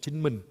nhận cho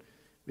chính mình,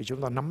 vì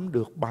chúng ta nắm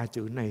được 3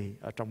 chữ này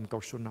ở trong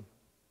câu số 5.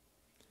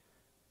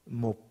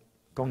 Một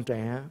con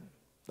trẻ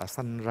đã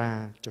sanh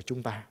ra cho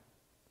chúng ta.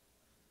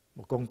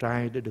 Một con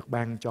trai đã được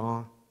ban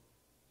cho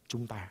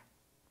chúng ta.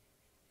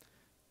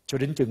 Cho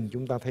đến chừng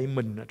chúng ta thấy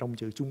mình ở trong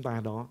chữ chúng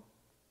ta đó,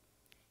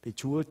 thì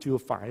Chúa chưa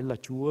phải là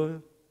Chúa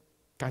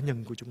cá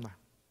nhân của chúng ta.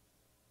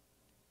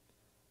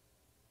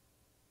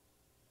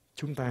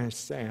 Chúng ta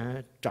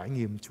sẽ trải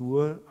nghiệm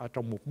Chúa ở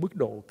trong một mức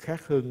độ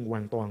khác hơn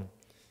hoàn toàn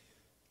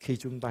khi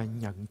chúng ta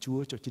nhận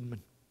Chúa cho chính mình,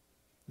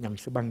 nhận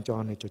sự ban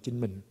cho này cho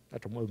chính mình ở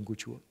trong ơn của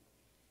Chúa.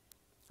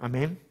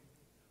 Amen.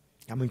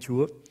 Cảm ơn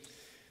Chúa.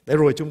 Để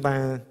rồi chúng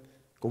ta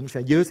cũng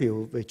sẽ giới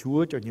thiệu về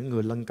Chúa cho những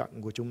người lân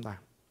cận của chúng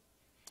ta.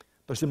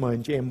 Tôi xin mời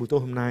anh chị em buổi tối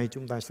hôm nay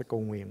chúng ta sẽ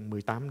cầu nguyện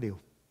 18 điều.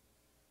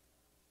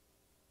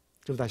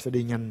 Chúng ta sẽ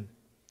đi nhanh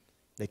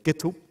để kết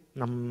thúc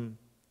năm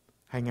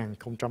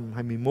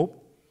 2021,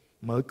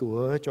 mở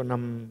cửa cho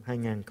năm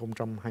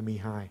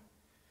 2022,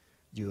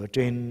 dựa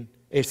trên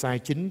Êsai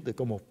 9 từ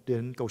câu 1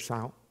 đến câu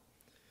 6.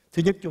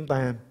 Thứ nhất, chúng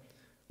ta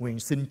nguyện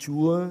xin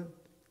Chúa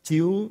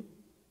chiếu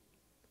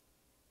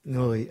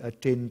người ở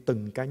trên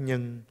từng cá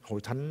nhân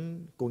hội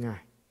thánh của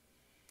Ngài.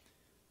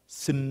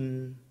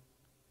 Xin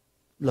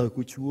lời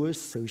của Chúa,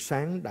 sự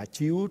sáng đã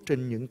chiếu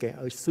trên những kẻ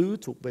ở xứ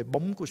thuộc về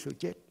bóng của sự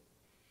chết.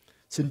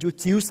 Xin Chúa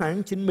chiếu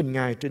sáng chính mình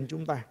Ngài trên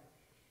chúng ta.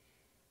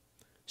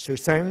 Sự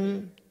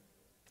sáng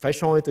phải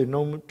soi từ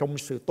trong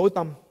sự tối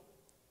tăm,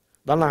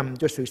 đã làm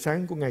cho sự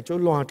sáng của Ngài chói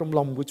lòa trong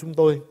lòng của chúng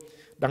tôi,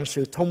 đặng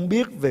sự thông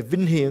biết về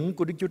vinh hiển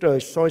của Đức Chúa Trời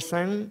soi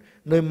sáng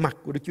nơi mặt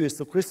của Đức Chúa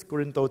Jesus Christ.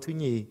 Cô-rinh-tô thứ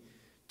nhì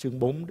chương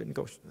 4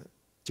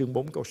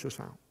 câu số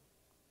 6.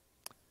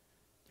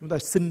 Chúng ta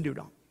xin điều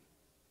đó.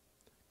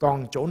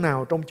 Còn chỗ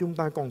nào trong chúng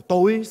ta còn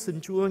tối,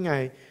 xin Chúa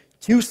Ngài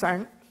chiếu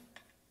sáng.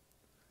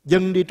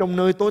 Dâng đi trong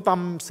nơi tối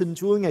tăm, xin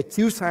Chúa Ngài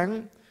chiếu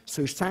sáng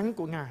sự sáng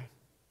của Ngài.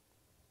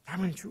 Cảm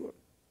ơn Chúa.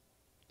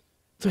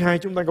 Thứ hai,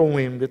 chúng ta cầu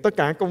nguyện để tất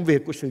cả công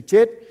việc của sự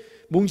chết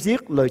muốn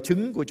giết lời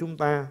chứng của chúng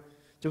ta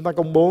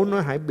công bố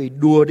nó hãy bị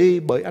đùa đi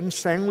bởi ánh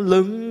sáng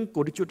lớn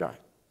của Đức Chúa Trời.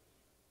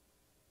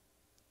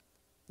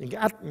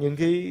 Những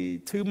cái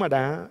thứ mà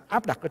đã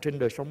áp đặt ở trên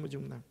đời sống của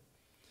chúng ta.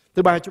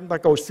 Thứ ba, chúng ta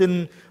cầu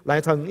xin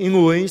lại thần yên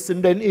ủi,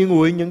 xin đến yên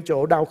ủi những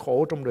chỗ đau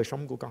khổ trong đời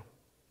sống của con.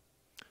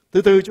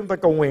 Thứ tư, chúng ta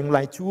cầu nguyện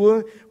lại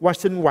Chúa qua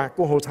sinh hoạt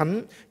của Hội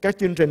Thánh, các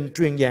chương trình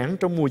truyền giảng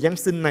trong mùa Giáng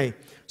sinh này,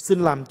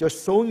 xin làm cho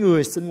số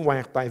người sinh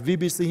hoạt tại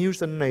VBC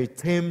Houston này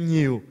thêm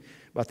nhiều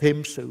và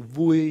thêm sự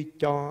vui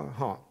cho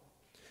họ.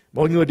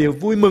 Mọi người đều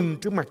vui mừng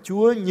trước mặt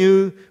Chúa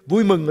như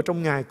vui mừng ở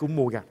trong ngày của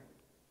mùa gặt.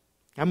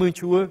 Cảm ơn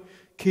Chúa,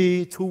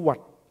 khi thu hoạch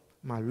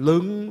mà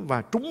lớn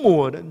và trúng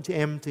mùa đó anh chị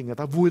em thì người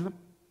ta vui lắm.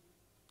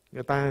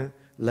 Người ta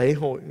lễ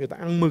hội, người ta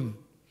ăn mừng.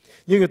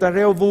 Nhưng người ta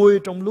reo vui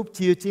trong lúc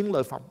chia chiến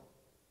lợi phẩm.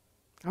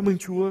 Cảm ơn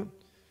Chúa,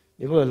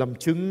 những lời làm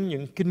chứng,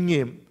 những kinh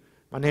nghiệm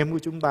mà anh em của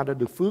chúng ta đã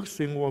được phước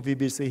xuyên qua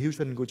VBC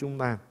Houston của chúng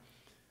ta.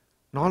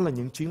 Nó là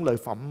những chiến lợi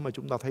phẩm mà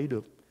chúng ta thấy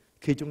được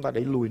khi chúng ta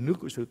đẩy lùi nước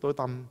của sự tối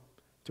tăm,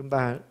 chúng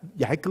ta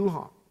giải cứu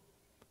họ.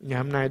 Ngày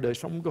hôm nay đời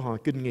sống của họ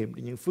kinh nghiệm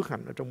những phước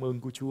hạnh ở trong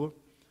ơn của Chúa.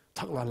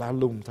 Thật là lạ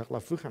lùng, thật là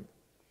phước hạnh.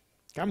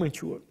 Cảm ơn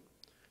Chúa.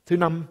 Thứ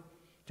năm,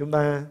 chúng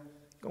ta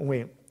cầu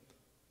nguyện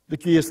Đức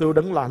Chúa Giê-xu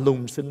Đấng lạ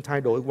lùng xin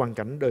thay đổi hoàn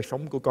cảnh đời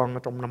sống của con ở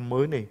trong năm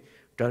mới này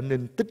trở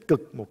nên tích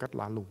cực một cách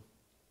lạ lùng.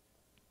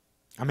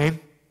 Amen.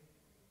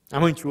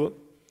 Cảm ơn Chúa.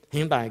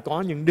 Hiện tại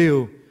có những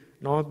điều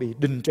nó bị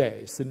đình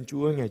trệ, xin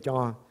Chúa Ngài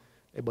cho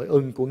để bởi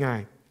ơn của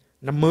Ngài,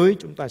 năm mới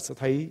chúng ta sẽ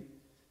thấy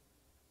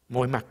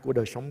mọi mặt của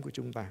đời sống của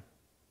chúng ta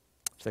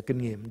sẽ kinh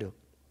nghiệm được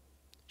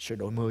sự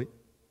đổi mới.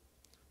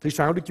 Thứ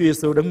sáu, Đức Chúa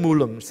Giê-xu Đấng Mưu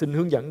luận xin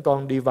hướng dẫn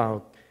con đi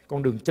vào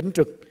con đường chánh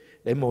trực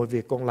để mọi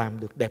việc con làm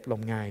được đẹp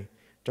lòng Ngài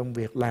trong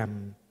việc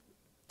làm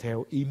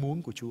theo ý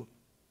muốn của Chúa.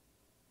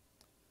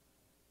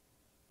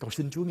 Cầu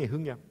xin Chúa Ngài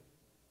hướng dẫn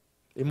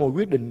để mọi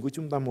quyết định của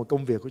chúng ta, mọi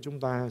công việc của chúng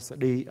ta sẽ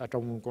đi ở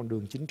trong con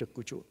đường chính trực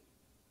của Chúa.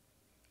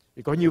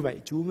 Thì có như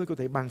vậy Chúa mới có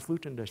thể ban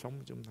phước trên đời sống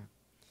của chúng ta.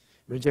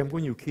 Vì anh chị em, có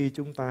nhiều khi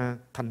chúng ta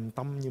thành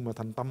tâm nhưng mà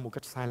thành tâm một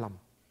cách sai lầm.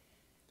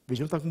 Vì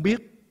chúng ta không biết.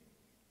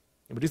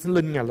 Nhưng mà Đức Thánh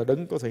Linh Ngài là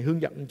Đấng có thể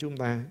hướng dẫn chúng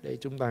ta để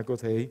chúng ta có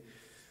thể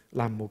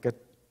làm một cách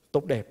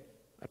tốt đẹp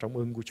ở trong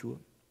ơn của Chúa.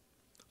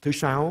 Thứ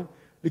sáu,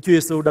 Đức Chúa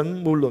Giê-xu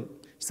Đấng Mưu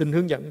luận xin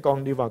hướng dẫn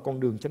con đi vào con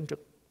đường chánh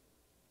trực.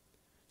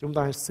 Chúng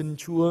ta xin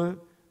Chúa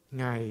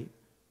Ngài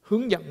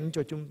hướng dẫn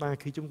cho chúng ta.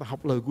 Khi chúng ta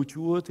học lời của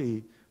Chúa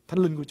thì Thánh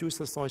Linh của Chúa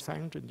sẽ soi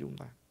sáng trên chúng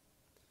ta.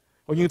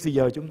 Hầu như thì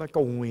giờ chúng ta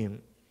cầu nguyện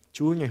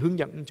Chúa Ngài hướng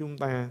dẫn chúng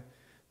ta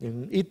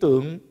những ý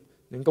tưởng,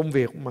 những công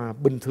việc mà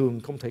bình thường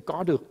không thể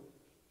có được.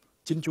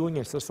 Chính Chúa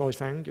Ngài sẽ soi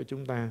sáng cho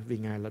chúng ta vì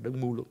Ngài là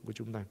Đấng mưu luận của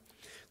chúng ta.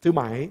 Thứ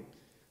bảy,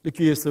 Đức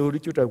Chúa Giê-xu, Đức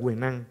Chúa Trời Quyền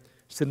năng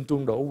xin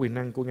tuôn đổ quyền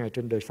năng của Ngài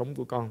trên đời sống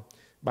của con,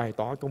 bày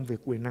tỏ công việc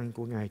quyền năng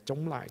của Ngài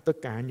chống lại tất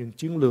cả những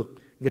chiến lược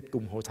nghịch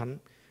cùng hội thánh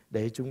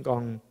để chúng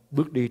con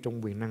bước đi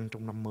trong quyền năng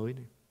trong năm mới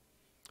này.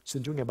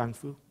 Xin Chúa Ngài ban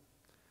phước.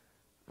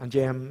 Anh chị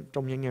em,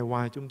 trong những ngày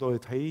qua chúng tôi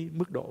thấy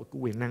mức độ của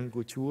quyền năng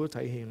của Chúa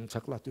thể hiện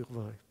thật là tuyệt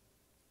vời.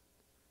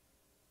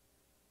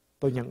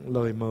 Tôi nhận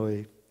lời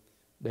mời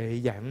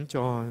để giảng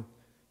cho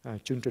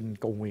chương trình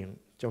cầu nguyện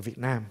cho Việt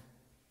Nam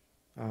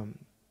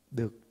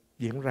được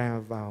diễn ra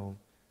vào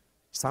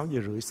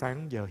 6:30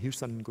 sáng giờ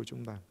Houston của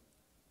chúng ta.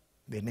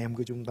 Việt Nam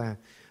của chúng ta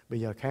bây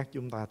giờ khác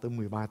chúng ta tới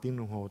 13 tiếng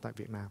đồng hồ tại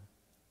Việt Nam.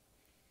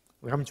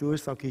 Và cảm Chúa,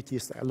 sau khi chia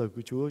sẻ lời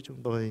của Chúa,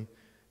 chúng tôi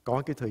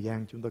có cái thời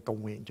gian chúng tôi cầu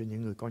nguyện cho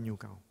những người có nhu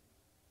cầu.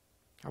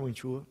 Cảm ơn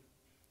Chúa.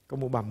 Có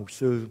một bà mục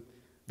sư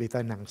bị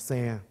tai nạn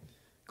xe,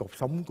 cột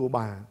sống của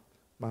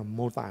bà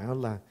mô tả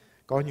là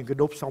có những cái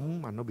đốt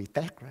sống mà nó bị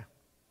tét ra.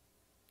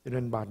 Cho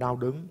nên bà đau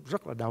đớn,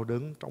 rất là đau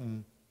đớn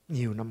trong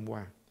nhiều năm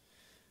qua.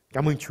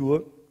 Cảm ơn Chúa.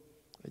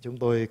 Chúng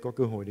tôi có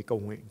cơ hội để cầu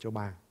nguyện cho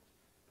bà.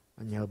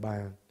 Nhờ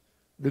bà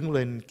đứng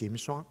lên kiểm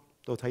soát.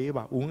 Tôi thấy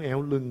bà uốn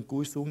éo lưng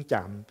cúi xuống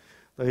chạm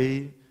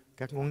tới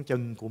các ngón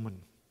chân của mình.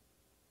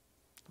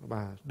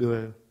 Bà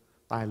đưa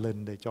tay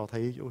lên để cho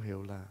thấy dấu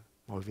hiệu là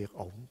mọi việc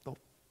ổn, tốt.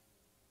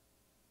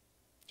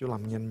 Chúa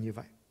làm nhanh như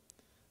vậy.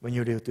 và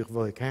nhiều điều tuyệt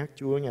vời khác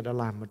Chúa Ngài đã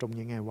làm ở trong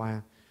những ngày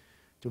qua.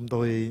 Chúng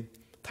tôi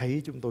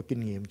thấy, chúng tôi kinh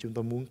nghiệm, chúng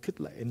tôi muốn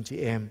khích lệ anh chị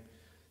em.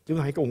 Chúng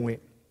ta hãy cầu nguyện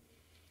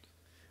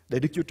để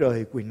Đức Chúa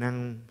Trời quyền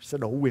năng sẽ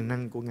đổ quyền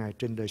năng của Ngài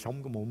trên đời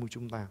sống của mỗi người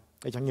chúng ta.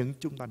 Để chẳng những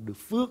chúng ta được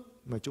phước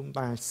mà chúng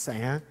ta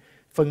sẽ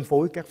phân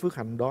phối các phước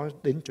hạnh đó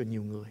đến cho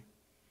nhiều người.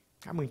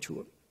 Cảm ơn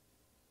Chúa.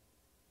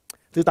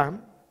 Thứ 8,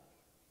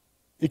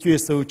 Đức Chúa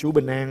Giêsu Chúa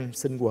bình an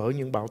xin quở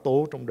những bão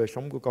tố trong đời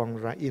sống của con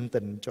ra yên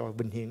tĩnh cho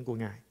vinh hiển của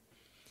Ngài.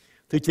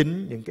 Thứ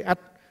 9, những cái ách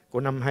của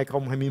năm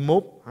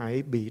 2021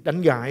 hãy bị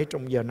đánh gãi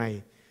trong giờ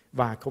này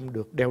và không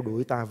được đeo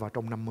đuổi ta vào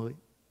trong năm mới.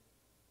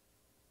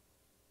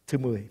 Thứ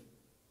 10,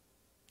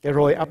 cái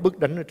roi áp bức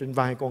đánh ở trên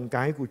vai con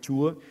cái của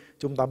Chúa,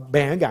 chúng ta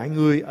bẻ gãi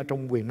ngươi ở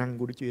trong quyền năng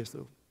của Đức Chúa Giêsu.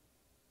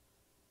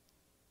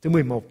 Thứ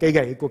 11, cây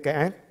gậy của kẻ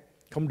ác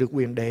không được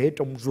quyền để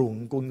trong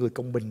ruộng của người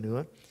công bình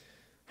nữa.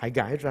 Hãy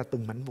gãi ra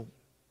từng mảnh vụn.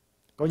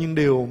 Có những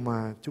điều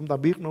mà chúng ta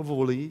biết nó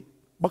vô lý,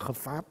 bất hợp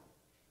pháp,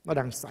 nó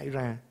đang xảy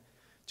ra.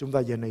 Chúng ta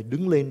giờ này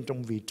đứng lên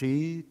trong vị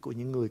trí của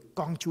những người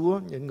con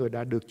Chúa, những người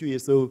đã được Chúa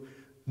Giêsu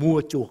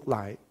mua chuộc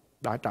lại,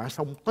 đã trả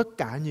xong tất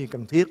cả như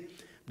cần thiết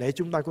để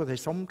chúng ta có thể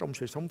sống trong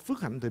sự sống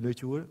phước hạnh từ nơi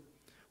Chúa.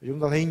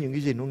 Chúng ta thấy những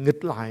cái gì nó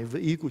nghịch lại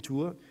với ý của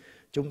Chúa,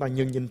 chúng ta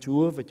nhân danh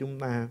Chúa và chúng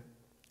ta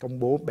công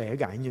bố bẻ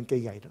gãi những cây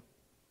gậy đó.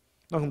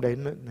 Nó không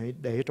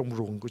để trong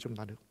ruộng của chúng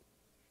ta được.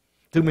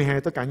 Thứ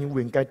 12, tất cả những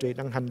quyền cai trị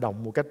đang hành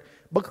động một cách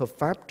bất hợp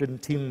pháp trên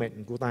thiên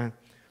mệnh của ta.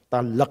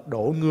 Ta lật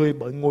đổ ngươi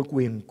bởi ngôi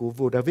quyền của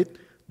vua Dā-vít,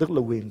 tức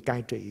là quyền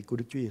cai trị của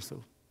Đức Chúa Giêsu.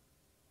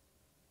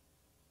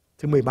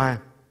 Thứ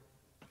 13,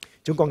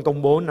 chúng con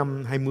công bố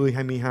năm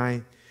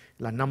 2022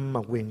 là năm mà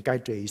quyền cai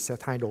trị sẽ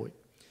thay đổi.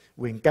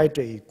 Quyền cai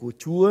trị của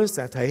Chúa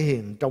sẽ thể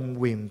hiện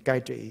trong quyền cai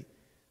trị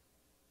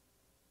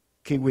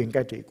khi quyền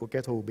cai trị của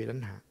kẻ thù bị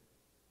đánh hạ.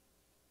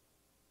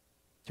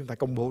 Chúng ta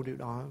công bố điều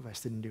đó và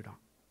xin điều đó.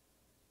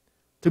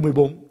 Thứ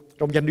 14,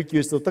 trong danh Đức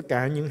Chúa Giêsu tất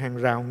cả những hàng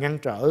rào ngăn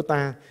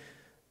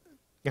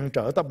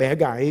trở ta bẻ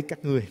gãi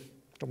các ngươi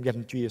trong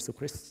danh Chúa Giêsu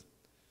Christ.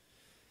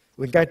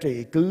 Quyền cai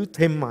trị cứ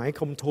thêm mãi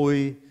không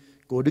thôi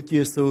của Đức Chúa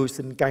Giêsu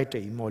xin cai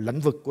trị mọi lĩnh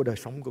vực của đời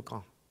sống của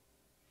con.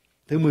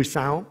 Thứ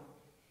 16,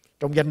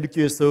 trong danh Đức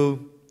Chúa Giêsu,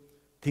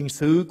 thiên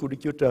sứ của Đức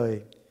Chúa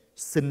Trời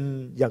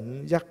xin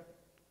dẫn dắt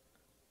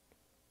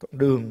con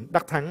đường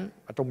đắc thắng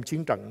ở trong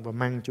chiến trận và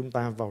mang chúng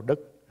ta vào đất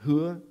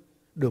hứa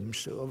đượm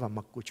sữa và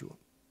mật của Chúa.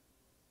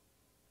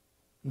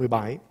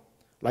 17,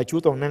 lại Chúa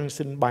toàn năng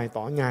xin bày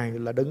tỏ Ngài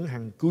là đấng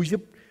hằng cứu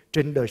giúp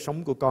trên đời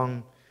sống của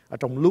con ở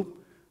trong lúc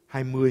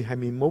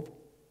 2021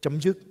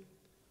 chấm dứt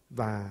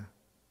và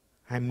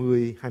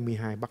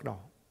 2022 bắt đầu.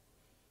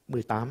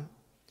 18,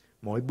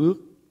 mỗi bước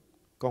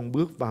con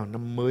bước vào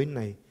năm mới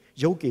này,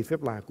 dấu kỳ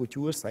phép lạ của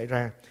Chúa xảy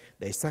ra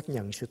để xác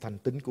nhận sự thành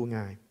tín của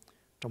Ngài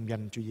trong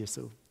danh Chúa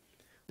Giêsu.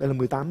 Đây là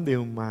 18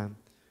 điều mà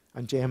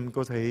anh chị em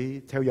có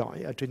thể theo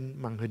dõi ở trên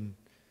màn hình.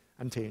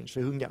 Anh Thiện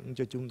sẽ hướng dẫn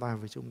cho chúng ta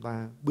và chúng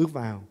ta bước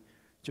vào,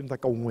 chúng ta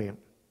cầu nguyện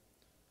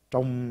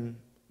trong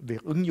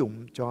việc ứng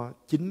dụng cho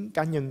chính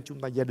cá nhân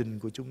chúng ta, gia đình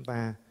của chúng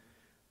ta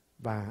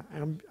và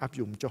áp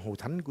dụng cho hội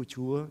thánh của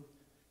Chúa,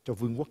 cho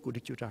vương quốc của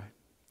Đức Chúa Trời.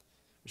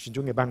 Xin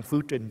Chúa Ngài ban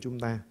phước trên chúng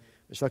ta.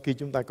 Sau khi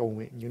chúng ta cầu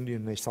nguyện những điều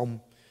này xong,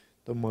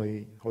 tôi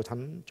mời hội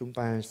thánh chúng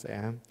ta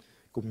sẽ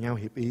cùng nhau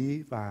hiệp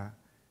ý và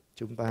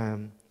chúng ta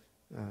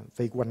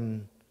vây quanh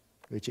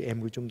người chị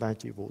em của chúng ta,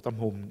 chị Vũ Tâm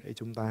Hùng, để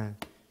chúng ta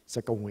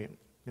sẽ cầu nguyện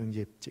nhân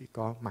dịp chị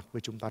có mặt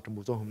với chúng ta trong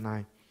buổi tối hôm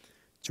nay.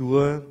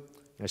 Chúa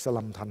Ngài sẽ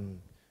làm thành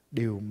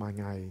điều mà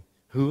Ngài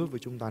hứa với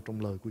chúng ta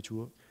trong lời của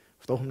Chúa.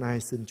 Tối hôm nay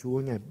xin Chúa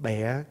Ngài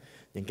bẻ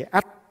những cái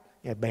ách,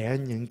 Ngài bẻ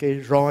những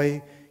cái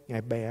roi,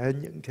 Ngài bẻ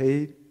những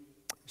cái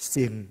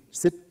xiềng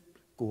xích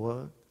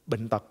của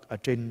bệnh tật ở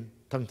trên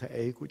thân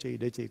thể của chị,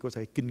 để chị có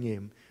thể kinh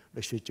nghiệm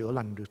được sự chữa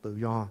lành, được tự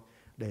do,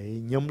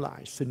 để nhóm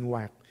lại sinh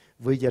hoạt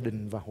với gia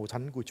đình và hội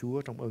thánh của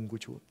Chúa trong ơn của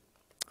Chúa.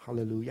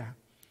 Hallelujah.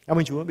 Cảm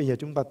ơn Chúa. Bây giờ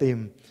chúng ta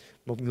tìm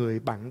một người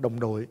bạn đồng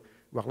đội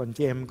hoặc là anh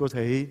chị em có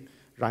thể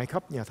rải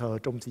khắp nhà thờ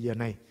trong thời giờ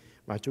này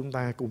và chúng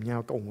ta cùng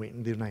nhau cầu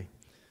nguyện điều này.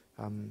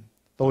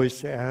 Tôi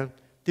sẽ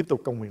tiếp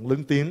tục cầu nguyện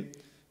lớn tiếng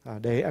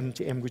để anh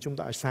chị em của chúng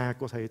ta ở xa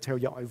có thể theo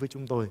dõi với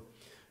chúng tôi.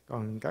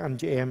 Còn các anh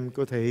chị em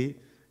có thể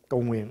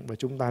cầu nguyện và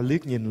chúng ta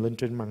liếc nhìn lên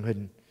trên màn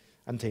hình.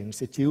 Anh Thiện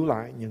sẽ chiếu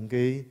lại những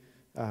cái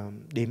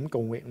điểm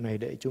cầu nguyện này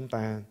để chúng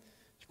ta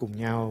cùng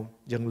nhau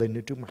dâng lên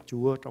đến trước mặt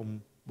Chúa trong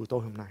buổi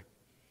tối hôm nay.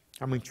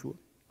 Cảm ơn Chúa.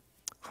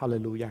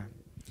 Hallelujah.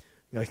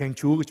 Ngợi khen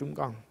Chúa của chúng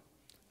con.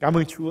 Cảm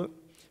ơn Chúa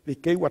vì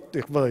kế hoạch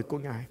tuyệt vời của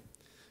Ngài.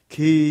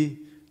 Khi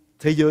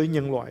thế giới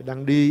nhân loại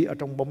đang đi ở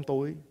trong bóng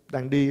tối,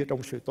 đang đi ở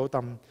trong sự tối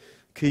tăm,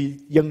 khi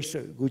dân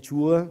sự của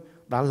Chúa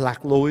đã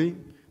lạc lối,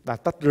 đã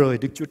tách rời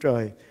Đức Chúa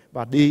Trời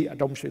và đi ở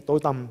trong sự tối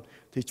tăm,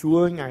 thì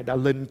Chúa Ngài đã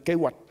lên kế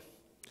hoạch.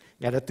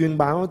 Ngài đã tuyên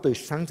báo từ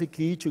sáng thế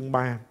ký chương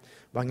 3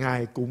 và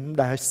Ngài cũng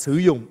đã sử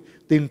dụng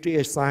tiên tri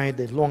Êsai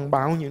để loan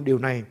báo những điều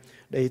này,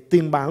 để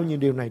tiên báo những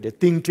điều này, để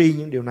tiên tri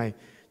những điều này.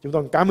 Chúng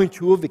tôi cảm ơn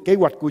Chúa vì kế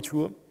hoạch của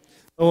Chúa.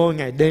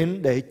 Ngài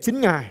đến để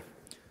chính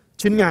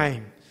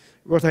Ngài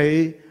có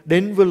thể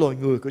đến với loài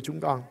người của chúng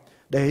con,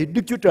 để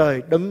Đức Chúa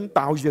Trời đấng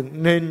tạo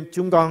dựng nên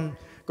chúng con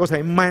có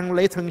thể mang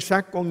lấy thân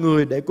xác con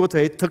người để có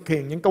thể thực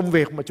hiện những công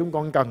việc mà chúng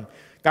con cần.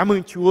 Cảm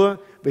ơn Chúa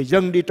vì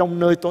dân đi trong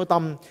nơi tối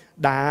tăm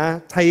đã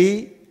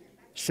thấy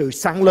sự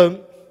sáng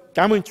lớn.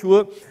 Cảm ơn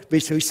Chúa vì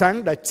sự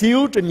sáng đã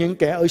chiếu trên những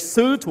kẻ ở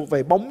xứ thuộc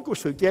về bóng của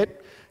sự chết.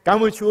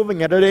 Cảm ơn Chúa vì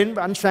Ngài đã đến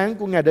và ánh sáng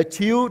của Ngài đã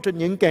chiếu trên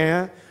những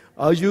kẻ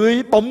ở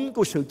dưới bóng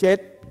của sự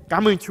chết.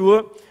 Cảm ơn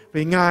Chúa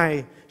vì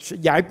Ngài sẽ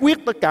giải quyết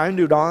tất cả những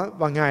điều đó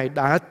và Ngài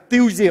đã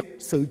tiêu diệt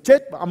sự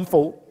chết và âm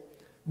phủ.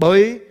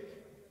 Bởi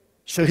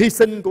sự hy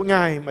sinh của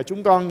Ngài mà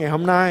chúng con ngày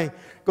hôm nay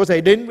có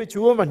thể đến với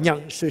Chúa và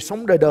nhận sự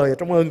sống đời đời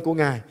trong ơn của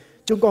Ngài.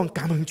 Chúng con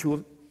cảm ơn Chúa.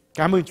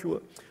 Cảm ơn Chúa.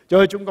 Cho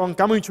nên chúng con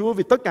cảm ơn Chúa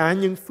vì tất cả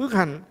những phước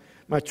hạnh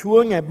mà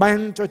Chúa Ngài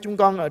ban cho chúng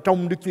con ở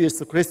trong Đức Chúa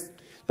Giêsu Christ.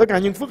 Tất cả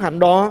những phước hạnh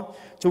đó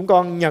chúng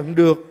con nhận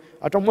được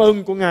ở trong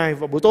ơn của Ngài.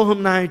 Và buổi tối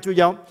hôm nay Chúa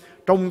Giáo,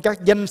 trong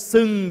các danh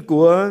xưng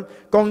của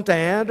con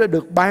trẻ đã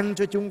được ban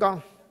cho chúng con.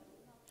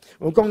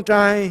 Một con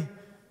trai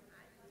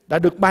đã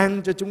được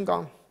ban cho chúng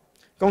con.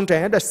 Con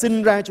trẻ đã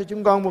sinh ra cho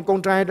chúng con. Một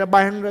con trai đã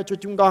ban ra cho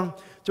chúng con.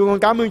 Chúng con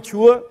cảm ơn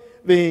Chúa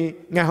vì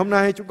ngày hôm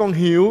nay chúng con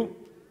hiểu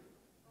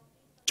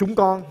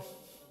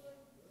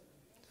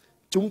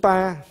chúng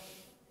ta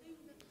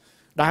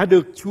đã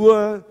được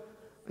Chúa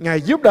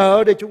Ngài giúp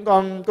đỡ để chúng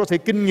con có thể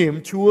kinh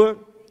nghiệm Chúa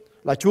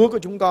là Chúa của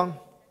chúng con.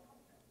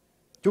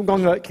 Chúng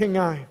con ngợi khen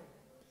Ngài.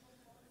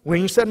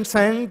 Nguyện ánh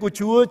sáng của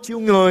Chúa chiếu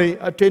ngời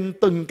ở trên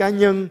từng cá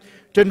nhân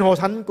trên hội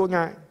thánh của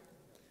Ngài.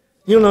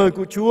 Như lời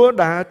của Chúa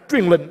đã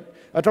truyền lệnh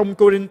ở trong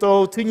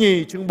Cô-rinh-tô thứ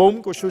nhì chương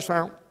 4 của số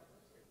 6.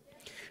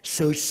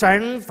 Sự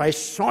sáng phải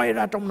soi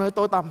ra trong nơi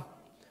tối tăm.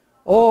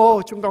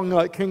 Chúng con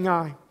ngợi khen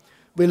Ngài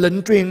vì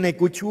lệnh truyền này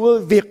của Chúa,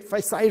 việc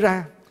phải xảy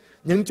ra.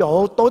 Những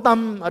chỗ tối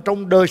tăm ở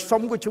trong đời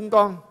sống của chúng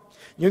con,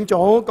 những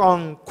chỗ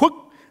còn khuất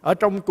ở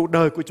trong cuộc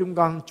đời của chúng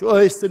con, Chúa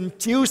ơi xin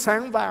chiếu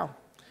sáng vào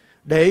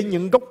để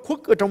những góc khuất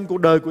ở trong cuộc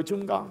đời của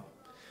chúng con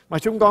mà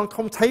chúng con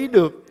không thấy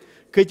được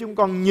khi chúng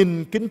con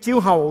nhìn kính chiếu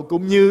hậu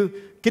cũng như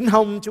kính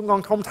hông, chúng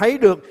con không thấy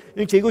được.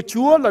 Nhưng chỉ có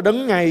Chúa là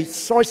Đấng Ngài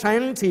soi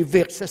sáng thì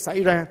việc sẽ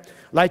xảy ra.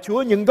 Lại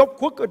Chúa, những góc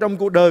khuất ở trong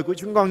cuộc đời của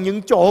chúng con,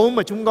 những chỗ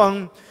mà chúng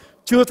con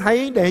chưa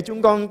thấy để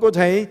chúng con có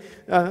thể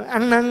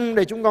ăn năn,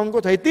 để chúng con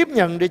có thể tiếp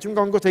nhận, để chúng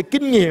con có thể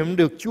kinh nghiệm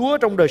được Chúa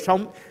trong đời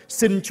sống.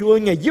 Xin Chúa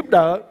Ngài giúp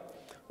đỡ.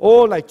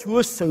 Lạy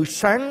Chúa, sự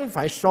sáng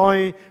phải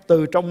soi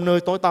từ trong nơi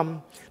tối tăm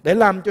để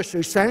làm cho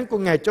sự sáng của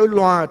Ngài trôi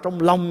loà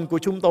trong lòng của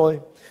chúng tôi.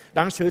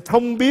 Đặng sự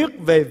thông biết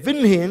về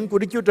vinh hiển của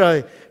Đức Chúa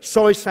Trời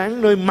soi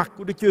sáng nơi mặt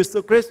của Đức Chúa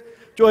Jesus Christ.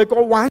 Chúa ơi,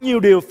 có quá nhiều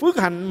điều phước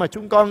hạnh mà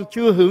chúng con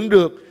chưa hưởng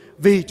được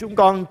vì chúng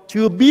con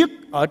chưa biết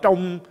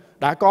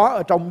đã có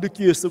ở trong Đức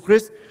Chúa Jesus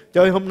Christ.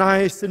 Trời, hôm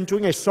nay xin Chúa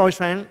Ngài soi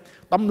sáng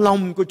tấm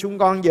lòng của chúng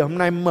con giờ hôm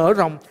nay mở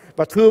rộng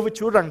và thưa với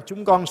Chúa rằng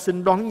chúng con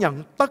xin đón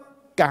nhận tất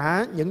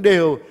cả những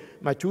điều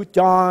mà Chúa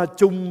cho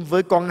chung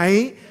với con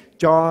ấy,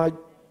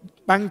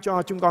 ban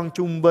cho chúng con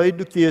chung với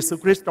Đức Chúa Jesus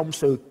Christ trong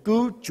sự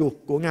cứu chuộc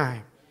của Ngài.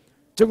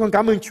 Chúng con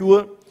cảm ơn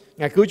Chúa,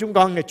 Ngài cứu chúng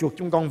con, Ngài chuộc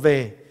chúng con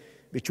về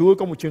vì Chúa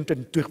có một chương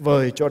trình tuyệt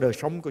vời cho đời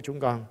sống của chúng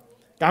con.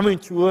 Cảm ơn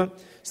Chúa,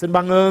 xin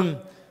ban ơn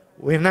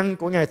quyền năng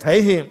của Ngài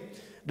thể hiện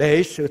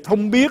để sự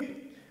thông biết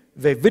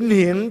về vinh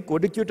hiển của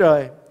Đức Chúa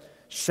Trời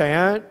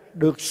sẽ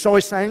được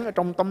soi sáng ở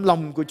trong tấm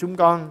lòng của chúng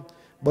con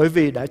bởi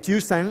vì đã chiếu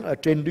sáng ở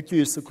trên Đức Chúa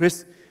Jesus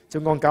Christ.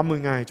 Chúng con cảm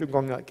ơn Ngài, chúng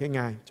con ngợi khen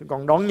Ngài. Chúng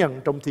con đón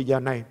nhận trong thời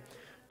gian này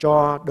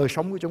cho đời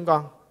sống của chúng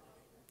con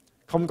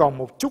không còn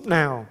một chút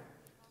nào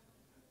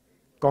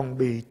còn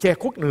bị che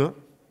khuất nữa,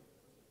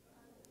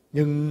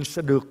 nhưng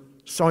sẽ được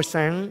soi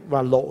sáng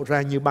và lộ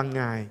ra như ban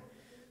ngày.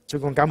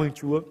 Chúng con cảm ơn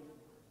Chúa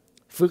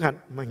phước hạnh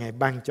mà Ngài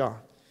ban cho.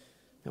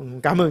 Chúng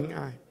con cảm ơn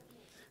Ngài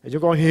để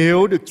chúng con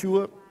hiểu được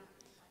Chúa,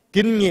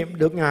 kinh nghiệm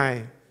được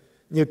Ngài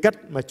như cách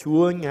mà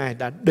Chúa Ngài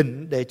đã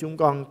định để chúng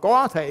con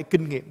có thể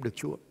kinh nghiệm được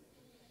Chúa.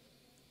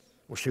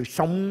 Một sự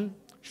sống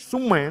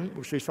sung mãn,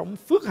 một sự sống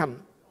phước hạnh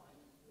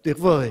tuyệt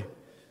vời,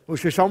 một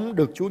sự sống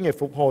được Chúa Ngài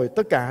phục hồi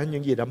tất cả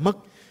những gì đã mất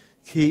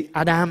khi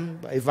Adam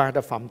và Eva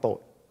đã phạm tội.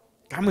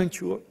 Cảm ơn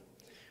Chúa.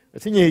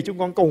 Thứ nhì, chúng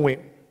con cầu nguyện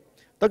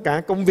tất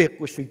cả công việc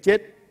của sự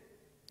chết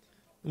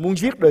muốn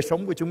giết đời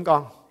sống của chúng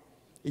con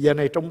giờ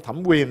này trong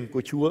thẩm quyền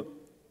của Chúa,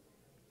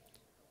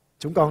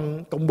 chúng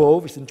con công bố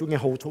và xin Chúa Ngài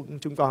hậu thuẫn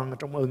chúng con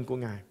trong ơn của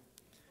Ngài.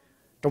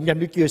 Trong danh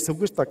Đức Chúa Jesus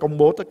Christ ta công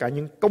bố tất cả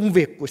những công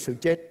việc của sự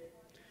chết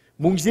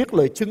muốn giết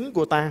lời chứng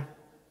của ta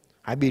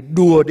hãy bị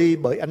đùa đi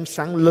bởi ánh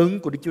sáng lớn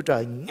của Đức Chúa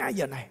Trời ngay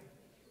giờ này.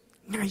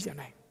 Ngay giờ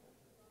này.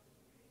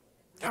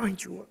 Cảm ơn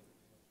Chúa.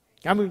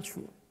 Cảm ơn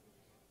Chúa.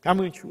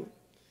 Cảm ơn Chúa.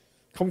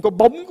 Không có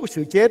bóng của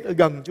sự chết ở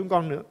gần chúng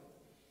con nữa,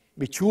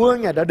 vì Chúa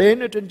Ngài đã đến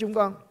ở trên chúng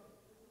con.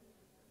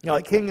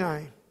 Ngợi khen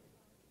Ngài.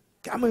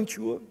 Cảm ơn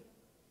Chúa.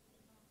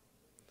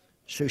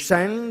 Sự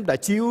sáng đã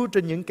chiếu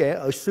trên những kẻ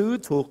ở xứ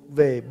thuộc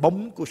về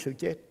bóng của sự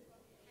chết.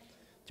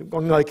 Chúng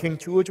con ngợi khen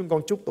Chúa, chúng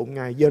con chúc tụng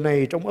Ngài. Giờ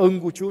này trong ơn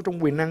của Chúa,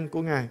 trong quyền năng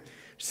của Ngài,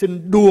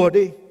 xin đùa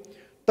đi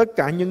tất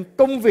cả những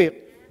công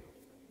việc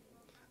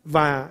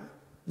và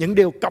những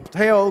điều cặp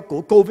theo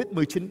của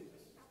Covid-19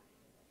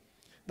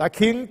 đã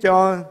khiến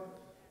cho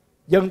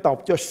dân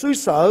tộc, cho xứ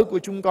sở của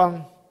chúng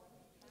con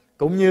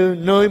cũng như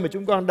nơi mà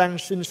chúng con đang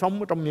sinh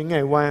sống trong những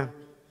ngày qua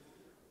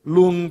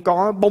luôn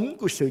có bóng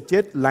của sự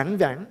chết lãng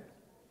vãng.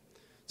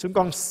 Chúng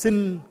con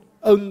xin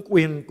ân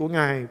quyền của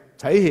Ngài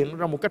thể hiện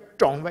ra một cách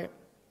trọn vẹn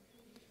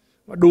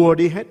và đùa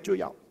đi hết Chúa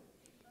dạo.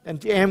 Anh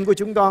chị em của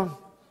chúng con,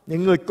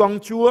 những người con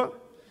Chúa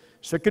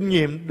sẽ kinh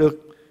nghiệm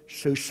được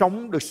sự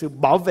sống, được sự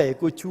bảo vệ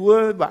của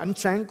Chúa, và ánh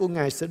sáng của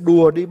Ngài sẽ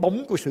đùa đi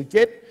bóng của sự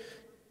chết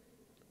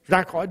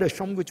ra khỏi đời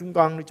sống của chúng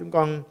con, để chúng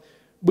con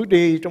bước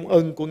đi trong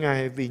ơn của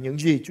Ngài vì những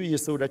gì Chúa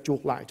Giêsu đã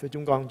chuộc lại cho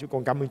chúng con. Chúng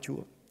con cảm ơn Chúa.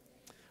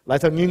 Lại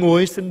thần yên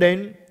ủi xin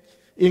đến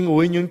yên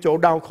ủi những chỗ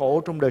đau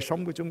khổ trong đời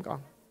sống của chúng con.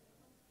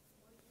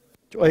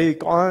 Chúa ơi,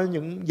 có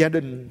những gia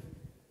đình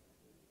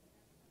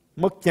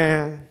mất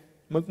cha,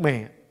 mất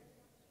mẹ,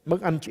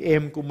 mất anh chị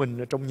em của mình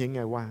ở trong những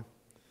ngày qua.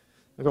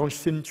 Con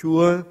xin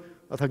Chúa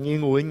và thần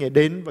yên ủi Ngài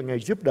đến và Ngài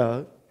giúp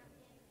đỡ.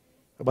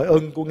 Và bởi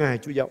ơn của Ngài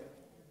Chúa dậu,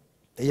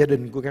 thì gia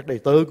đình của các đầy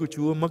tớ của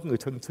Chúa mất người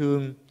thân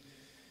thương,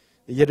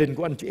 thì gia đình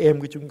của anh chị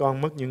em của chúng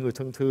con mất những người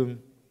thân thương.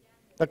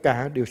 Tất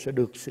cả đều sẽ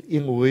được sự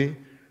yên ủi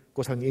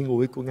của thần yên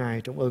ủi của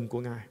Ngài trong ơn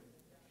của Ngài.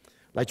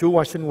 Lại Chúa,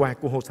 qua sinh hoạt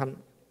của Hội Thánh,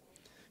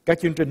 các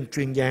chương trình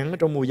truyền giảng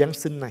trong mùa Giáng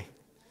sinh này,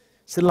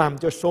 xin làm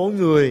cho số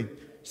người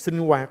sinh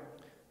hoạt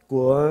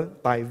của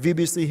tại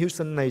VBC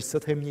Houston này sẽ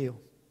thêm nhiều.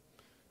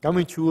 Cảm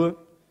ơn Chúa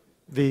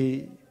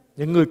vì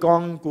những người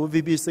con của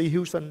VBC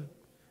Houston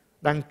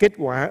đang kết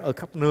quả ở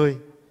khắp nơi.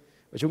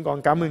 Và chúng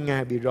con cảm ơn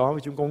Ngài vì đó, và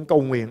chúng con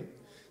cầu nguyện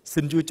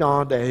xin Chúa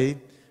cho để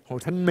Hội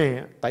Thánh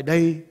mẹ tại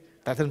đây,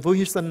 tại thành phố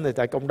Houston này,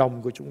 tại cộng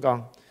đồng của chúng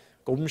con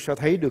cũng sẽ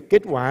thấy được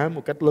kết quả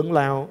một cách lớn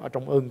lao ở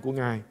trong ơn của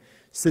Ngài.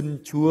 Xin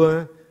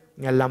Chúa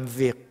Ngài làm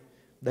việc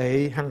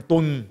để hàng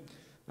tuần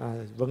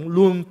vẫn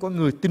luôn có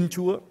người tin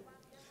Chúa.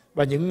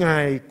 Và những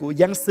ngày của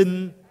Giáng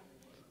sinh,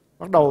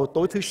 bắt đầu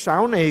tối thứ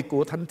Sáu này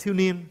của thanh thiếu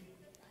niên,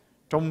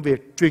 trong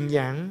việc truyền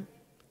giảng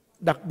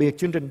đặc biệt,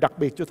 chương trình đặc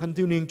biệt cho thanh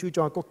thiếu niên, Chúa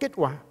cho có kết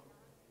quả.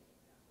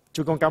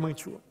 Chúng con cảm ơn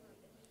Chúa.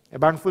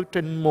 Ban phước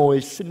trên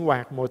mọi sinh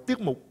hoạt, mọi tiết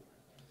mục,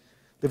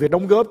 từ việc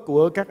đóng góp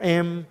của các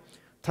em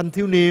thanh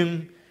thiếu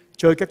niên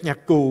chơi các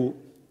nhạc cụ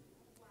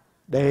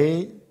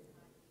để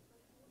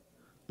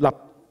lập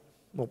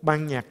một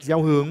ban nhạc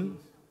giao hướng.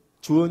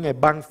 Chúa Ngài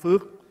ban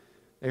phước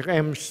để các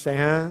em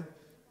sẽ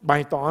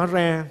bày tỏ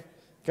ra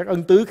các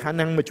ân tứ khả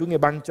năng mà Chúa Ngài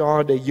ban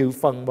cho để dự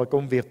phần vào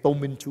công việc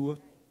tôn vinh Chúa,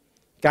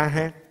 ca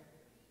hát,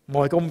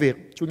 mọi công việc.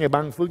 Chúa Ngài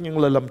ban phước những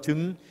lời làm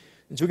chứng.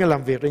 Chúa Ngài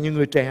làm việc để những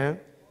người trẻ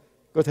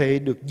có thể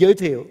được giới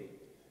thiệu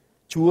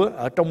Chúa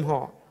ở trong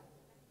họ,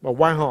 và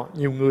qua họ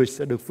nhiều người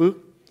sẽ được phước.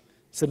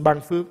 Xin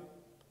ban phước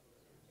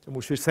cho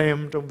một sự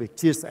xem trong việc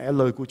chia sẻ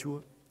lời của Chúa,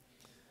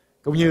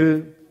 cũng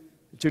như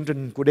chương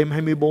trình của đêm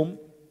 24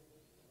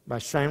 và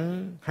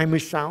sáng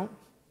 26,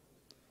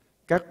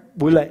 các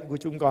buổi lễ của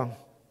chúng con.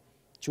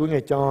 Chúa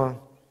Ngài cho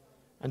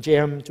anh chị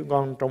em chúng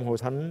con trong Hội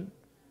Thánh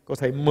có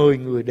thể mời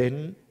người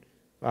đến,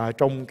 và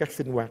trong các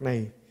sinh hoạt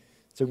này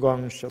chúng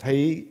con sẽ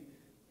thấy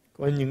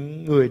có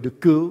những người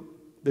được cứu,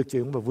 được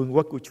chuyển vào vương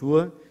quốc của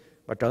Chúa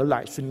và trở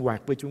lại sinh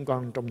hoạt với chúng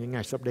con trong những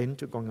ngày sắp đến.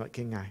 Chúng con ngợi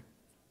khen Ngài,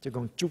 chúng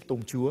con chúc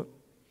tụng Chúa.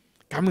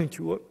 Cảm ơn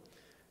Chúa.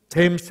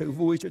 Thêm sự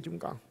vui cho chúng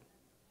con,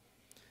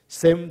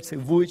 xem sự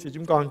vui cho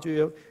chúng con, Chúa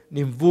yêu.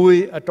 Niềm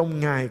vui ở trong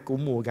ngày của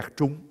mùa gặt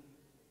trúng.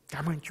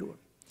 Cảm ơn Chúa.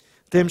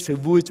 Thêm sự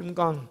vui chúng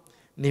con,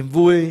 niềm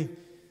vui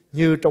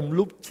như trong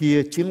lúc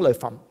chia chiến lợi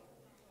phẩm,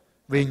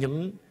 vì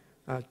những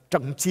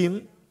trận chiến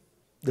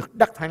được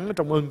đắc thắng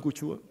trong ơn của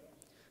Chúa,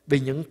 vì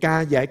những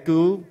ca giải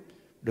cứu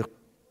được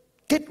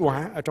kết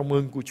quả ở trong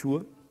ơn của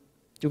Chúa.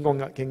 Chúng con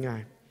ngợi khen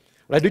Ngài.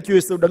 Lại Đức Chúa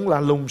Giêsu Đấng Lạ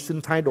lùng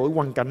xin thay đổi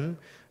hoàn cảnh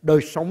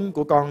đời sống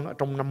của con ở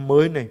trong năm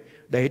mới này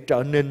để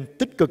trở nên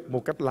tích cực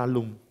một cách lạ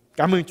lùng.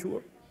 Cảm ơn Chúa.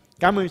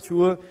 Cảm ơn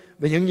Chúa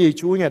về những gì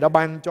Chúa Ngài đã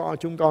ban cho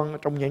chúng con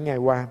trong những ngày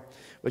qua.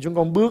 Và chúng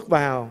con bước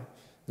vào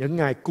những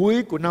ngày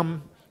cuối của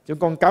năm. Chúng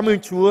con cảm ơn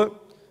Chúa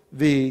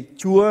vì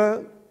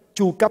Chúa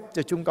chu cấp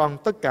cho chúng con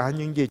tất cả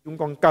những gì chúng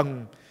con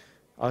cần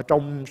ở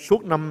trong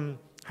suốt năm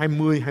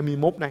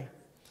 2021 này.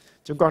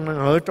 Chúng con đang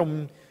ở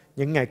trong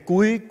những ngày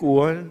cuối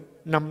của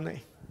năm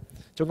này.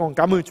 Chúng con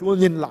cảm ơn Chúa.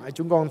 Nhìn lại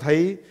chúng con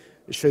thấy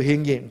sự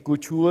hiện diện của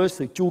Chúa,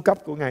 sự chu cấp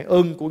của Ngài,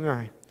 ơn của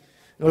Ngài.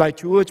 Lại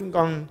Chúa, chúng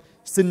con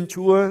xin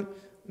Chúa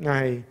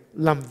Ngài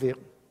làm việc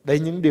để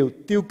những điều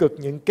tiêu cực,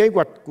 những kế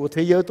hoạch của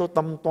thế giới tối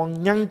tăm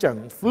toàn ngăn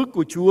chặn phước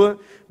của Chúa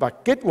và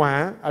kết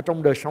quả ở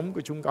trong đời sống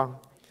của chúng con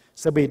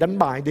sẽ bị đánh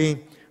bại đi.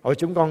 Rồi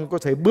chúng con có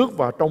thể bước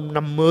vào trong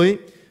năm mới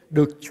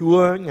được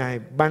Chúa Ngài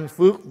ban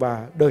phước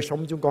và đời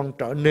sống chúng con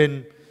trở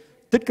nên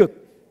tích cực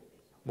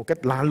một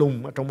cách lạ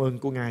lùng ở trong ơn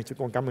của Ngài. Chúng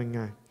con cảm ơn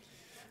Ngài.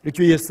 Đức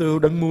Chúa Giêsu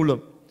Đấng Mưu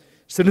Lực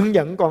xin hướng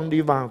dẫn con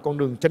đi vào con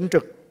đường chánh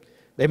trực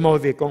để mọi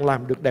việc con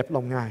làm được đẹp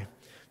lòng Ngài.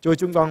 Chúa,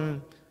 chúng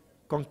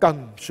con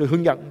cần sự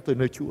hướng dẫn từ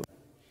nơi Chúa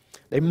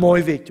để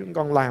mọi việc chúng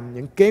con làm,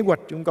 những kế hoạch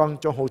chúng con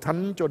cho Hội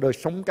Thánh, cho đời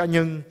sống cá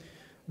nhân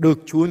được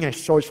Chúa Ngài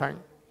soi sáng.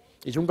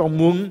 Thì chúng con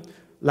muốn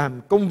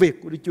làm công việc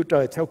của Đức Chúa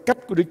Trời theo cách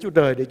của Đức Chúa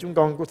Trời để chúng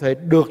con có thể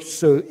được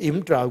sự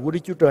yểm trợ của Đức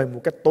Chúa Trời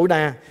một cách tối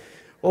đa.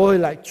 Ôi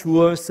lại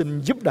Chúa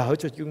xin giúp đỡ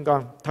cho chúng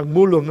con. Thần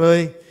Mưu Luận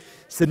ơi,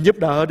 xin giúp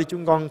đỡ để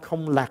chúng con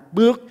không lạc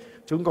bước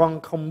Chúng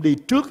con không đi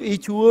trước ý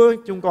Chúa,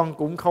 chúng con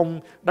cũng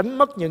không đánh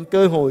mất những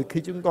cơ hội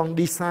khi chúng con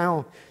đi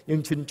sau.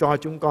 Nhưng xin cho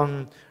chúng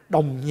con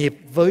đồng nhịp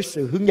với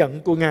sự hướng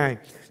dẫn của Ngài.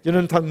 Cho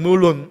nên thần mưu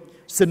luận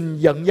xin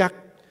dẫn dắt,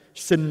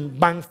 xin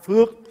ban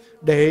phước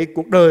để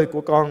cuộc đời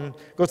của con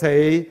có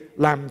thể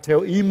làm theo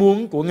ý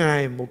muốn của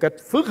Ngài một cách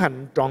phước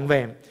hạnh trọn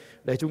vẹn.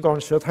 Để chúng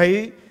con sẽ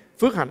thấy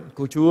phước hạnh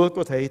của Chúa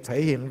có thể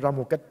thể hiện ra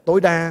một cách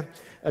tối đa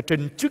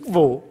trên chức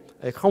vụ,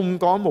 để không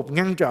có một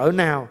ngăn trở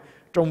nào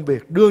trong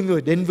việc đưa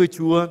người đến với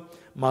Chúa,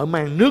 mở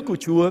mang nước của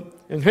Chúa.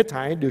 Nhưng hết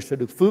thảy đều sẽ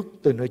được phước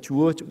từ nơi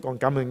Chúa. Chúng con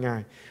cảm ơn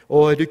Ngài.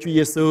 Ôi Đức Chúa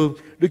Giêsu,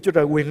 Đức Chúa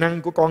Trời quyền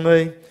năng của con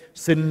ơi,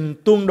 xin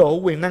tuôn đổ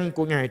quyền năng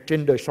của Ngài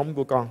trên đời sống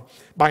của con.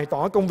 Bày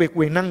tỏ công việc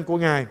quyền năng của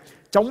Ngài,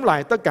 chống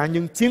lại tất cả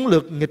những chiến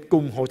lược nghịch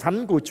cùng hội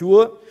thánh của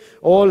Chúa.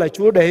 Ôi là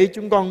Chúa, để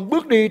chúng con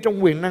bước đi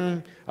trong quyền năng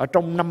ở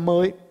trong năm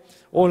mới.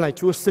 Ôi là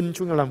Chúa, xin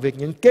Chúa làm việc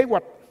những kế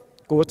hoạch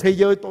của thế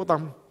giới tối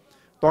tăm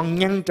toàn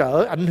ngăn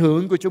trở ảnh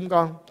hưởng của chúng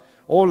con.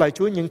 Ô lạy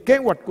Chúa, những kế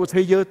hoạch của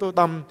thế giới tối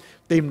tăm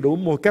tìm đủ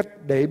một cách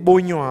để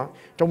bôi nhọ.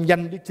 Trong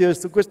danh Đức Chúa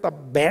Giêsu Christ, ta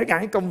bẻ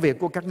gãy công việc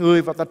của các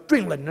ngươi và ta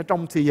truyền lệnh ở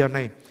trong thời giờ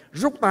này,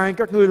 rút tay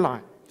các ngươi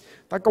lại.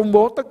 Ta công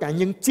bố tất cả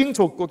những chiến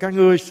thuật của các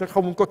ngươi sẽ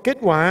không có kết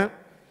quả.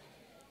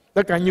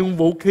 Tất cả những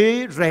vũ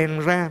khí rèn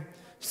ra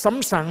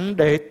sắm sẵn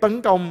để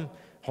tấn công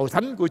hội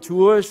thánh của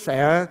Chúa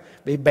sẽ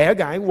bị bẻ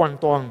gãy hoàn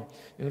toàn.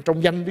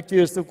 Trong danh Đức Chúa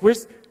Giêsu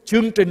Christ,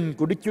 chương trình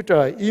của Đức Chúa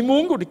Trời, ý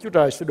muốn của Đức Chúa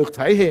Trời sẽ được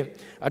thể hiện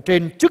ở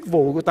trên chức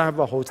vụ của ta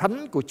và hội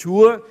thánh của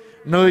Chúa,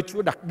 nơi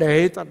Chúa đặt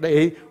để ta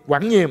để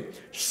quản nhiệm,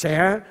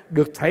 sẽ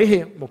được thể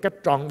hiện một cách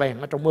trọn vẹn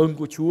ở trong ơn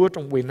của Chúa,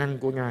 trong quyền năng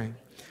của Ngài.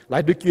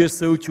 Lạy Đức Chúa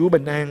Giêsu, Chúa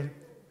bình an,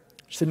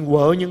 xin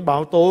quở những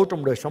bão tố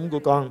trong đời sống của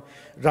con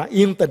ra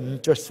yên tĩnh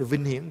cho sự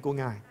vinh hiển của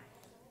Ngài.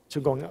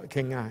 Chúng con ngợi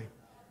khen Ngài.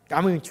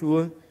 Cảm ơn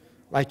Chúa.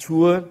 Lạy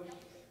Chúa,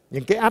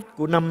 những cái ách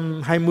của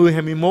năm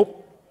 2021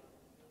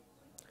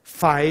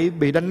 phải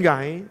bị đánh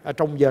gãy ở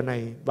trong giờ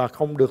này và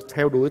không được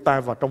theo đuổi ta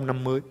vào trong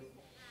năm mới.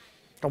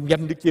 Trong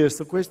danh Đức Chúa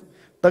Giêsu Christ,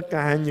 tất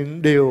cả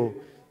những điều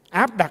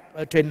áp đặt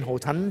ở trên hội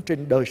thánh,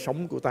 trên đời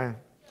sống của ta,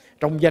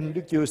 trong danh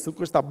Đức Chúa Giêsu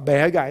Christ, ta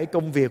bẻ gãy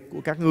công việc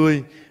của các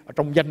ngươi. Ở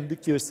trong danh Đức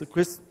Chúa Giêsu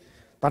Christ,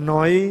 ta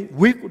nói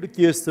huyết của Đức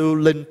Chúa Giêsu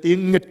lên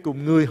tiếng nghịch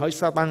cùng ngươi, hỡi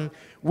Sa-tan,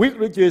 huyết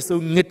Đức Chúa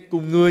Giêsu nghịch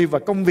cùng ngươi và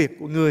công việc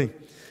của ngươi.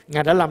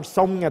 Ngài đã làm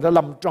xong, Ngài đã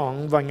làm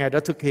trọn và Ngài đã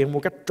thực hiện một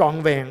cách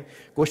trọn vẹn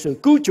của sự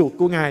cứu chuộc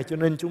của Ngài. Cho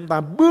nên chúng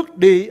ta bước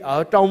đi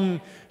ở trong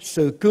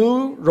sự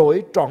cứu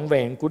rỗi trọn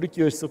vẹn của Đức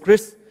Chúa Giêsu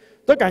Christ.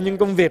 Tất cả những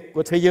công việc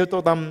của thế giới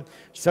tối tăm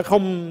sẽ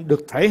không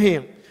được thể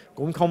hiện,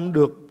 cũng không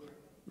được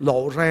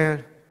lộ ra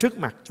trước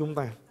mặt chúng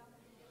ta.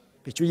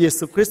 Vì Chúa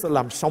Giêsu Christ đã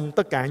làm xong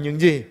tất cả những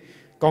gì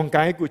con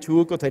cái của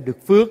Chúa có thể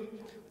được phước.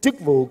 Chức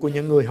vụ của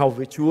những người hầu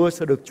về Chúa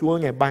sẽ được Chúa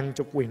Ngài ban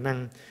cho quyền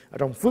năng ở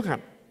trong phước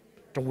hạnh,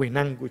 trong quyền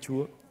năng của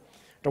Chúa.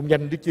 Trong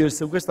danh Đức Chúa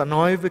Giêsu Christ, ta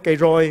nói với cây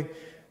roi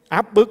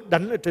áp bức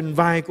đánh ở trên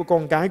vai của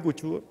con cái của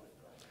Chúa.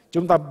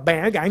 Chúng ta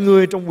bẻ gãy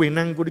ngươi trong quyền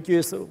năng của Đức Chúa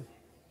Giêsu.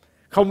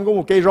 Không có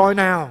một cây roi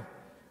nào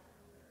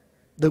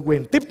được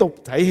quyền tiếp tục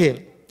thể hiện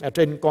ở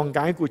trên con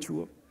cái của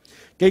Chúa.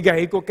 Cây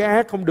gậy của cái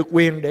ác không được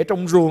quyền để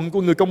trong ruộng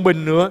của người công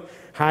bình nữa.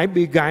 Hãy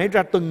bị gãy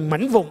ra từng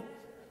mảnh vụn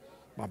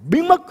và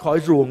biến mất khỏi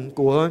ruộng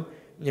của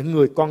những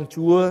người con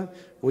Chúa,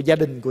 của gia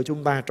đình của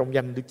chúng ta, trong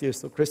danh Đức Chúa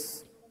Giêsu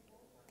Christ.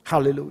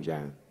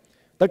 Hallelujah.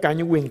 Tất cả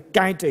những quyền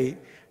cai trị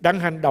đang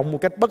hành động một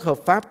cách bất hợp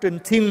pháp trên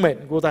thiên mệnh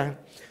của ta,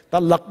 ta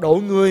lật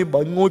đổ ngươi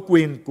bởi ngôi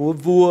quyền của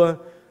vua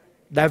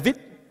Dā-vít,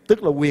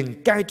 tức là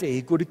quyền cai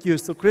trị của Đức Chúa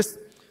Giêsu Christ.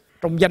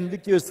 Trong danh Đức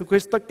Chúa Giêsu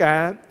Christ, tất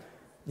cả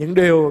những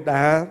điều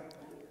đã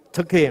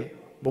thực hiện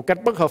một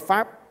cách bất hợp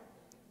pháp,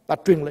 ta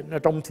truyền lệnh ở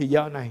trong thời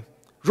giờ này,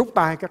 rút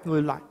tay các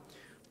ngươi lại.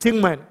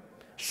 Thiên mệnh,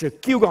 sự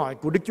kêu gọi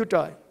của Đức Chúa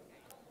Trời,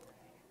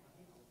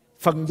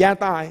 phần gia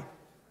tài,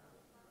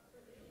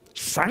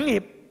 sản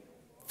nghiệp,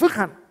 phước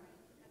hạnh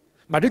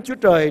mà Đức Chúa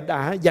Trời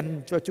đã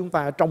dành cho chúng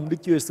ta trong Đức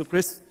Chúa Giêsu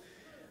Christ,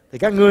 thì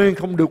các ngươi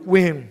không được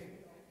quyền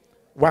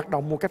hoạt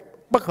động một cách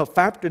bất hợp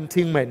pháp trên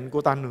thiên mệnh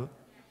của ta nữa.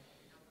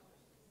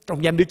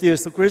 Trong danh Đức Chúa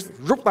Giêsu Christ,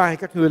 rút tay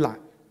các ngươi lại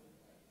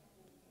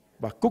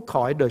và cút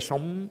khỏi đời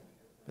sống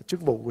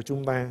chức vụ của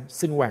chúng ta,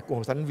 sinh hoạt của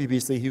Hội Thánh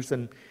VBC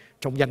Houston,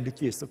 trong danh Đức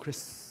Chúa Giêsu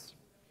Christ.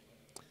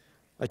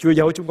 Chúa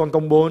dấu chúng con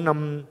công bố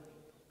năm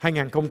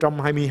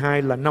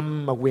 2022 là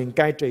năm mà quyền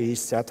cai trị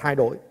sẽ thay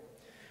đổi.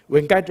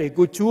 Quyền cai trị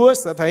của Chúa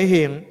sẽ thể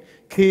hiện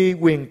khi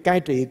quyền cai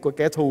trị của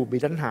kẻ thù bị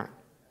đánh hạ.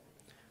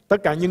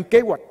 Tất cả những kế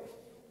hoạch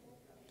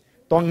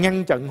toàn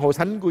ngăn chặn hội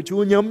thánh của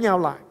Chúa nhóm nhau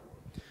lại.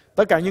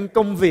 Tất cả những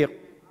công việc,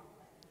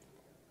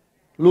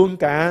 luôn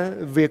cả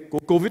việc của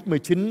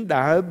Covid-19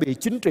 đã bị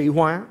chính trị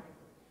hóa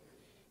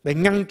để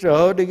ngăn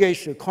trở, để gây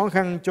sự khó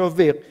khăn cho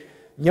việc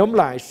nhóm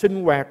lại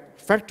sinh hoạt,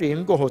 phát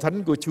triển của hội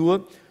thánh của Chúa.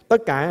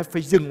 Tất cả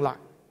phải dừng lại.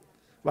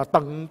 Và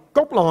tận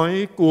cốt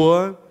lõi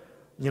của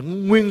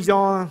những nguyên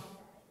do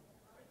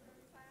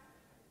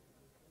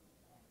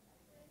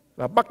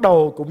và bắt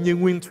đầu cũng như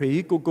nguyên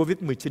thủy của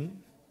Covid-19,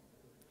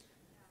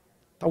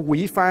 ta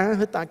quỷ phá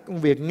hết tất cả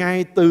công việc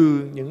ngay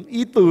từ những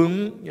ý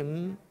tưởng,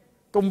 những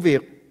công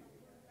việc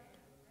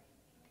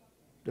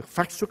được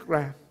phát xuất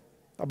ra.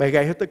 Ta bẻ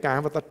gãy hết tất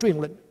cả và ta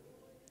truyền lệnh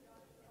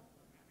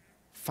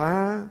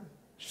phá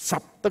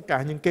sập tất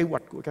cả những kế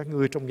hoạch của các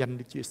ngươi trong danh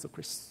Đức Chúa Jesus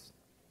Christ.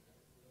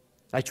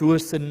 Tại Chúa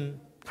xin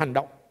hành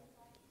động,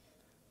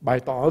 bày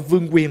tỏ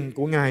vương quyền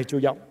của Ngài Chúa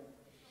dòng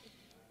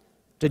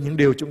trên những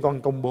điều chúng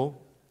con công bố.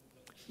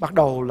 Bắt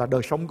đầu là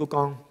đời sống của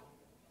con,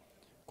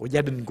 của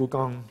gia đình của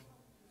con,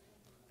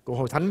 của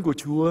hội thánh của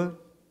Chúa,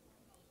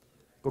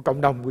 của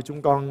cộng đồng của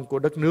chúng con, của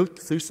đất nước,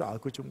 xứ sở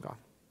của chúng con.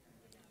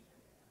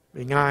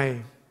 Vì Ngài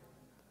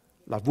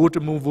là vua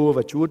trên muôn vua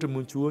và Chúa trên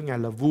muôn Chúa. Ngài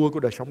là vua của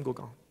đời sống của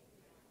con.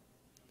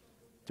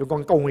 Chúng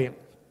con cầu nguyện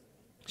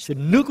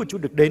xin nước của Chúa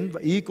được đến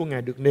và ý của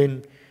Ngài được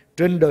nên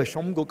trên đời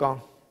sống của con,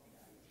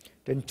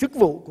 trên chức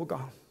vụ của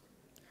con,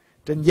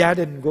 trên gia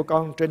đình của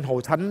con, trên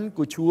hội thánh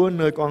của Chúa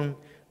nơi con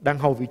đang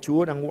hầu vị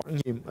Chúa, đang quản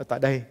nhiệm ở tại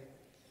đây,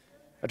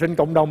 ở trên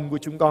cộng đồng của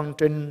chúng con,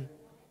 trên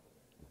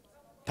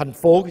thành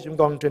phố của chúng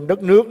con, trên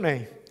đất nước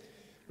này.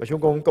 Và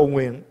chúng con cầu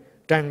nguyện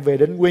tràn về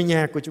đến quê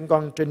nhà của chúng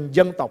con, trên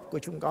dân tộc của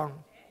chúng con.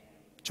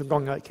 Chúng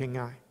con ngợi khen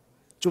Ngài,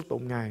 chúc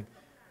tụng Ngài.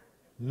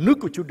 Nước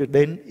của Chúa được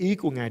đến, ý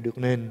của Ngài được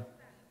nên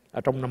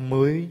ở trong năm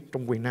mới,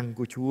 trong quyền năng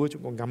của Chúa.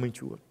 Chúng con cảm ơn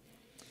Chúa.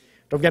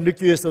 Trong danh Đức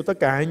Chúa Giêsu, tất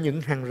cả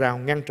những hàng rào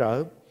ngăn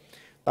trở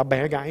ta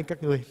bẻ gãy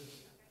các ngươi.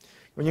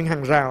 Có những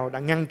hàng rào đã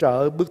ngăn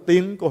trở bước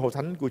tiến của hội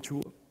thánh của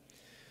Chúa,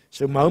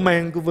 sự mở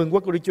mang của vương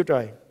quốc của Đức Chúa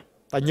Trời,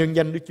 ta nhân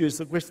danh Đức Chúa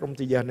Jesus Christ trong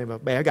thời giờ này mà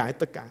bẻ gãy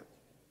tất cả.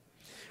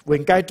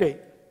 Quyền cai trị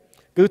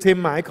cứ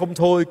thêm mãi không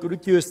thôi của Đức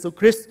Chúa Jesus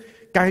Christ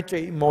cai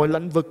trị mọi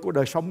lĩnh vực của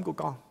đời sống của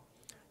con.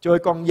 Cho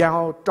con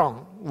giao trọn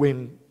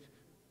quyền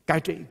cai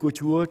trị của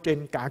Chúa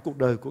trên cả cuộc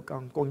đời của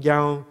con. Con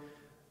giao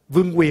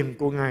vương quyền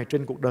của Ngài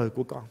trên cuộc đời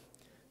của con.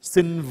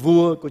 Xin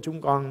vua của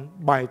chúng con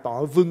bày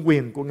tỏ vương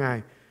quyền của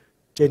Ngài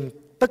trên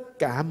tất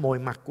cả mọi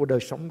mặt của đời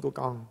sống của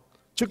con,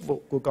 chức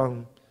vụ của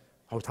con,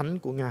 hội thánh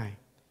của Ngài.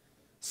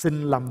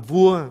 Xin làm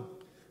vua,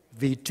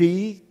 vị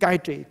trí cai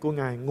trị của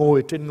Ngài,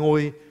 ngồi trên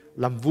ngôi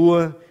làm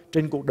vua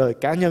trên cuộc đời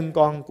cá nhân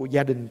con, của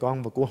gia đình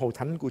con và của hội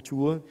thánh của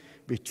Chúa.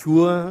 Vì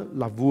Chúa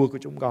là vua của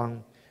chúng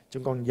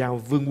con giao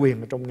vương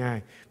quyền ở trong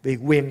Ngài. Vì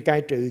quyền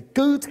cai trị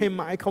cứ thêm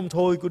mãi không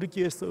thôi của Đức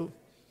Chúa Giêsu.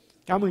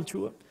 Cảm ơn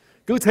Chúa.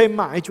 Cứ thêm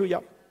mãi Chúa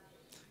dòng.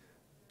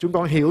 Chúng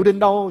con hiểu đến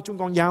đâu, chúng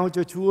con giao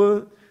cho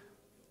Chúa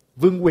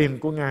vương quyền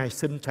của Ngài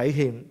xin thể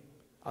hiện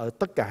ở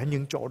tất cả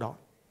những chỗ đó.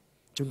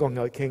 Chúng con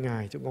ngợi khen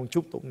Ngài, chúng con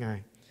chúc tụng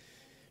Ngài.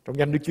 Trong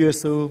danh Đức Chúa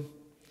Giêsu,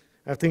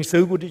 Thiên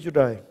sứ của Đức Chúa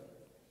Trời,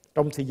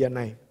 trong thời gian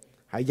này,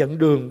 hãy dẫn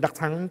đường đắc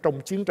thắng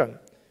trong chiến trận,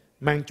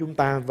 mang chúng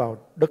ta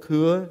vào đất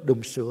hứa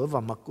đùm sữa và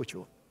mật của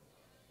Chúa.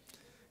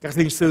 Các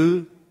thiên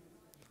sứ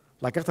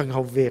là các thần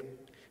hầu việc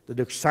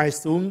được sai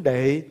xuống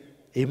để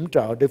yểm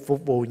trợ, để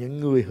phục vụ những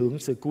người hưởng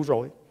sự cứu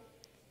rỗi.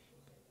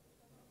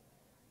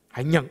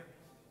 Hãy nhận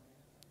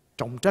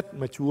trọng trách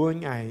mà Chúa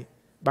Ngài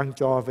ban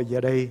cho về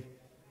giờ đây.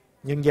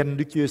 Nhân danh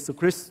Đức Chúa Jesus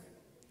Christ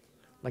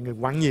là người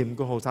quản nhiệm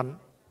của hội thánh,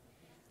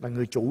 là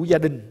người chủ gia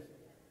đình.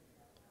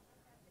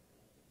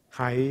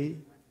 Hãy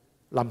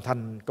làm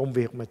thành công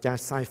việc mà Cha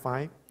sai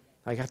phái.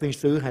 Hãy các thiên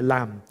sứ hãy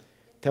làm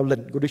theo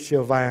lệnh của Ḓấng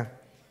Giê-hô-va,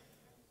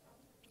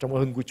 trong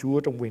ơn của Chúa,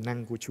 trong quyền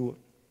năng của Chúa.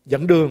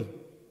 Dẫn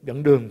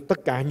đường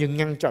tất cả những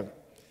ngăn trận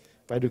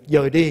phải được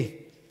dời đi.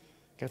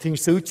 Các thiên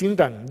sứ chiến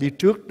trận đi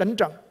trước đánh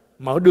trận,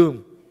 mở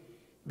đường,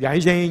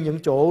 gãy dây những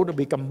chỗ đã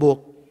bị cầm buộc,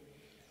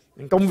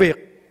 những công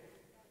việc,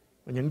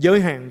 những giới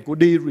hạn của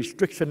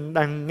restriction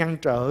đang ngăn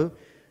trở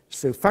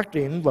sự phát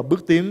triển và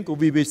bước tiến của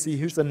VBC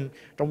Houston.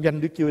 Trong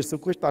danh Đức Chúa Jesus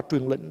Christ, ta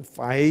truyền lệnh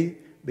phải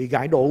bị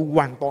gãy đổ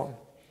hoàn toàn.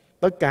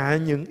 Tất cả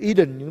những ý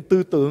định, những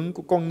tư tưởng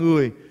của con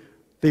người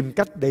tìm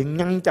cách để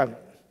ngăn chặn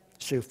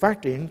sự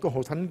phát triển của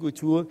hội thánh của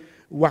Chúa,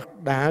 hoặc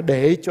đã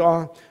để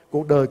cho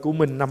cuộc đời của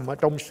mình nằm ở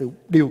trong sự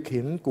điều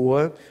khiển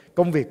của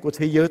công việc của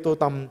thế giới tối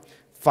tăm,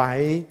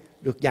 phải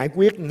được giải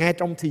quyết ngay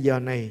trong thời giờ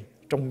này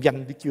trong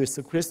danh Đức Chúa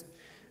Jesus Christ.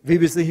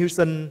 VBC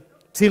Houston,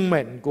 thiên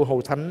mệnh của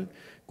hội thánh,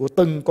 của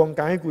từng con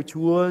cái của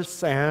Chúa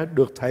sẽ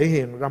được thể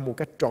hiện ra một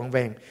cách trọn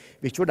vẹn.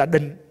 Vì Chúa đã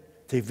định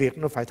thì việc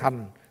nó phải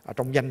thành ở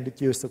trong danh Đức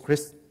Chúa Jesus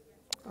Christ.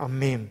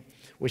 Amen.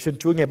 Nguyện xin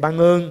Chúa Ngài ban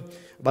ơn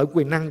bởi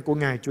quyền năng của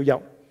Ngài Chúa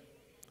dòng.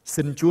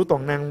 Xin Chúa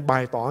toàn năng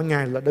bày tỏ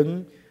Ngài là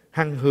Đấng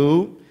hằng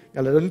hữu,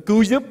 Ngài là Đấng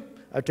cứu giúp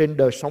ở trên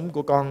đời sống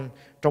của con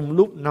trong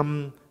lúc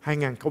năm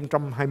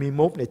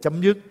 2021 này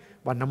chấm dứt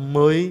và năm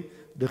mới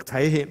được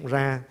thể hiện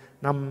ra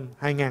năm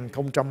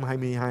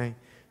 2022.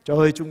 Trời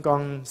ơi, chúng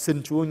con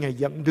xin Chúa Ngài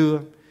dẫn đưa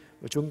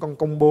và chúng con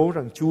công bố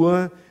rằng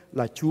Chúa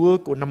là Chúa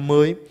của năm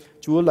mới,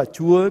 Chúa là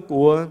Chúa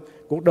của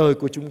cuộc đời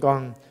của chúng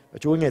con. Và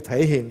Chúa Ngài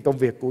thể hiện công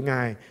việc của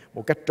Ngài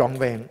một cách trọn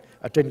vẹn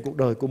ở trên cuộc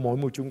đời của mỗi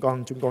một chúng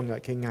con ngợi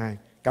khen Ngài.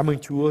 Cảm ơn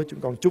Chúa,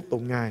 chúng con chúc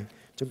tụng Ngài,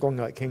 chúng con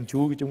ngợi khen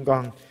Chúa của chúng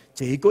con.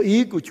 Chỉ có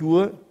ý của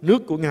Chúa,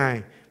 nước của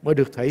Ngài mới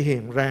được thể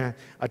hiện ra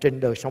ở trên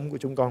đời sống của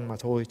chúng con mà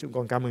thôi. Chúng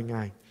con cảm ơn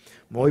Ngài.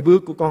 Mỗi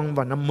bước của con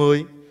vào năm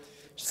mới,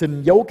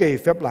 xin dấu kỳ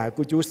phép lạ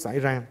của Chúa xảy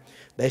ra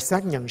để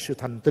xác nhận sự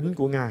thành tín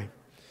của Ngài.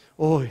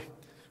 Ôi,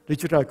 Đức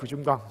Chúa Trời của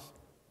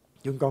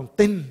chúng con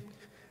tin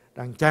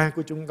rằng Cha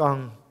của chúng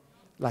con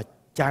là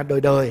Cha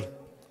đời đời.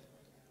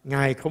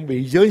 Ngài không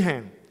bị giới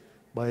hạn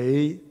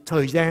bởi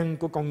thời gian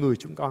của con người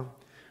chúng con.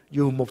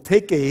 Dù một thế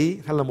kỷ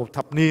hay là một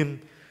thập niên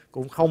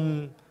cũng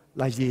không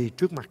là gì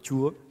trước mặt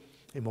Chúa.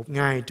 Thì một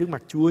ngày trước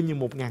mặt Chúa như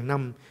 1.000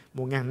 năm,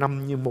 1.000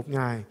 năm như một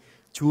ngày.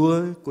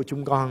 Chúa của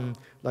chúng con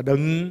là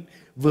Đấng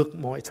vượt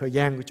mọi thời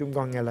gian của chúng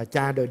con, Ngài là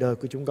Cha đời đời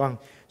của chúng con.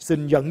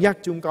 Xin dẫn dắt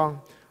chúng con,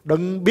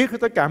 Đấng biết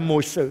tất cả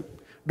mọi sự,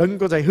 Đấng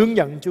có thể hướng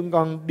dẫn chúng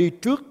con đi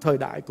trước thời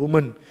đại của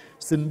mình.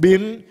 Xin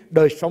biến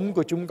đời sống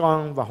của chúng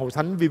con và Hội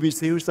Thánh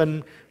VBC Hữu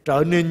Sinh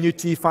trở nên như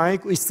chi phái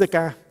của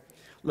Issachar,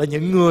 là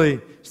những người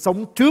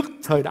sống trước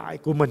thời đại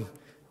của mình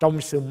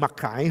trong sự mặc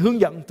khải hướng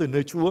dẫn từ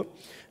nơi Chúa.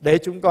 Để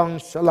chúng con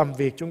sẽ làm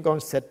việc, chúng con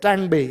sẽ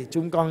trang bị,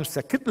 chúng con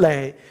sẽ khích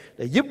lệ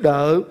để giúp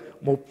đỡ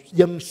một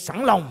dân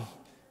sẵn lòng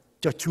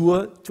cho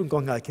Chúa. Chúng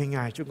con ngợi khen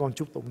Ngài, chúng con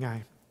chúc tụng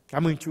Ngài.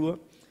 Cảm ơn Chúa,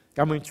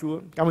 cảm ơn Chúa,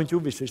 cảm ơn Chúa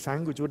vì sự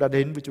sáng của Chúa đã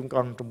đến với chúng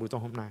con trong buổi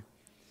tối hôm nay.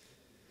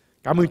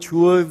 Cảm ơn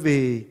Chúa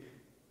vì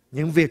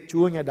những việc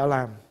Chúa Ngài đã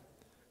làm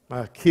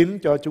mà khiến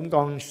cho chúng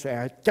con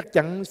sẽ chắc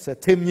chắn sẽ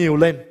thêm nhiều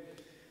lên.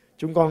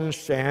 Chúng con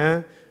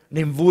sẽ,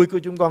 niềm vui của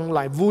chúng con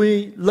lại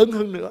vui lớn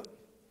hơn nữa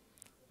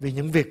vì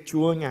những việc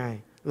Chúa Ngài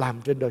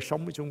làm trên đời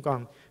sống của chúng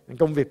con. Những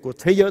công việc của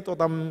thế giới tối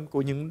tăm,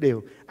 của những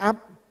điều áp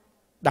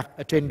đặt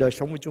ở trên đời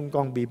sống của chúng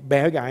con bị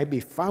bẻ gãy, bị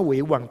phá hủy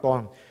hoàn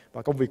toàn.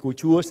 Và công việc của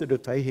Chúa sẽ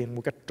được thể hiện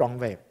một cách trọn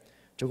vẹn.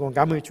 Chúng con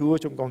cảm ơn Chúa,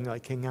 chúng con ngợi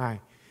khen Ngài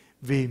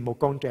vì một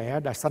con trẻ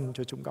đã sanh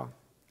cho chúng con.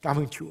 Cảm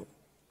ơn Chúa.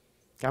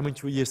 Cảm ơn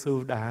Chúa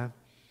Giêsu đã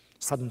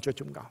sanh cho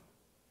chúng con.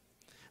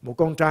 Một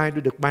con trai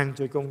được ban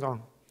cho chúng con.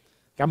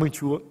 Cảm ơn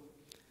Chúa.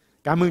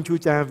 Cảm ơn Chúa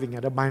Cha vì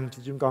Ngài đã ban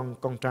cho chúng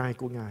con trai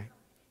của Ngài,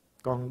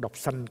 con độc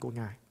sanh của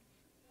Ngài.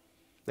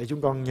 Để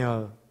chúng con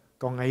nhờ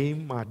con ấy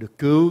mà được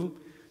cứu,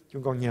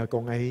 chúng con nhờ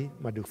con ấy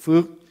mà được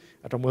phước.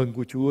 Ở trong ơn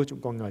của Chúa,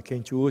 chúng con ngợi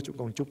khen Chúa, chúng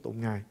con chúc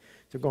tụng Ngài.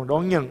 Chúng con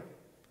đón nhận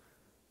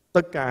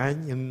tất cả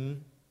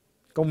những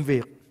công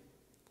việc,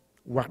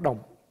 hoạt động,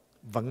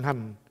 vận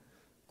hành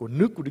của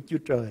nước của Đức Chúa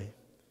Trời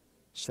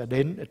sẽ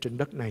đến ở trên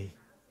đất này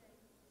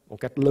một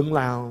cách lớn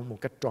lao, một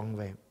cách trọn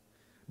vẹn.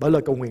 Bởi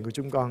lời cầu nguyện của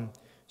chúng con,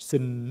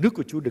 xin nước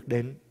của Chúa được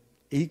đến,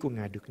 ý của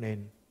Ngài được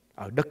nên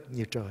ở đất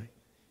như trời.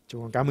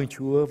 Chúng con cảm ơn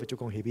Chúa và chúng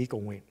con hiệp ý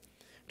cầu nguyện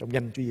trong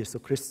danh Chúa Giêsu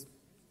Christ.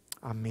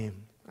 Amen.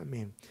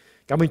 Amen.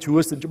 Cảm ơn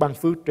Chúa, xin Chúa ban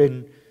phước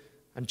trên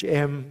anh chị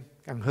em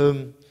càng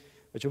hơn.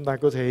 Và chúng ta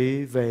có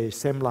thể về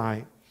xem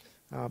lại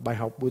bài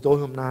học buổi tối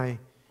hôm nay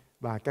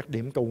và các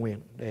điểm cầu nguyện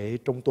để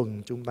trong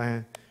tuần chúng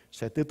ta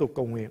sẽ tiếp tục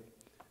cầu nguyện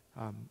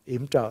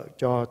yểm trợ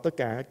cho tất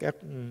cả các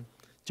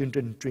chương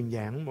trình truyền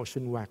giảng, một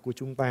sinh hoạt của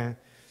chúng ta,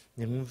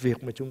 những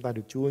việc mà chúng ta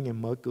được Chúa Ngài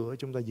mở cửa,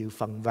 chúng ta dự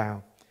phần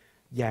vào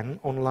giảng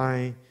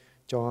online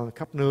cho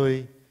khắp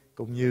nơi,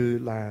 cũng như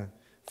là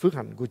phước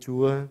hạnh của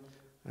Chúa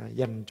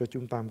dành cho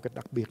chúng ta một cách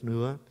đặc biệt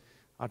nữa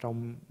ở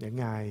trong những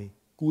ngày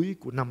cuối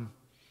của năm,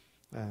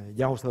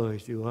 giao thời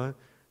giữa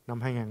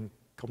năm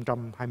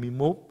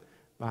 2021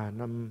 và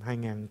năm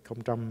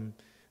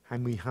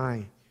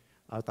 2022.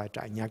 Ở tại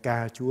trại Nhà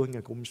Ca, Chúa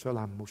Ngài cũng sẽ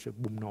làm một sự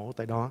bùng nổ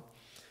tại đó.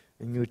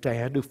 Người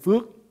trẻ được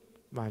phước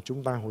và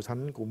chúng ta Hội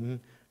Thánh cũng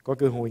có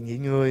cơ hội nghỉ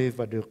ngơi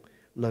và được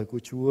lời của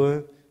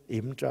Chúa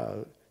yểm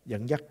trợ,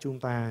 dẫn dắt chúng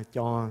ta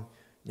cho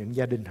những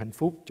gia đình hạnh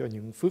phúc, cho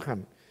những phước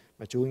hạnh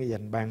mà Chúa Ngài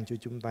dành ban cho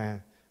chúng ta,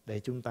 để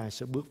chúng ta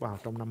sẽ bước vào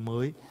trong năm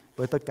mới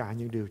với tất cả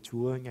những điều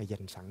Chúa Ngài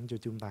dành sẵn cho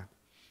chúng ta.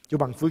 Chúa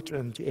ban phước cho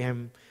anh chị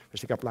em và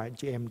sẽ gặp lại anh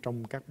chị em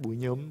trong các buổi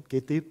nhóm kế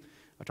tiếp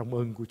ở trong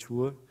ơn của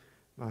Chúa.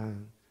 Và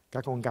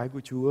các con cái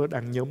của Chúa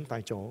đang nhóm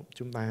tại chỗ,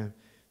 chúng ta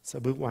sẽ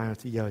bước qua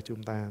thì giờ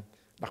chúng ta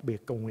đặc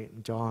biệt cầu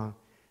nguyện cho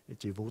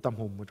chị Vũ Tâm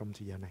Hùng ở trong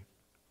thời giờ này.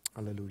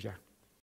 Hallelujah.